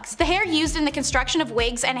bugs. The hair used in the construction of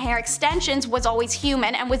wigs and hair extensions was always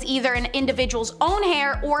human and was either an individual's own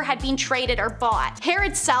hair or had been traded or bought. Hair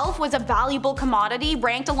itself was a valuable commodity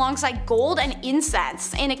ranked alongside gold and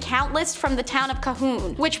incense in a count list from the town of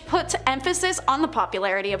Kahun, which put emphasis on the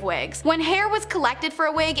popularity of wigs. When hair was collected for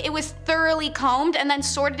a wig, it was thoroughly combed and then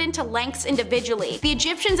sorted into lengths individually. The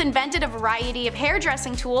Egyptians invented a variety of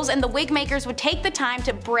hairdressing tools, and the wig makers would take the time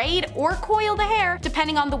to braid or coil the hair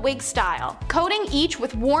depending on the wig style, coating each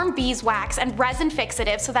with warm beeswax and resin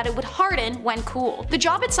fixative so that it would harden when cooled. The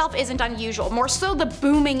job itself isn't unusual, more so the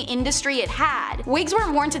booming industry it had. Wigs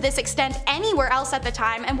weren't worn to this extent anywhere else at the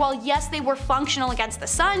time, and while yes they were functional against the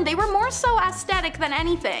sun, they were more so aesthetic than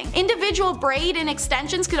anything. Individual braid and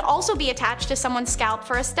extensions could also be attached to someone's scalp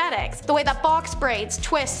for aesthetics, the way that box braids,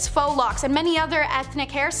 twists, faux locks, and many other ethnic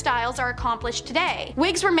hairstyles are accomplished today.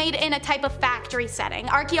 Wigs were made in a type of factory setting.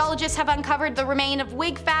 Archaeologists have uncovered the remains of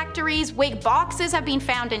wig factories, wig boxes have been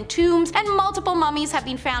found in tombs, and multiple mummies have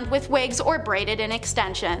been found with wigs or braided in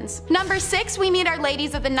extensions. Number 6, we meet our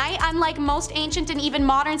ladies of the night. Unlike most ancient and even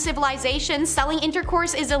modern civilizations, selling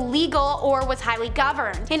intercourse is illegal or was highly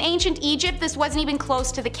governed. In ancient Egypt, this wasn't even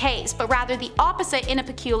close to the case, but rather the opposite in a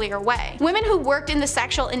peculiar way. Women who worked in the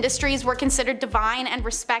sexual industries were considered divine and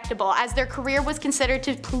respectable, as their career was considered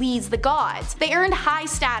to please the gods. They earned high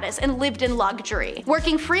status and lived in luxury.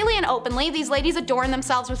 Working freely and openly, these ladies adorned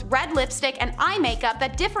themselves with red lipstick and eye makeup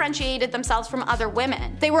that differentiated themselves from other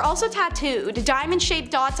women. They were also tattooed,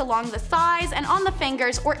 diamond-shaped dots along the thighs and on the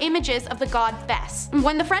fingers, or images of the god Bes.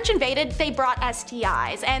 When the French invaded, they brought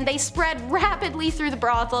STIs, and they spread rapidly through the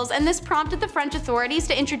brothels, and this prompted the French authorities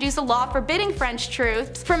to introduce a law forbidding French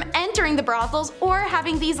troops from entering the brothels or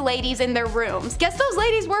having these ladies in their rooms. Guess those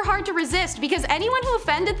ladies were hard to resist, because anyone who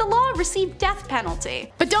offended the law received death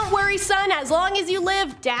penalty. But don't worry son, as long as you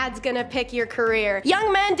live, dad's gonna pick your career.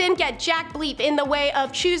 Young men didn't get jack bleep in the way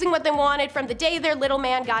of choosing what they wanted from the day their little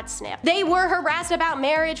man got snipped. They were harassed about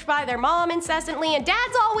marriage by their mom incessantly, and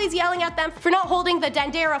dad's always yelling at them for not holding the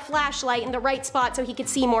Dandera flashlight in the right spot so he could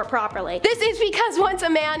see more properly. This is because once a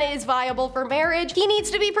man is viable for marriage, he needs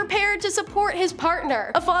to be prepared to support his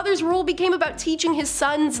partner. A father's role became about teaching his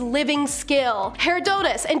sons living skill.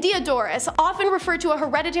 Herodotus and Diodorus often refer to a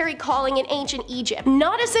hereditary calling in ancient Egypt.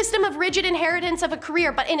 Not a system of rigid inheritance of a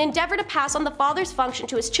career, but an endeavor to pass on the father's function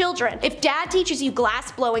to his children. If dad teaches you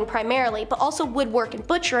glass blowing primarily, but also woodwork and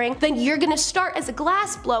butchering, then you're gonna start as a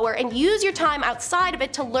glass blower and use your time outside of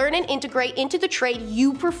it to learn and integrate into the trade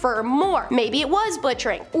you prefer more. Maybe it was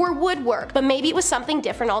butchering or woodwork, but maybe it was something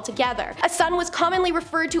different altogether. A son was commonly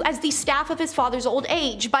referred to as the staff of his father's old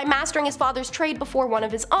age. By mastering his father's trade before one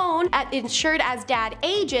of his own, ensured as dad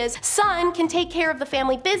ages, son can take care of the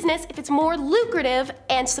family business if it's more lucrative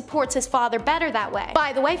and supports his father better that way.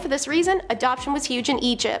 By the way, for this reason, adoption was huge in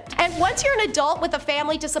Egypt. And once you're an adult with a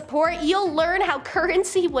family to support, you'll learn how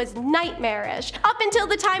currency was nightmarish. Up until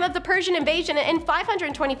the time of the Persian invasion in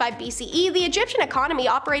 525 BCE, the Egyptian economy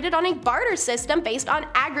operated on a barter system based on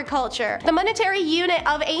agriculture. The monetary unit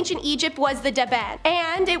of ancient Egypt was the deben,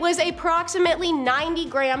 and it was approximately 90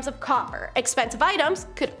 grams of copper. Expensive items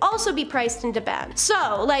could also be priced in deben.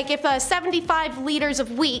 So, like if 75 liters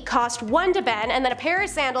of wheat cost 1 deben, and then a pair of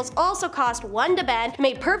sandals also cost 1 deben, it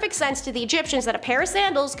made perfect sense to the Egyptians that a pair of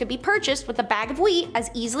sandals could be purchased with a bag of wheat as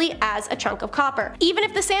easily as a chunk of copper. Even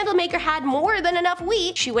if the sandal maker had more than enough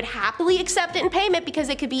wheat, she would happily accept it in payment because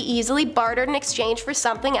it could be easily bartered in exchange for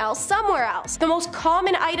something else somewhere else. The most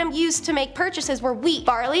common item used to make purchases were wheat,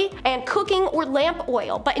 barley, and cooking or lamp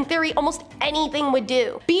oil, but in theory almost anything would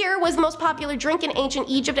do. Beer was the most popular drink in ancient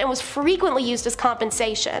ancient Egypt and was frequently used as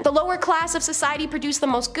compensation. The lower class of society produced the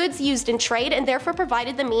most goods used in trade and therefore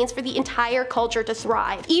provided the means for the entire culture to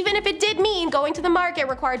thrive, even if it did mean going to the market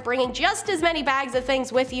required bringing just as many bags of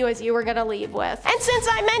things with you as you were gonna leave with. And since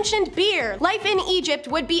I mentioned beer, life in Egypt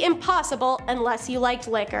would be impossible unless you liked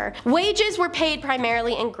liquor. Wages were paid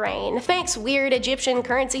primarily in grain. Thanks, weird Egyptian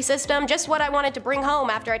currency system, just what I wanted to bring home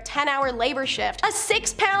after a 10-hour labor shift. A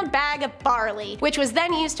 6-pound bag of barley, which was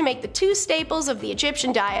then used to make the two staples of the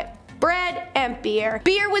Egyptian diet: bread and beer.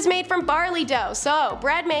 Beer was made from barley dough, so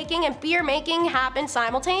bread making and beer making happened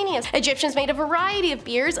simultaneously. Egyptians made a variety of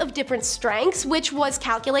beers of different strengths, which was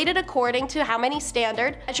calculated according to how many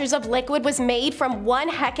standard measures of liquid was made from 1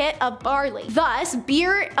 hecate of barley. Thus,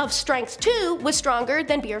 beer of strength 2 was stronger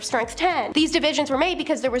than beer of strength 10. These divisions were made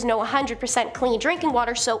because there was no 100% clean drinking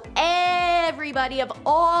water, so everybody of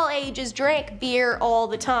all ages drank beer all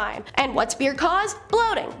the time. And what's beer cause?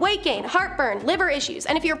 Bloating, weight gain, heartburn, liver issues,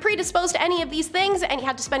 and if you're predisposed to any of these things and you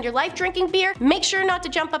had to spend your life drinking beer, make sure not to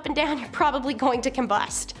jump up and down, you're probably going to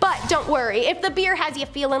combust. But don't worry, if the beer has you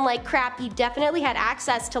feeling like crap, you definitely had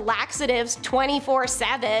access to laxatives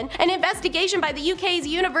 24/7. An investigation by the UK's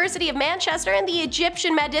University of Manchester and the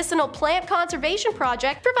Egyptian Medicinal Plant Conservation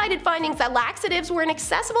Project provided findings that laxatives were an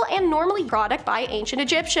accessible and normally product by ancient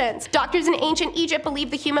Egyptians. Doctors in ancient Egypt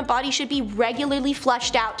believed the human body should be regularly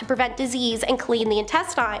flushed out to prevent disease and clean the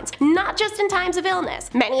intestines, not just in times of illness.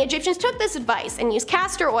 Many Egyptians took this advice and used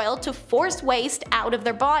castor oil to force waste out of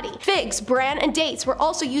their body. Figs, bran, and dates were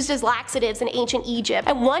also used as laxatives in ancient Egypt,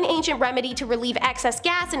 and one ancient remedy to relieve excess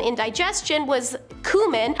gas and indigestion was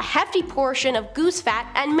cumin, a hefty portion of goose fat,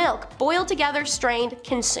 and milk, boiled together, strained,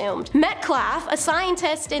 consumed. Metcalfe, a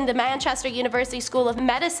scientist in the Manchester University School of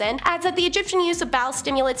Medicine, adds that the Egyptian use of bowel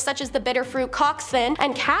stimulants such as the bitter fruit coxswain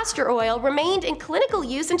and castor oil remained in clinical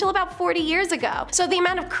use until about 40 years ago, so the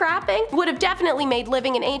amount of crapping would have definitely made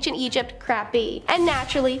living in ancient Egypt crappy. And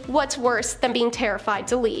naturally, what's worse than being terrified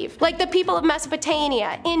to leave? Like the people of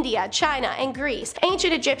Mesopotamia, India, China, and Greece,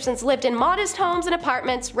 ancient Egyptians lived in modest homes and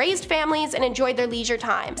apartments, raised families, and enjoyed their leisure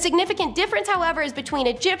time. A significant difference, however, is between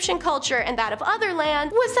Egyptian culture and that of other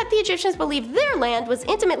land was that the Egyptians believed their land was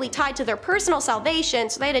intimately tied to their personal salvation,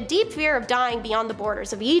 so they had a deep fear of dying beyond the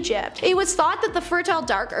borders of Egypt. It was thought that the fertile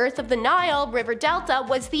dark earth of the Nile River Delta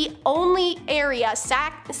was the only area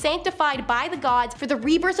sanctified by the gods for the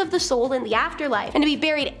rebirth of the soul in the afterlife, and to be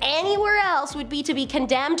buried anywhere else would be to be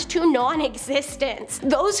condemned to non-existence.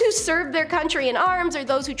 Those who served their country in arms or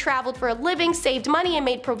those who traveled for a living saved money and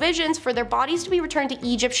made provisions for their bodies to be returned to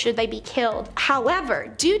Egypt should they be killed.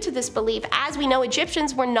 However, due to this belief, as we know,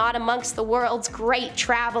 Egyptians were not amongst the world's great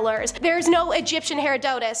travelers. There's no Egyptian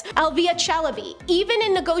Herodotus, Alvia Chalabi. Even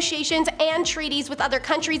in negotiations and treaties with other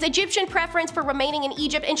countries, Egyptian preference for remaining in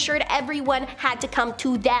Egypt ensured everyone had to come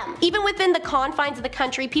to them. Even within the confines of the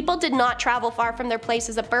country, people did not travel far from their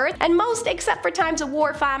places of birth, and most, except for times of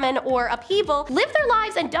war, famine, or upheaval, lived their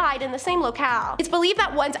lives and died in the same locale. It's believed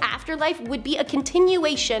that one's afterlife would be a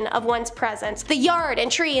continuation of one's present. The yard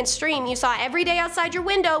and tree and stream you saw every day outside your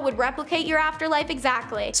window would replicate your afterlife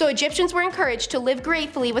exactly. So Egyptians were encouraged to live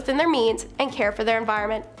gratefully within their means and care for their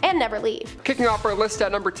environment and never leave. Kicking off our list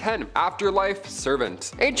at number 10, afterlife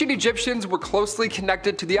servant. Ancient Egyptians were closely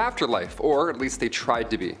connected to the afterlife, or at least they tried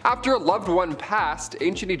to be. After a loved one passed,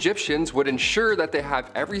 ancient Egyptians would ensure that they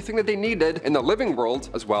have everything that they needed in the living world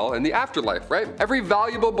as well in the afterlife, right? Every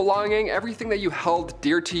valuable belonging, everything that you held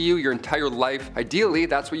dear to you your entire life, ideally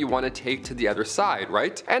that's what you want to take to the other side,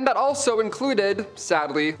 right? And that also included,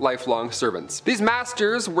 sadly, lifelong servants. These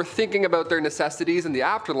masters were thinking about their necessities in the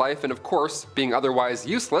afterlife, and of course, being otherwise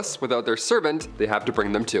useless without their servant, they have to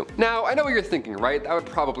bring them too. Now, I know what you're thinking, right? That would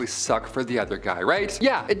probably suck for the other guy, right?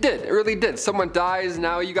 Yeah, it did. It really did. Someone dies,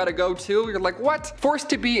 now you gotta go too. You're like, what? Forced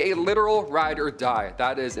to be a literal ride or die.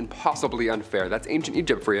 That is impossibly unfair. That's ancient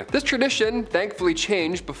Egypt for you. This tradition thankfully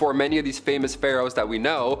changed before many of these famous pharaohs that we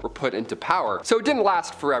know were put into power. So it didn't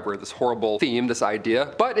last forever, this horrible theme, this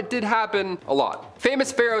idea, but it did happen a lot.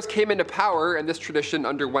 Famous pharaohs came into power and this tradition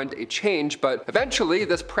underwent a change, but eventually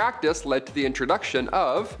this practice led to the introduction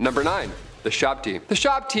of number 9. The Shabti. The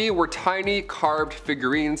Shabti were tiny carved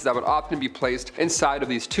figurines that would often be placed inside of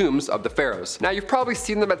these tombs of the pharaohs. Now you've probably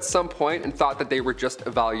seen them at some point and thought that they were just a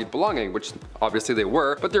valued belonging, which obviously they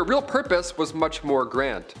were, but their real purpose was much more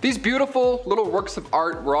grand. These beautiful little works of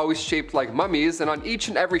art were always shaped like mummies, and on each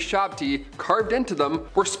and every Shabti carved into them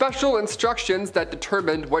were special instructions that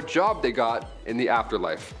determined what job they got in the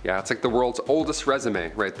afterlife. Yeah, it's like the world's oldest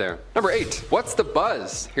resume right there. Number 8. What's the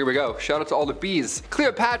buzz? Here we go. Shout out to all the bees.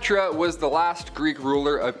 Cleopatra was the last Greek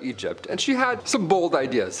ruler of Egypt, and she had some bold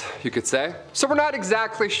ideas, you could say. So we're not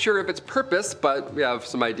exactly sure of its purpose, but we have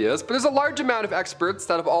some ideas. But there's a large amount of experts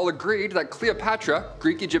that have all agreed that Cleopatra,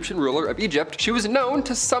 Greek-Egyptian ruler of Egypt, she was known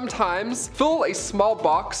to sometimes fill a small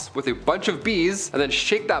box with a bunch of bees and then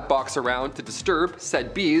shake that box around to disturb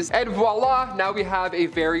said bees, and voila, now we have a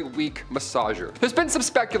very weak massager. There's been some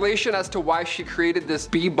speculation as to why she created this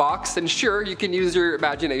bee box, and sure, you can use your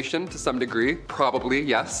imagination to some degree, probably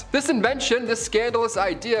yes. This invention, this scandalous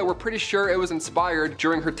idea, we're pretty sure it was inspired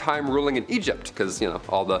during her time ruling in Egypt, because, you know,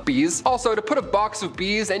 all the bees. Also, to put a box of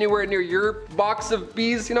bees anywhere near your box of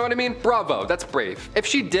bees, you know what I mean? Bravo, that's brave. If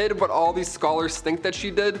she did what all these scholars think that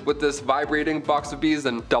she did with this vibrating box of bees,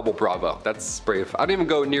 then double bravo. That's brave. I don't even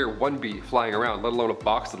go near one bee flying around, let alone a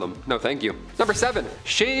box of them. No, thank you. Number 7,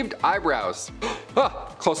 shaved eyebrows.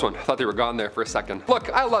 Ah, close one. I thought they were gone there for a second. Look,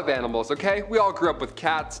 I love animals, okay? We all grew up with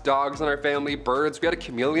cats, dogs in our family, birds. We had a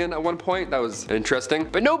chameleon at one point. That was interesting.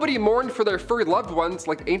 But nobody mourned for their furry loved ones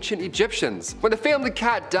like ancient Egyptians. When a family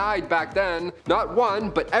cat died back then, not one,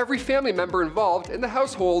 but every family member involved in the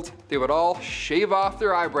household, they would all shave off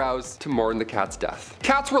their eyebrows to mourn the cat's death.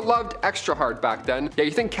 Cats were loved extra hard back then. Yeah,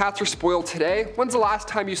 you think cats are spoiled today? When's the last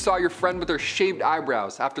time you saw your friend with their shaved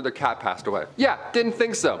eyebrows after their cat passed away? Yeah, didn't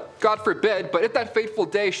think so. God forbid, but if that fateful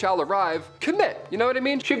day shall arrive, commit. You know what I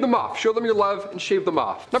mean? Shave them off. Show them your love and shave them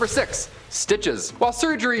off. Number 6, stitches. While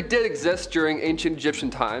surgery did exist during ancient Egyptian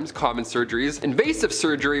times, common surgeries, invasive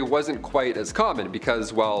surgery wasn't quite as common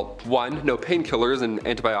because, well, 1, no painkillers and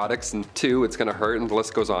antibiotics, and 2, it's gonna hurt, and the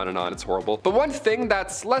list goes on and on. It's horrible. But one thing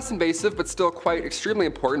that's less invasive but still quite extremely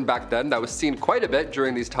important back then that was seen quite a bit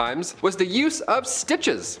during these times was the use of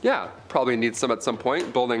stitches. Yeah, probably need some at some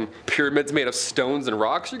point. Building pyramids made of stones and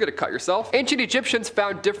rocks, you're gonna cut yourself. Ancient Egyptians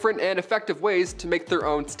found different and effective ways to make their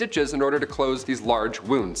own stitches in order to close these large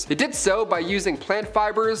wounds. They did so by using plant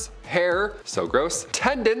fibers, hair, so gross,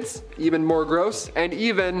 tendons, even more gross, and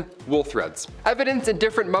even wool threads. Evidence in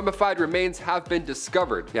different mummified remains have been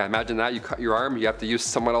discovered. Yeah, imagine that, you cut your arm, you have to use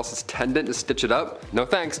someone else's tendon to stitch it up. No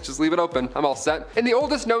thanks, just leave it open, I'm all set. In the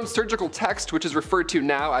oldest known surgical text, which is referred to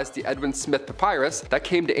now as the Edwin Smith Papyrus, that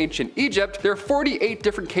came to ancient Egypt, there are 48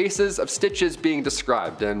 different cases of stitches being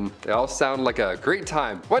described, and they all sound like a great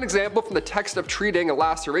time. One example from the text of treating a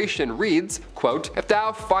laceration reads, quote, "If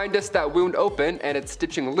thou findest that wound open and its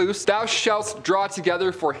stitching loose, thou shalt draw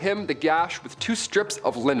together for him the gash with 2 strips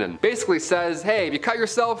of linen." Basically says, hey, if you cut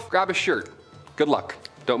yourself, grab a shirt. Good luck.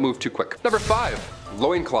 Don't move too quick. Number 5,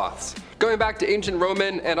 loincloths. Going back to ancient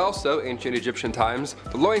Roman and also ancient Egyptian times,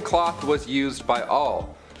 the loincloth was used by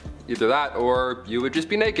all. Either that or you would just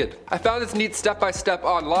be naked. I found this neat step-by-step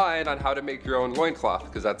online on how to make your own loincloth,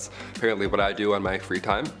 because that's apparently what I do on my free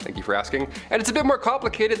time. Thank you for asking. And it's a bit more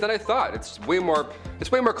complicated than I thought. It's way more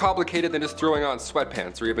complicated than just throwing on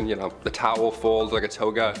sweatpants or even, you know, the towel folds like a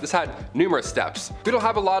toga. This had numerous steps. We don't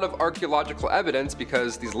have a lot of archaeological evidence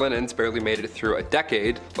because these linens barely made it through a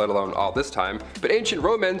decade, let alone all this time. But ancient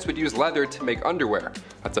Romans would use leather to make underwear.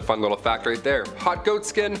 That's a fun little fact right there. Hot goat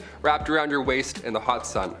skin wrapped around your waist in the hot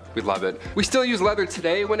sun. We love it. We still use leather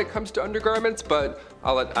today when it comes to undergarments, but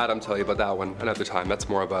I'll let Adam tell you about that one another time. That's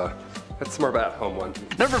more of a at-home one.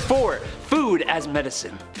 Number 4, food as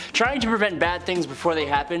medicine. Trying to prevent bad things before they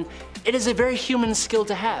happen, it is a very human skill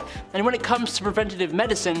to have. And when it comes to preventative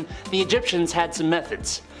medicine, the Egyptians had some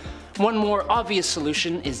methods. One more obvious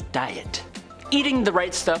solution is diet. Eating the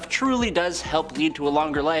right stuff truly does help lead to a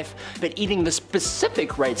longer life, but eating the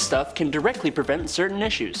specific right stuff can directly prevent certain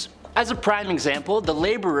issues. As a prime example, the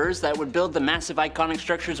laborers that would build the massive iconic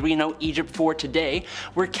structures we know Egypt for today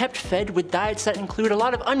were kept fed with diets that include a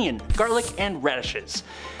lot of onion, garlic, and radishes.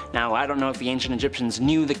 Now, I don't know if the ancient Egyptians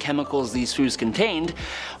knew the chemicals these foods contained,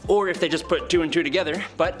 or if they just put 2 and 2 together,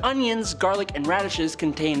 but onions, garlic, and radishes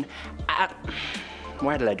contain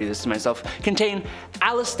why did I do this to myself? Contain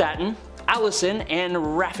allistatin, allicin, and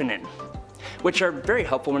raffinine, which are very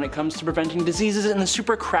helpful when it comes to preventing diseases in the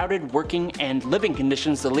super crowded working and living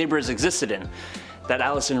conditions the laborers existed in. That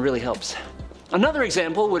allicin really helps. Another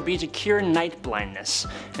example would be to cure night blindness.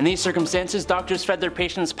 In these circumstances, doctors fed their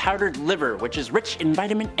patients powdered liver, which is rich in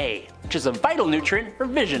vitamin A, which is a vital nutrient for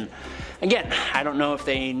vision. Again, I don't know if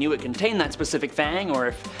they knew it contained that specific thing or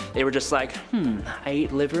if they were just like, I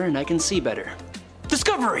eat liver and I can see better.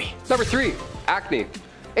 Discovery! Number 3, acne.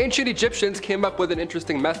 Ancient Egyptians came up with an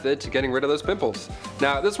interesting method to getting rid of those pimples.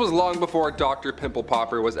 Now, this was long before Dr. Pimple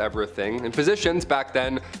Popper was ever a thing, and physicians back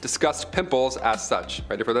then discussed pimples as such.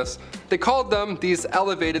 Ready for this? They called them these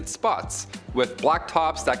elevated spots, with black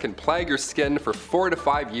tops that can plague your skin for 4 to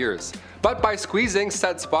 5 years. But by squeezing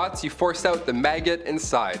said spots, you force out the maggot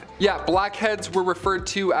inside. Yeah, blackheads were referred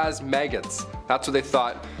to as maggots. That's what they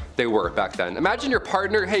thought they were back then. Imagine your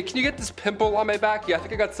partner, hey, can you get this pimple on my back? Yeah, I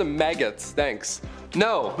think I got some maggots, thanks.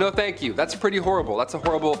 No, no thank you. That's pretty horrible. That's a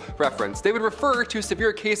horrible reference. They would refer to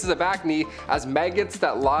severe cases of acne as maggots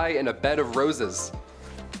that lie in a bed of roses.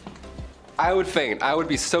 I would faint. I would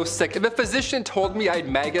be so sick. If a physician told me I had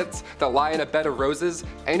maggots that lie in a bed of roses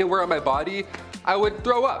anywhere on my body, I would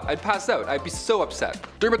throw up. I'd pass out. I'd be so upset.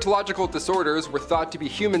 Dermatological disorders were thought to be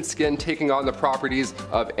human skin taking on the properties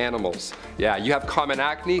of animals. Yeah, you have common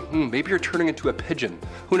acne? Maybe you're turning into a pigeon.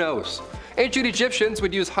 Who knows? Ancient Egyptians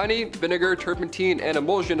would use honey, vinegar, turpentine, and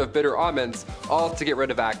emulsion of bitter almonds, all to get rid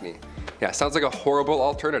of acne. Yeah, sounds like a horrible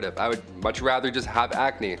alternative. I would much rather just have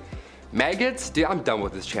acne. Maggots? Dude, I'm done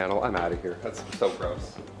with this channel. I'm out of here. That's so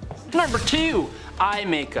gross. Number 2, eye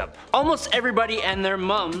makeup. Almost everybody and their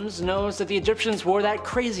mums knows that the Egyptians wore that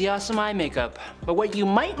crazy awesome eye makeup. But what you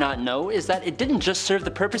might not know is that it didn't just serve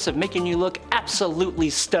the purpose of making you look absolutely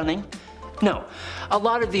stunning. No, a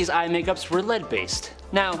lot of these eye makeups were lead-based.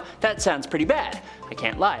 Now, that sounds pretty bad. I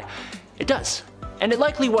can't lie. It does. And it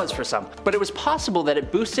likely was for some, but it was possible that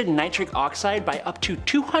it boosted nitric oxide by up to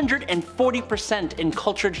 240% in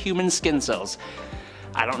cultured human skin cells.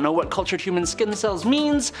 I don't know what cultured human skin cells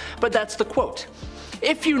means, but that's the quote.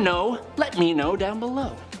 If you know, let me know down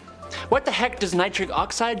below. What the heck does nitric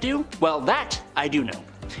oxide do? Well, that I do know.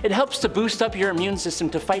 It helps to boost up your immune system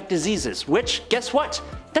to fight diseases, which, guess what?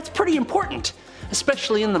 That's pretty important,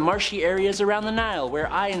 especially in the marshy areas around the Nile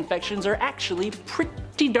where eye infections are actually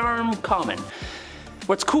pretty darn common.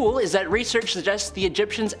 What's cool is that research suggests the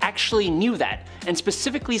Egyptians actually knew that and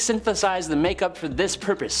specifically synthesized the makeup for this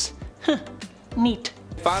purpose. Neat.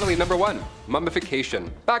 Finally, number 1,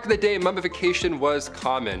 mummification. Back in the day, mummification was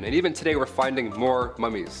common, and even today we're finding more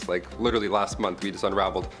mummies. Like literally last month we just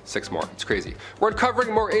unraveled 6 more. It's crazy. We're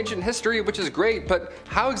uncovering more ancient history, which is great, but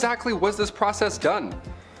how exactly was this process done?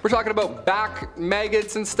 We're talking about back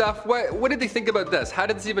maggots and stuff. What did they think about this? How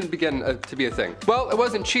did this even begin to be a thing? Well, it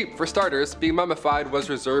wasn't cheap. For starters, being mummified was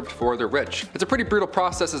reserved for the rich. It's a pretty brutal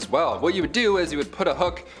process as well. What you would do is you would put a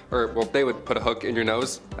hook, or well, they would put a hook in your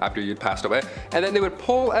nose after you'd passed away, and then they would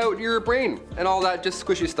pull out your brain and all that just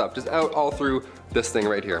squishy stuff, just out all through this thing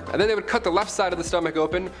right here. And then they would cut the left side of the stomach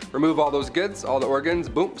open, remove all those goods, all the organs,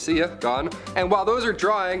 boom, see ya, gone. And while those are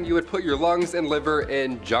drying, you would put your lungs and liver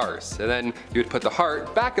in jars. And then you would put the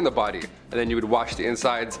heart back in the body. And then you would wash the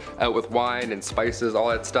insides out with wine and spices, all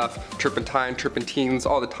that stuff, turpentine, turpentines,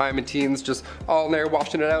 all the thymotenes, just all in there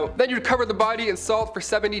washing it out. Then you'd cover the body in salt for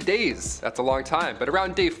 70 days. That's a long time. But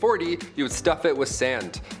around day 40, you would stuff it with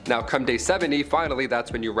sand. Now come day 70, finally,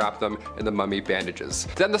 that's when you wrap them in the mummy bandages.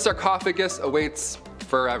 Then the sarcophagus awaits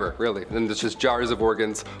forever, really. And then there's just jars of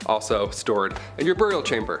organs also stored in your burial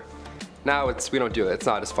chamber. Now we don't do it. It's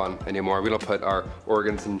not as fun anymore. We don't put our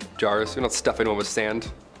organs in jars. We don't stuff anyone with sand.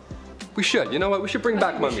 We should. You know what? We should bring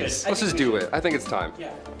back mummies. Let's just do it. I think it's time.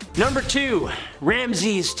 Yeah. Number 2,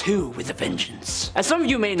 Ramses II with a vengeance. As some of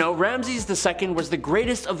you may know, Ramses II was the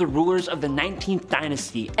greatest of the rulers of the 19th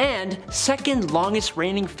dynasty and second longest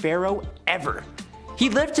reigning pharaoh ever. He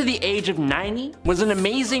lived to the age of 90, was an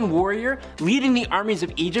amazing warrior, leading the armies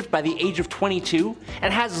of Egypt by the age of 22,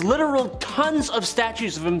 and has literal tons of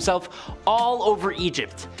statues of himself all over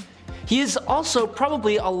Egypt. He is also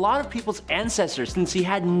probably a lot of people's ancestor since he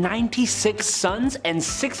had 96 sons and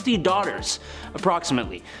 60 daughters,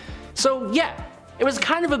 approximately. So yeah, it was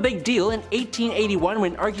kind of a big deal in 1881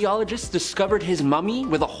 when archaeologists discovered his mummy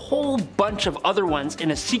with a whole bunch of other ones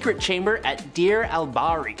in a secret chamber at Deir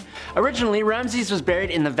el-Bahari. Originally, Ramses was buried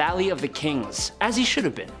in the Valley of the Kings, as he should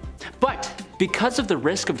have been. But because of the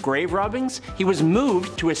risk of grave robbings, he was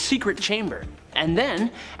moved to a secret chamber. And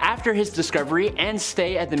then, after his discovery and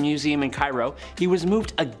stay at the museum in Cairo, he was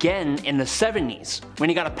moved again in the 70s, when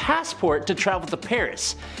he got a passport to travel to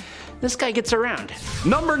Paris. This guy gets around.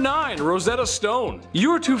 Number 9, Rosetta Stone.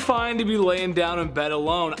 You're too fine to be laying down in bed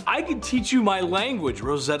alone. I can teach you my language,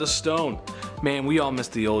 Rosetta Stone. Man, we all miss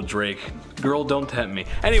the old Drake. Girl, don't tempt me.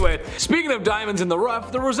 Anyway, speaking of diamonds in the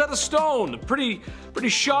rough, the Rosetta Stone. Pretty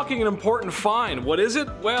shocking and important find. What is it?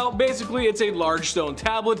 Well, basically it's a large stone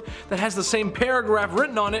tablet that has the same paragraph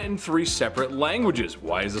written on it in 3 separate languages.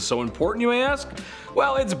 Why is this so important, you may ask?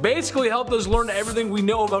 Well, it's basically helped us learn everything we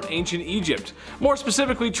know about ancient Egypt. More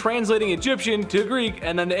specifically, translating Egyptian to Greek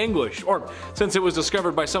and then to English. Or, since it was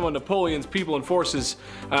discovered by some of Napoleon's people and forces,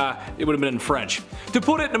 it would have been in French. To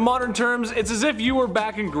put it in modern terms, it's as if you were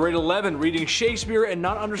back in grade 11 reading Shakespeare and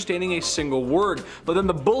not understanding a single word, but then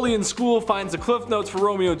the bully in school finds the cliff notes for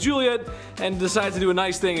Romeo and Juliet and decides to do a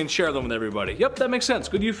nice thing and share them with everybody. Yep, that makes sense.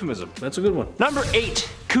 Good euphemism. That's a good one. Number 8,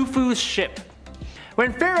 Khufu's ship.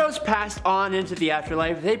 When pharaohs passed on into the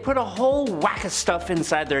afterlife, they put a whole whack of stuff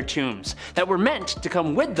inside their tombs that were meant to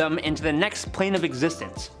come with them into the next plane of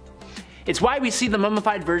existence. It's why we see the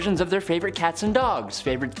mummified versions of their favorite cats and dogs,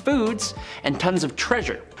 favorite foods, and tons of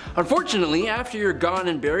treasure. Unfortunately, after you're gone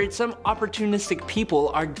and buried, some opportunistic people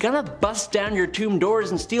are gonna bust down your tomb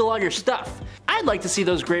doors and steal all your stuff. I'd like to see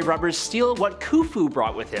those grave robbers steal what Khufu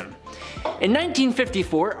brought with him. In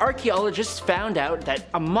 1954, archaeologists found out that,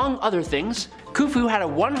 among other things, Khufu had a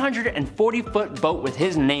 140-foot boat with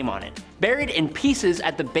his name on it, buried in pieces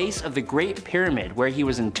at the base of the Great Pyramid where he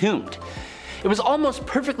was entombed. It was almost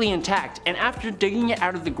perfectly intact, and after digging it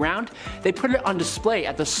out of the ground, they put it on display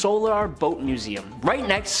at the Solar Boat Museum, right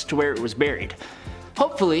next to where it was buried.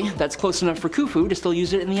 Hopefully, that's close enough for Khufu to still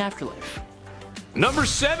use it in the afterlife. Number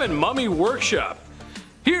 7, Mummy Workshop.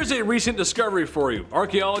 Here's a recent discovery for you.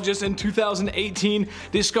 Archaeologists in 2018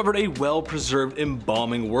 discovered a well-preserved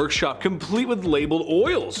embalming workshop complete with labeled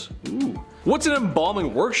oils. Ooh. What's an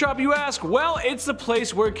embalming workshop, you ask? Well, it's the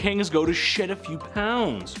place where kings go to shed a few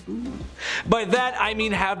pounds. Ooh. By that, I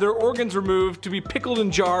mean have their organs removed to be pickled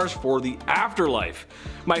in jars for the afterlife.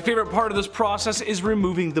 My favorite part of this process is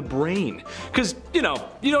removing the brain. Cause, you know,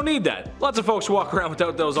 you don't need that. Lots of folks walk around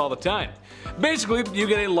without those all the time. Basically, you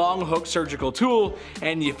get a long hook surgical tool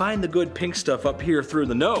and you find the good pink stuff up here through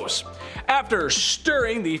the nose. After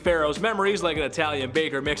stirring the pharaoh's memories like an Italian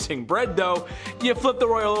baker mixing bread dough, you flip the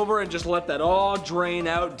royal over and just let that all drain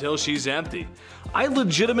out until she's empty. I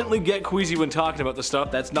legitimately get queasy when talking about this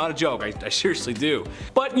stuff, that's not a joke, I seriously do.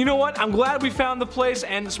 But you know what, I'm glad we found the place,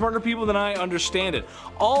 and smarter people than I understand it.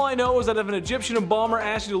 All I know is that if an Egyptian embalmer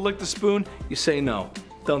asks you to lick the spoon, you say no.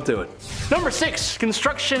 Don't do it. Number 6,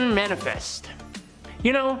 Construction Manifest.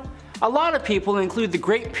 You know, a lot of people include the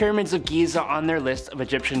Great Pyramids of Giza on their list of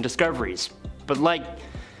Egyptian discoveries. But like,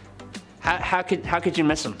 how could you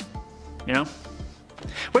miss them? You know?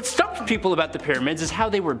 What stumped people about the pyramids is how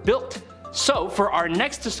they were built. So for our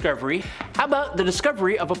next discovery, how about the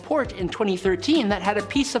discovery of a port in 2013 that had a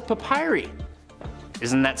piece of papyri?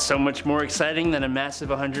 Isn't that so much more exciting than a massive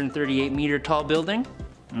 138-meter tall building?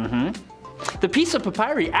 The piece of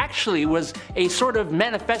papyri actually was a sort of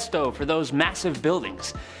manifesto for those massive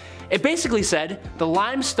buildings. It basically said the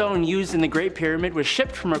limestone used in the Great Pyramid was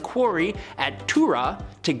shipped from a quarry at Tura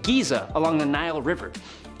to Giza along the Nile River.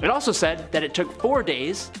 It also said that it took 4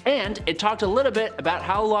 days, and it talked a little bit about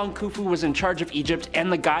how long Khufu was in charge of Egypt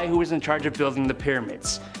and the guy who was in charge of building the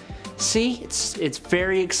pyramids. See, it's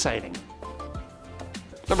very exciting.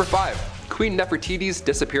 Number 5. Queen Nefertiti's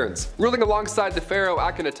disappearance. Ruling alongside the pharaoh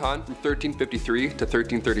Akhenaten from 1353 to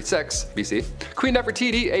 1336 BC, Queen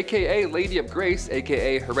Nefertiti, aka Lady of Grace,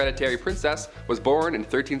 aka Hereditary Princess, was born in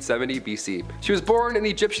 1370 BC. She was born in the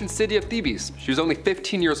Egyptian city of Thebes. She was only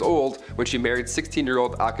 15 years old when she married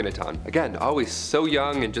 16-year-old Akhenaten. Again, always so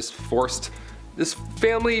young and just forced. This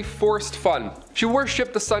family forced fun. She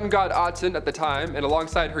worshipped the sun god Aten at the time, and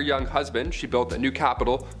alongside her young husband, she built a new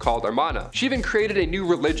capital called Amarna. She even created a new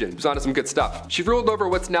religion. She was onto some good stuff. She ruled over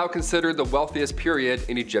what's now considered the wealthiest period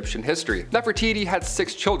in Egyptian history. Nefertiti had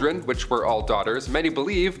 6 children, which were all daughters. Many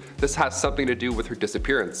believe this has something to do with her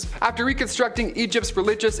disappearance. After reconstructing Egypt's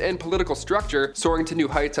religious and political structure, soaring to new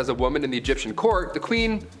heights as a woman in the Egyptian court, the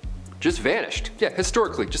queen just vanished. Yeah,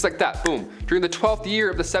 historically, just like that, boom. During the 12th year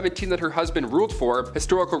of the 17 that her husband ruled for,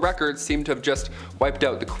 historical records seem to have just wiped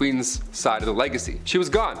out the queen's side of the legacy. She was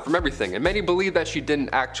gone from everything, and many believe that she didn't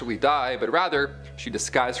actually die, but rather, she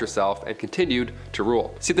disguised herself and continued to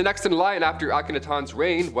rule. See, the next in line after Akhenaten's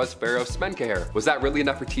reign was Pharaoh Smenkhkare. Was that really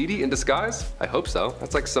Nefertiti in disguise? I hope so.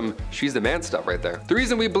 That's like some she's the man stuff right there. The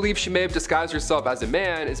reason we believe she may have disguised herself as a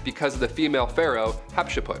man is because of the female pharaoh,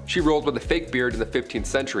 Hatshepsut. She ruled with a fake beard in the 15th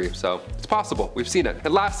century, so it's possible, we've seen it.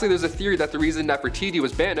 And lastly, there's a theory that the reason Nefertiti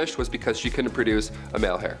was banished was because she couldn't produce a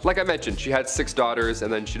male heir. Like I mentioned, she had 6 daughters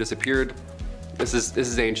and then she disappeared. This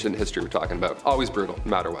is ancient history we're talking about. Always brutal, no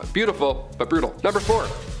matter what. Beautiful, but brutal. Number 4,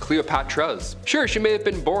 Cleopatra's. Sure, she may have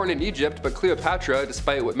been born in Egypt, but Cleopatra,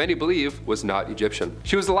 despite what many believe, was not Egyptian.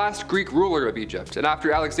 She was the last Greek ruler of Egypt, and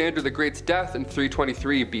after Alexander the Great's death in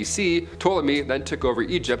 323 BC, Ptolemy then took over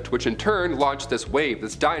Egypt, which in turn launched this wave,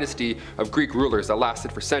 this dynasty of Greek rulers that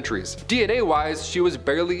lasted for centuries. DNA-wise, she was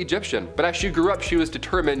barely Egyptian, but as she grew up, she was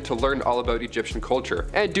determined to learn all about Egyptian culture.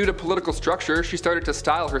 And due to political structure, she started to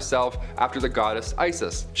style herself after the goddess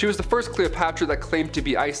Isis. She was the first Cleopatra that claimed to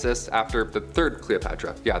be Isis after the 3rd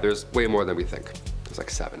Cleopatra. Yeah, there's way more than we think. was like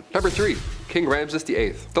 7. Number 3, King Ramses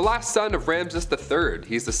VIII. The last son of Ramses III.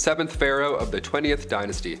 He's the 7th pharaoh of the 20th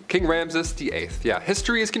dynasty. King Ramses VIII. Yeah,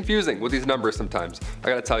 history is confusing with these numbers sometimes. I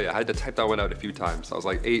gotta tell you, I had to type that one out a few times. I was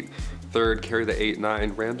like 8, 3rd, carry the 8,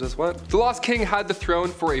 9, Ramses, what? The lost king had the throne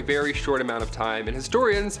for a very short amount of time, and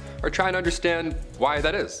historians are trying to understand why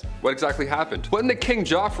that is. What exactly happened? What in the King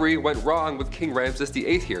Joffrey went wrong with King Ramses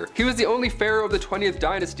VIII here? He was the only pharaoh of the 20th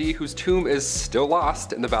dynasty whose tomb is still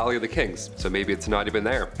lost in the Valley of the Kings, so maybe it's not even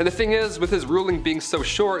there. And the thing is, with his ruling being so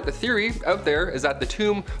short, the theory out there is that the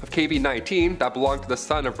tomb of KV-19 that belonged to the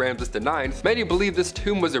son of Ramses IX, many believe this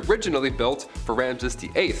tomb was originally built for Ramses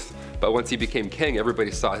VIII, but once he became king,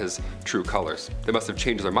 everybody saw his true colors. They must have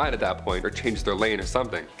changed their mind at that point, or changed their lane or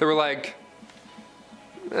something. They were like,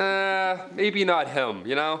 maybe not him,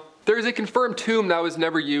 you know? There is a confirmed tomb that was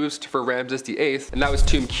never used for Ramses VIII, and that was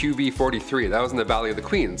tomb QV43. That was in the Valley of the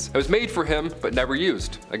Queens. It was made for him, but never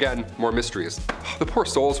used. Again, more mysteries. The poor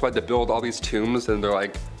souls who had to build all these tombs, and they're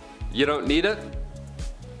like, you don't need it?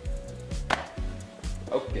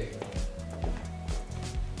 Okay.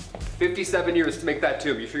 57 years to make that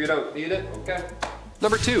tomb. You sure you don't need it? Okay.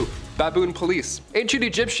 Number 2, baboon police. Ancient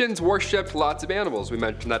Egyptians worshipped lots of animals. We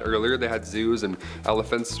mentioned that earlier. They had zoos and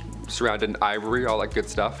elephants surrounded in ivory, all that good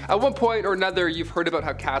stuff. At one point or another, you've heard about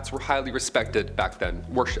how cats were highly respected back then,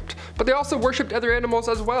 worshipped. But they also worshipped other animals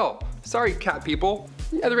as well. Sorry, cat people.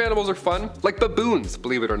 Other animals are fun, like baboons,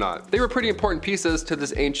 believe it or not. They were pretty important pieces to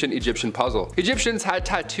this ancient Egyptian puzzle. Egyptians had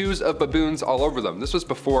tattoos of baboons all over them. This was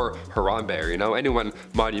before Harambe, you know, anyone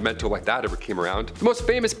monumental like that ever came around. The most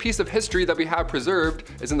famous piece of history that we have preserved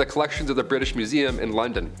is in the collections of the British Museum in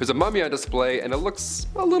London. There's a mummy on display, and it looks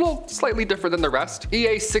a little slightly different than the rest.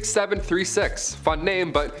 EA6736, fun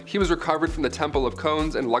name, but he was recovered from the Temple of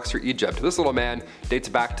Cones in Luxor, Egypt. This little man dates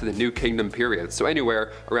back to the New Kingdom period, so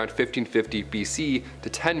anywhere around 1550 BC to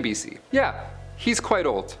 10 BC. Yeah, he's quite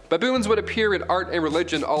old. Baboons would appear in art and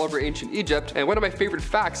religion all over ancient Egypt, and one of my favorite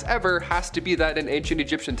facts ever has to be that in ancient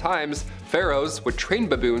Egyptian times, pharaohs would train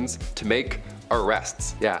baboons to make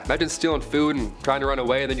arrests. Yeah, imagine stealing food and trying to run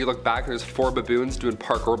away, and then you look back and there's 4 baboons doing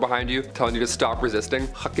parkour behind you, telling you to stop resisting,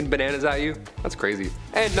 hucking bananas at you. That's crazy.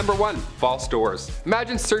 And number 1, false doors.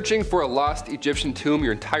 Imagine searching for a lost Egyptian tomb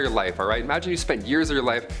your entire life, alright? Imagine you spent years of your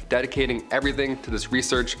life dedicating everything to this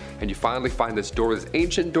research, and you finally find this door, this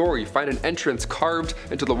ancient door. You find an entrance carved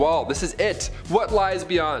into the wall. This is it. What lies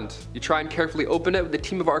beyond? You try and carefully open it with a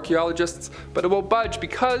team of archaeologists, but it won't budge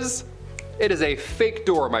because it is a fake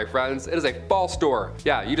door, my friends. It is a false door.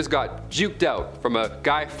 Yeah, you just got juked out from a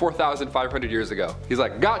guy 4,500 years ago. He's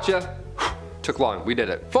like, gotcha. Took long, we did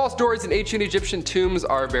it. False doors in ancient Egyptian tombs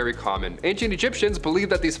are very common. Ancient Egyptians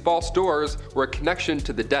believed that these false doors were a connection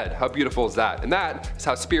to the dead. How beautiful is that? And that is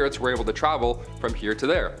how spirits were able to travel from here to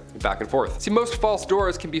there, back and forth. See, most false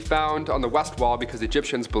doors can be found on the west wall because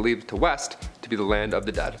Egyptians believed the west to be the land of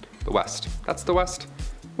the dead. The west. That's the west.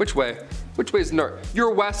 Which way? Which way is north?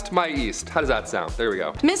 Your west, my east. How does that sound? There we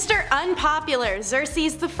go. Mr. Unpopular,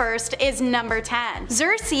 Xerxes I is number 10.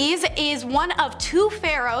 Xerxes is one of 2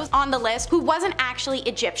 pharaohs on the list who wasn't actually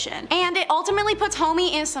Egyptian, and it ultimately puts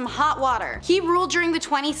homie in some hot water. He ruled during the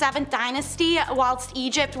 27th dynasty whilst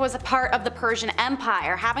Egypt was a part of the Persian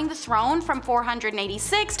Empire, having the throne from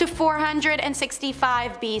 486 to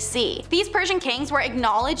 465 BC. These Persian kings were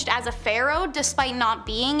acknowledged as a pharaoh despite not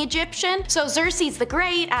being Egyptian, so Xerxes the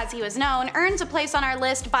Great, as he was known, earns a place on our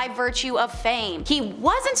list by virtue of fame. He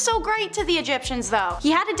wasn't so great to the Egyptians though.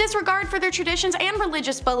 He had a disregard for their traditions and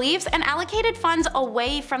religious beliefs and allocated funds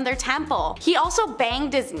away from their temple. He also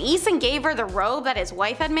banged his niece and gave her the robe that his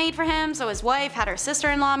wife had made for him, so his wife had her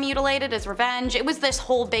sister-in-law mutilated as revenge. It was this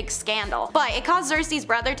whole big scandal. But it caused Xerxes'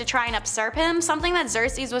 brother to try and usurp him, something that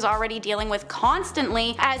Xerxes was already dealing with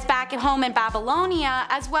constantly, as back at home in Babylonia,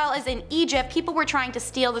 as well as in Egypt, people were trying to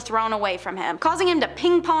steal the throne away from him, causing him to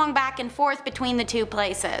ping-pong back and forth between the 2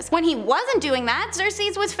 places. When he wasn't doing that,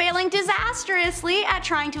 Xerxes was failing disastrously at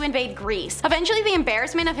trying to invade Greece. Eventually, the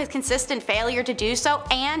embarrassment of his consistent failure to do so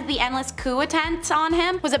and the endless coup attempts on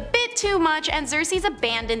him was a bit too much, and Xerxes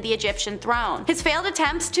abandoned the Egyptian throne. His failed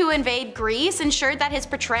attempts to invade Greece ensured that his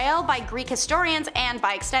portrayal by Greek historians, and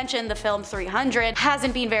by extension the film 300,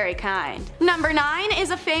 hasn't been very kind. Number 9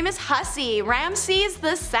 is a famous hussy, Ramses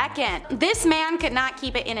II. This man could not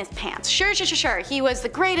keep it in his pants. Sure, he was the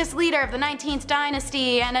greatest leader ruler of the 19th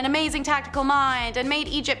dynasty and an amazing tactical mind and made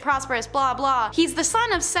Egypt prosperous, blah blah. He's the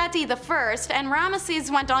son of Seti I, and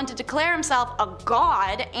Ramesses went on to declare himself a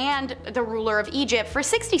god and the ruler of Egypt for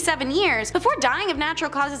 67 years before dying of natural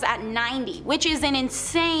causes at 90, which is an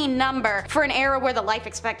insane number for an era where the life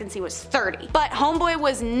expectancy was 30. But homeboy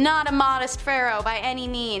was not a modest pharaoh by any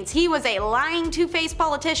means. He was a lying, two-faced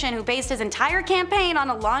politician who based his entire campaign on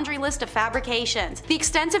a laundry list of fabrications. The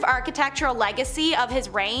extensive architectural legacy of his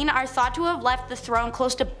reign are thought to have left the throne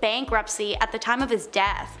close to bankruptcy at the time of his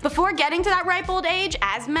death. Before getting to that ripe old age,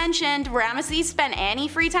 as mentioned, Ramesses spent any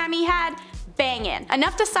free time he had banging.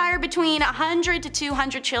 Enough to sire between 100 to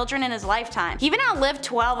 200 children in his lifetime. He even outlived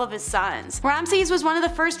 12 of his sons. Ramesses was one of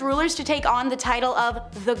the first rulers to take on the title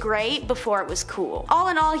of the Great before it was cool. All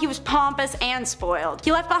in all, he was pompous and spoiled.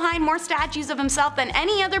 He left behind more statues of himself than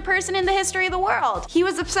any other person in the history of the world. He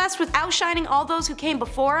was obsessed with outshining all those who came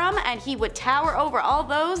before him, and he would tower over all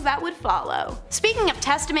those that would follow. Speaking of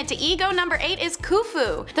testament to ego, number 8 is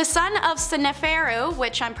Khufu, the son of Seneferu,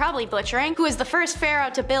 which I'm probably butchering, who is the first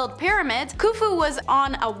pharaoh to build pyramids. Khufu was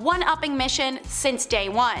on a one-upping mission since day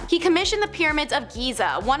one. He commissioned the pyramids of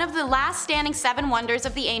Giza, one of the last standing 7 wonders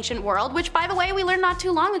of the ancient world, which by the way we learned not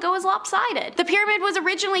too long ago is lopsided. The pyramid was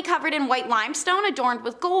originally covered in white limestone adorned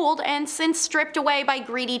with gold, and since stripped away by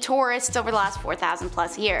greedy tourists over the last 4,000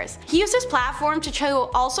 plus years. He used his platform to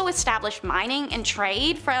also establish mining and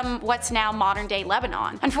trade from what's now modern day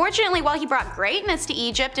Lebanon. Unfortunately, while he brought greatness to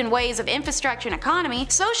Egypt in ways of infrastructure and economy,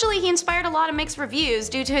 socially he inspired a lot of mixed reviews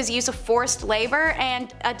due to his use of forced labor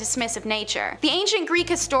and a dismissive nature. The ancient Greek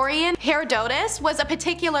historian Herodotus was a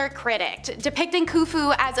particular critic, depicting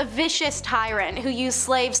Khufu as a vicious tyrant who used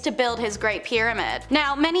slaves to build his Great Pyramid.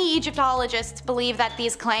 Now, many Egyptologists believe that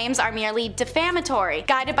these claims are merely defamatory,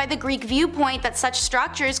 guided by the Greek viewpoint that such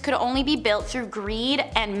structures could only be built through greed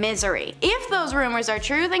and misery. If those rumors are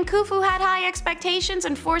true, then Khufu had high expectations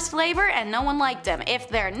and forced labor and no one liked him. If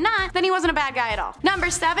they're not, then he wasn't a bad guy at all. Number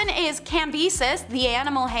 7 is Cambyses, the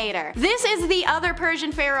animal hater. This is the other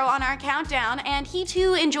Persian pharaoh on our countdown, and he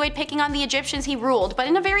too enjoyed picking on the Egyptians he ruled, but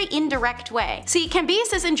in a very indirect way. See,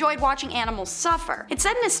 Cambyses enjoyed watching animals suffer. It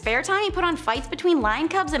said in his spare time he put on fights between lion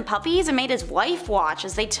cubs and puppies and made his wife watch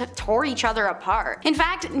as they tore each other apart. In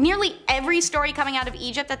fact, nearly every story coming out of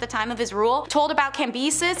Egypt at the time of his rule told about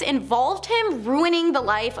Cambyses involved him ruining the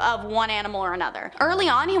life of one animal or another. Early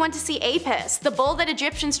on, he went to see Apis, the bull that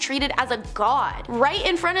Egyptians treated as a god. Right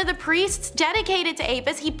in front of the priests dedicated to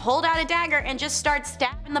Apis, he pulled out a dagger and just started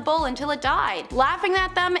stabbing the bull until it died, laughing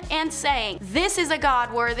at them and saying, "This is a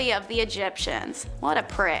god worthy of the Egyptians." What a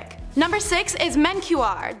prick. Number 6 is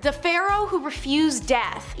Menkaure, the pharaoh who refused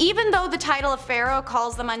death. Even though the title of pharaoh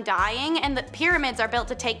calls them undying and the pyramids are built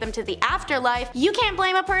to take them to the afterlife, you can't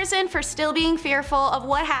blame a person for still being fearful of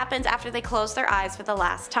what happens after they close their eyes for the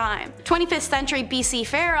last time. 25th century BC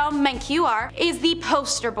pharaoh Menkaure is the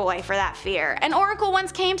poster boy for that fear. An oracle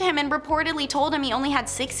once came to him and reportedly told him he only had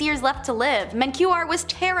 6 years left to live. Menkaure was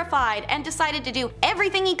terrified and decided to do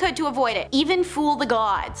everything he could to avoid it, even fool the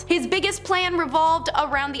gods. His biggest plan revolved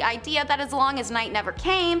around the idea that as long as night never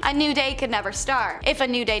came, a new day could never start. If a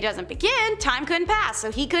new day doesn't begin, time couldn't pass,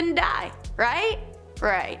 so he couldn't die, right?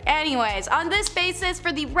 Right. Anyways, on this basis,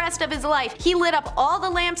 for the rest of his life, he lit up all the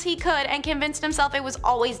lamps he could and convinced himself it was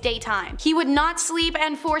always daytime. He would not sleep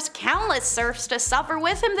and forced countless serfs to suffer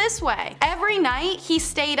with him this way. Every night, he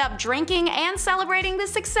stayed up drinking and celebrating the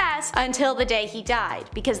success until the day he died,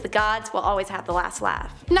 because the gods will always have the last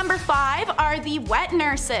laugh. Number 5 are the wet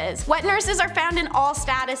nurses. Wet nurses are found in all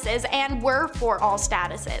statuses and were for all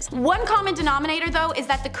statuses. One common denominator though is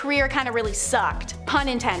that the career kind of really sucked, pun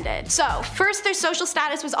intended. So first, their social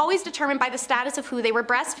status was always determined by the status of who they were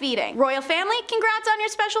breastfeeding. Royal family, congrats on your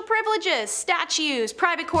special privileges, statues,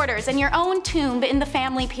 private quarters, and your own tomb in the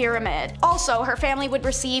family pyramid. Also, her family would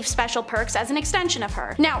receive special perks as an extension of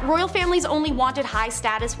her. Now, royal families only wanted high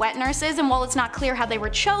status wet nurses, and while it's not clear how they were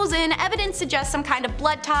chosen, evidence suggests some kind of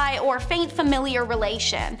blood tie or faint familiar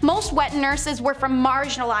relation. Most wet nurses were from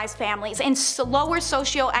marginalized families in lower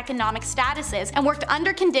socioeconomic statuses and worked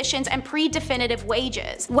under conditions and pre-definitive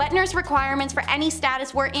wages. Wet nurse requirements for any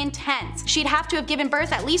status were intense. She'd have to have given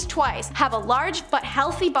birth at least twice, have a large but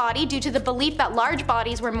healthy body due to the belief that large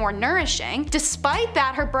bodies were more nourishing. Despite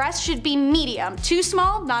that, her breasts should be medium. Too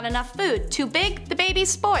small, not enough food. Too big, the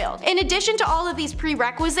baby's spoiled. In addition to all of these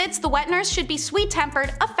prerequisites, the wet nurse should be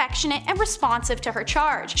sweet-tempered, affectionate, and responsive to her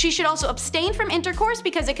charge. She should also abstain from intercourse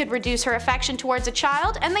because it could reduce her affection towards a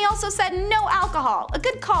child, and they also said no alcohol. A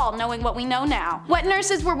good call, knowing what we know now. Wet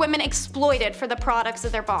nurses were women exploited for the products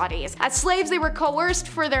of their bodies. As slaves, they were coerced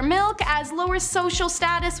for their milk. As lower social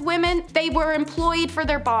status women, they were employed for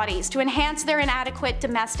their bodies to enhance their inadequate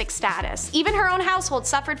domestic status. Even her own household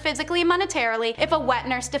suffered physically and monetarily if a wet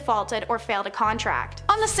nurse defaulted or failed a contract.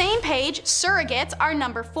 On the same page, surrogates are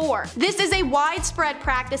number 4. This is a widespread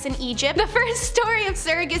practice in Egypt. The first story of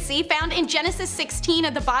surrogacy found in Genesis 16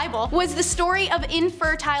 of the Bible was the story of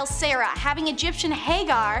infertile Sarah having Egyptian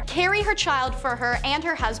Hagar carry her child for her and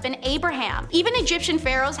her husband Abraham. Even Egyptian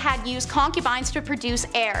pharaohs had used concubines to produce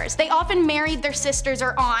heirs. They often married their sisters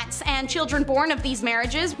or aunts, and children born of these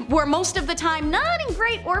marriages were most of the time not in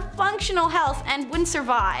great or functional health and wouldn't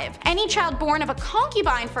survive. Any child born of a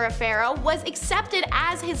concubine for a pharaoh was accepted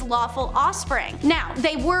as his lawful offspring. Now,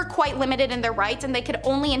 they were quite limited in their rights, and they could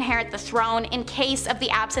only inherit the throne in case of the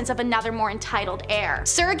absence of another more entitled heir.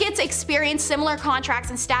 Surrogates experienced similar contracts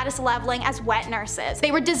and status leveling as wet nurses.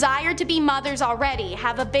 They were desired to be mothers already,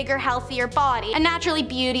 have a bigger, healthier body, and naturally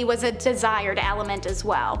beauty was a desired element as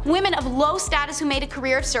well. Women of low status who made a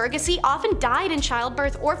career of surrogacy often died in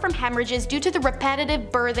childbirth or from hemorrhages due to the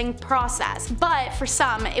repetitive birthing process, but for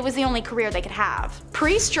some, it was the only career they could have.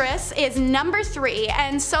 Priestess is number 3,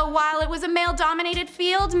 and so while it was a male-dominated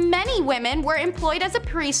field, many women were employed as a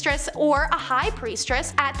priestess or a high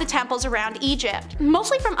priestess at the temples around Egypt.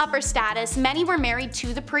 Mostly from upper status, many were married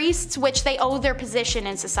to the priests, which they owed their position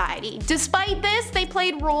in society. Despite this, they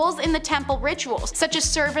played roles in the temple rituals, such as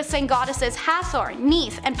servicing goddesses Hathor,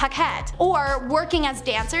 Neith, and Pakhet, or working as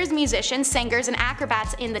dancers, musicians, singers, and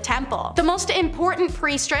acrobats in the temple. The most important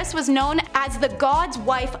priestess was known as the god's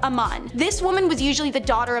wife Amun. This woman was usually the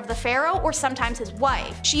daughter of the pharaoh or sometimes his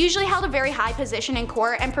wife. She usually held a very high position in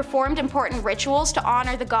court and performed important rituals to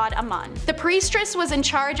honor the god Amun. The priestess was in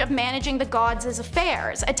charge of managing the gods'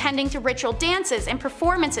 affairs, attending to ritual dances and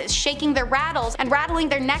performances, shaking their rattles and rattling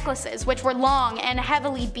their necklaces, which were long and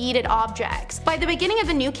heavily beaded objects. By the beginning of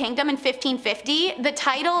the New Kingdom in 1550, the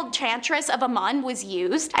title Chantress of Amun was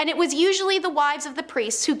used, and it was usually the wives of the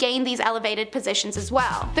priests who gained these elevated positions as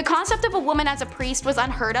well. The concept of a woman as a priest was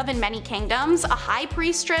unheard of in many kingdoms. A high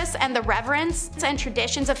priestess and the reverence and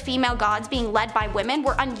traditions of female gods being led by women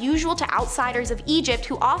were unusual to outsiders of Egypt,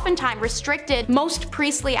 who oftentimes restricted most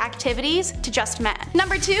priestly activities to just men.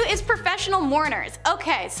 Number 2 is professional mourners.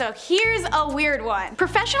 Okay, so here's a weird one.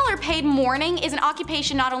 Professional or paid mourning is an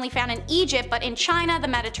occupation not only found in Egypt, but in China, the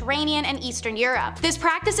Mediterranean, and Eastern Europe. This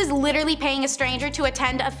practice is literally paying a stranger to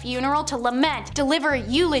attend a funeral to lament, deliver a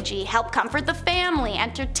eulogy, help comfort the family,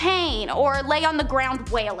 entertain, or lay on the ground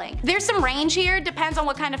wailing. There's some range here, depends on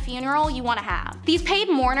what kind of funeral you want to have. These paid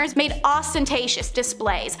mourners made ostentatious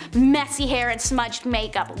displays, messy hair and smudged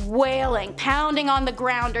makeup, wailing, pounding on the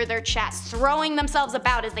ground or their chest, throwing themselves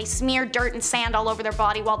about as they smeared dirt and sand all over their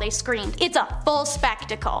body while they screamed. It's a full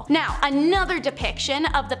spectacle. Now, another depiction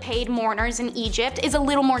of the paid mourners in Egypt is a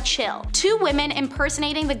little more chill. 2 women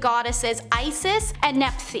impersonating the goddesses Isis and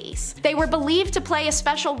Nephthys. They were believed to play a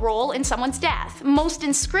special role in someone's death. Most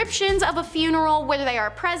inscriptions of a funeral where they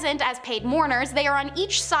are present as paid mourners, they are on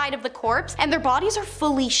each side of the corpse and their bodies are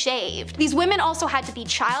fully shaved. These women also had to be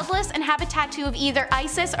childless and have a tattoo of either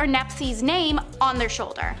Isis or Nephthys' name on their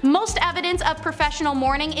shoulder. Most evidence of professional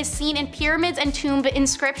mourning is seen in pyramids and tomb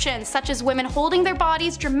inscriptions, such as women holding their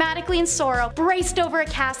bodies dramatically in sorrow, braced over a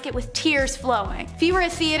casket with tears flowing. If you were a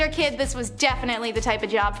theater kid, this was definitely the type of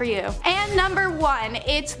job for you. And number 1,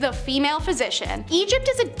 it's the female physician. Egypt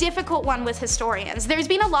is a difficult one with historians. There's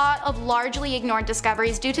been a lot of largely ignored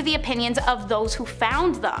discoveries due to the opinions of those who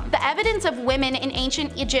found them. The evidence of women in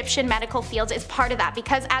ancient Egyptian medical fields is part of that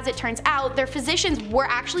because, as it turns out, their physicians were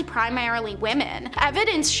actually primarily women.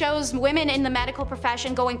 Evidence shows women in the medical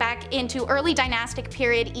profession going back into early dynastic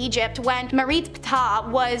period Egypt when Merit Ptah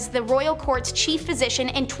was the royal court's chief physician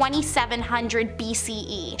in 2700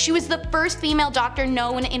 BCE. She was the first female doctor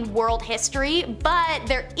known in world history, but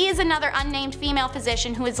there is another unnamed female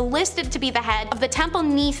physician who is listed to be the head of the Temple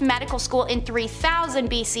Neith Medical School in 3000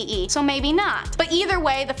 BCE, so maybe not. But either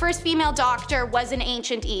way, the first female doctor was in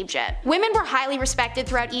ancient Egypt. Women were highly respected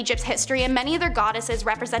throughout Egypt's history, and many of their goddesses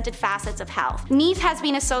represented facets of health. Neith has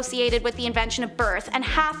been associated with the invention of birth, and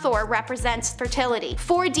Hathor represents fertility.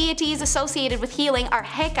 4 deities associated with healing are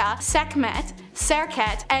Heka, Sekhmet,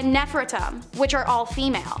 Serket, and Nefertum, which are all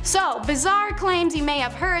female. So, bizarre claims you may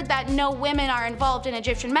have heard that no women are involved in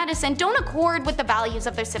Egyptian medicine don't accord with the values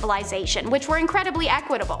of their civilization, which were incredibly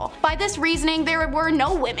equitable. By this reasoning, there were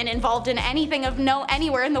no women involved in anything of note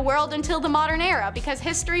anywhere in the world until the modern era, because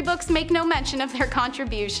history books make no mention of their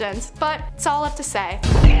contributions. But it's all up to say.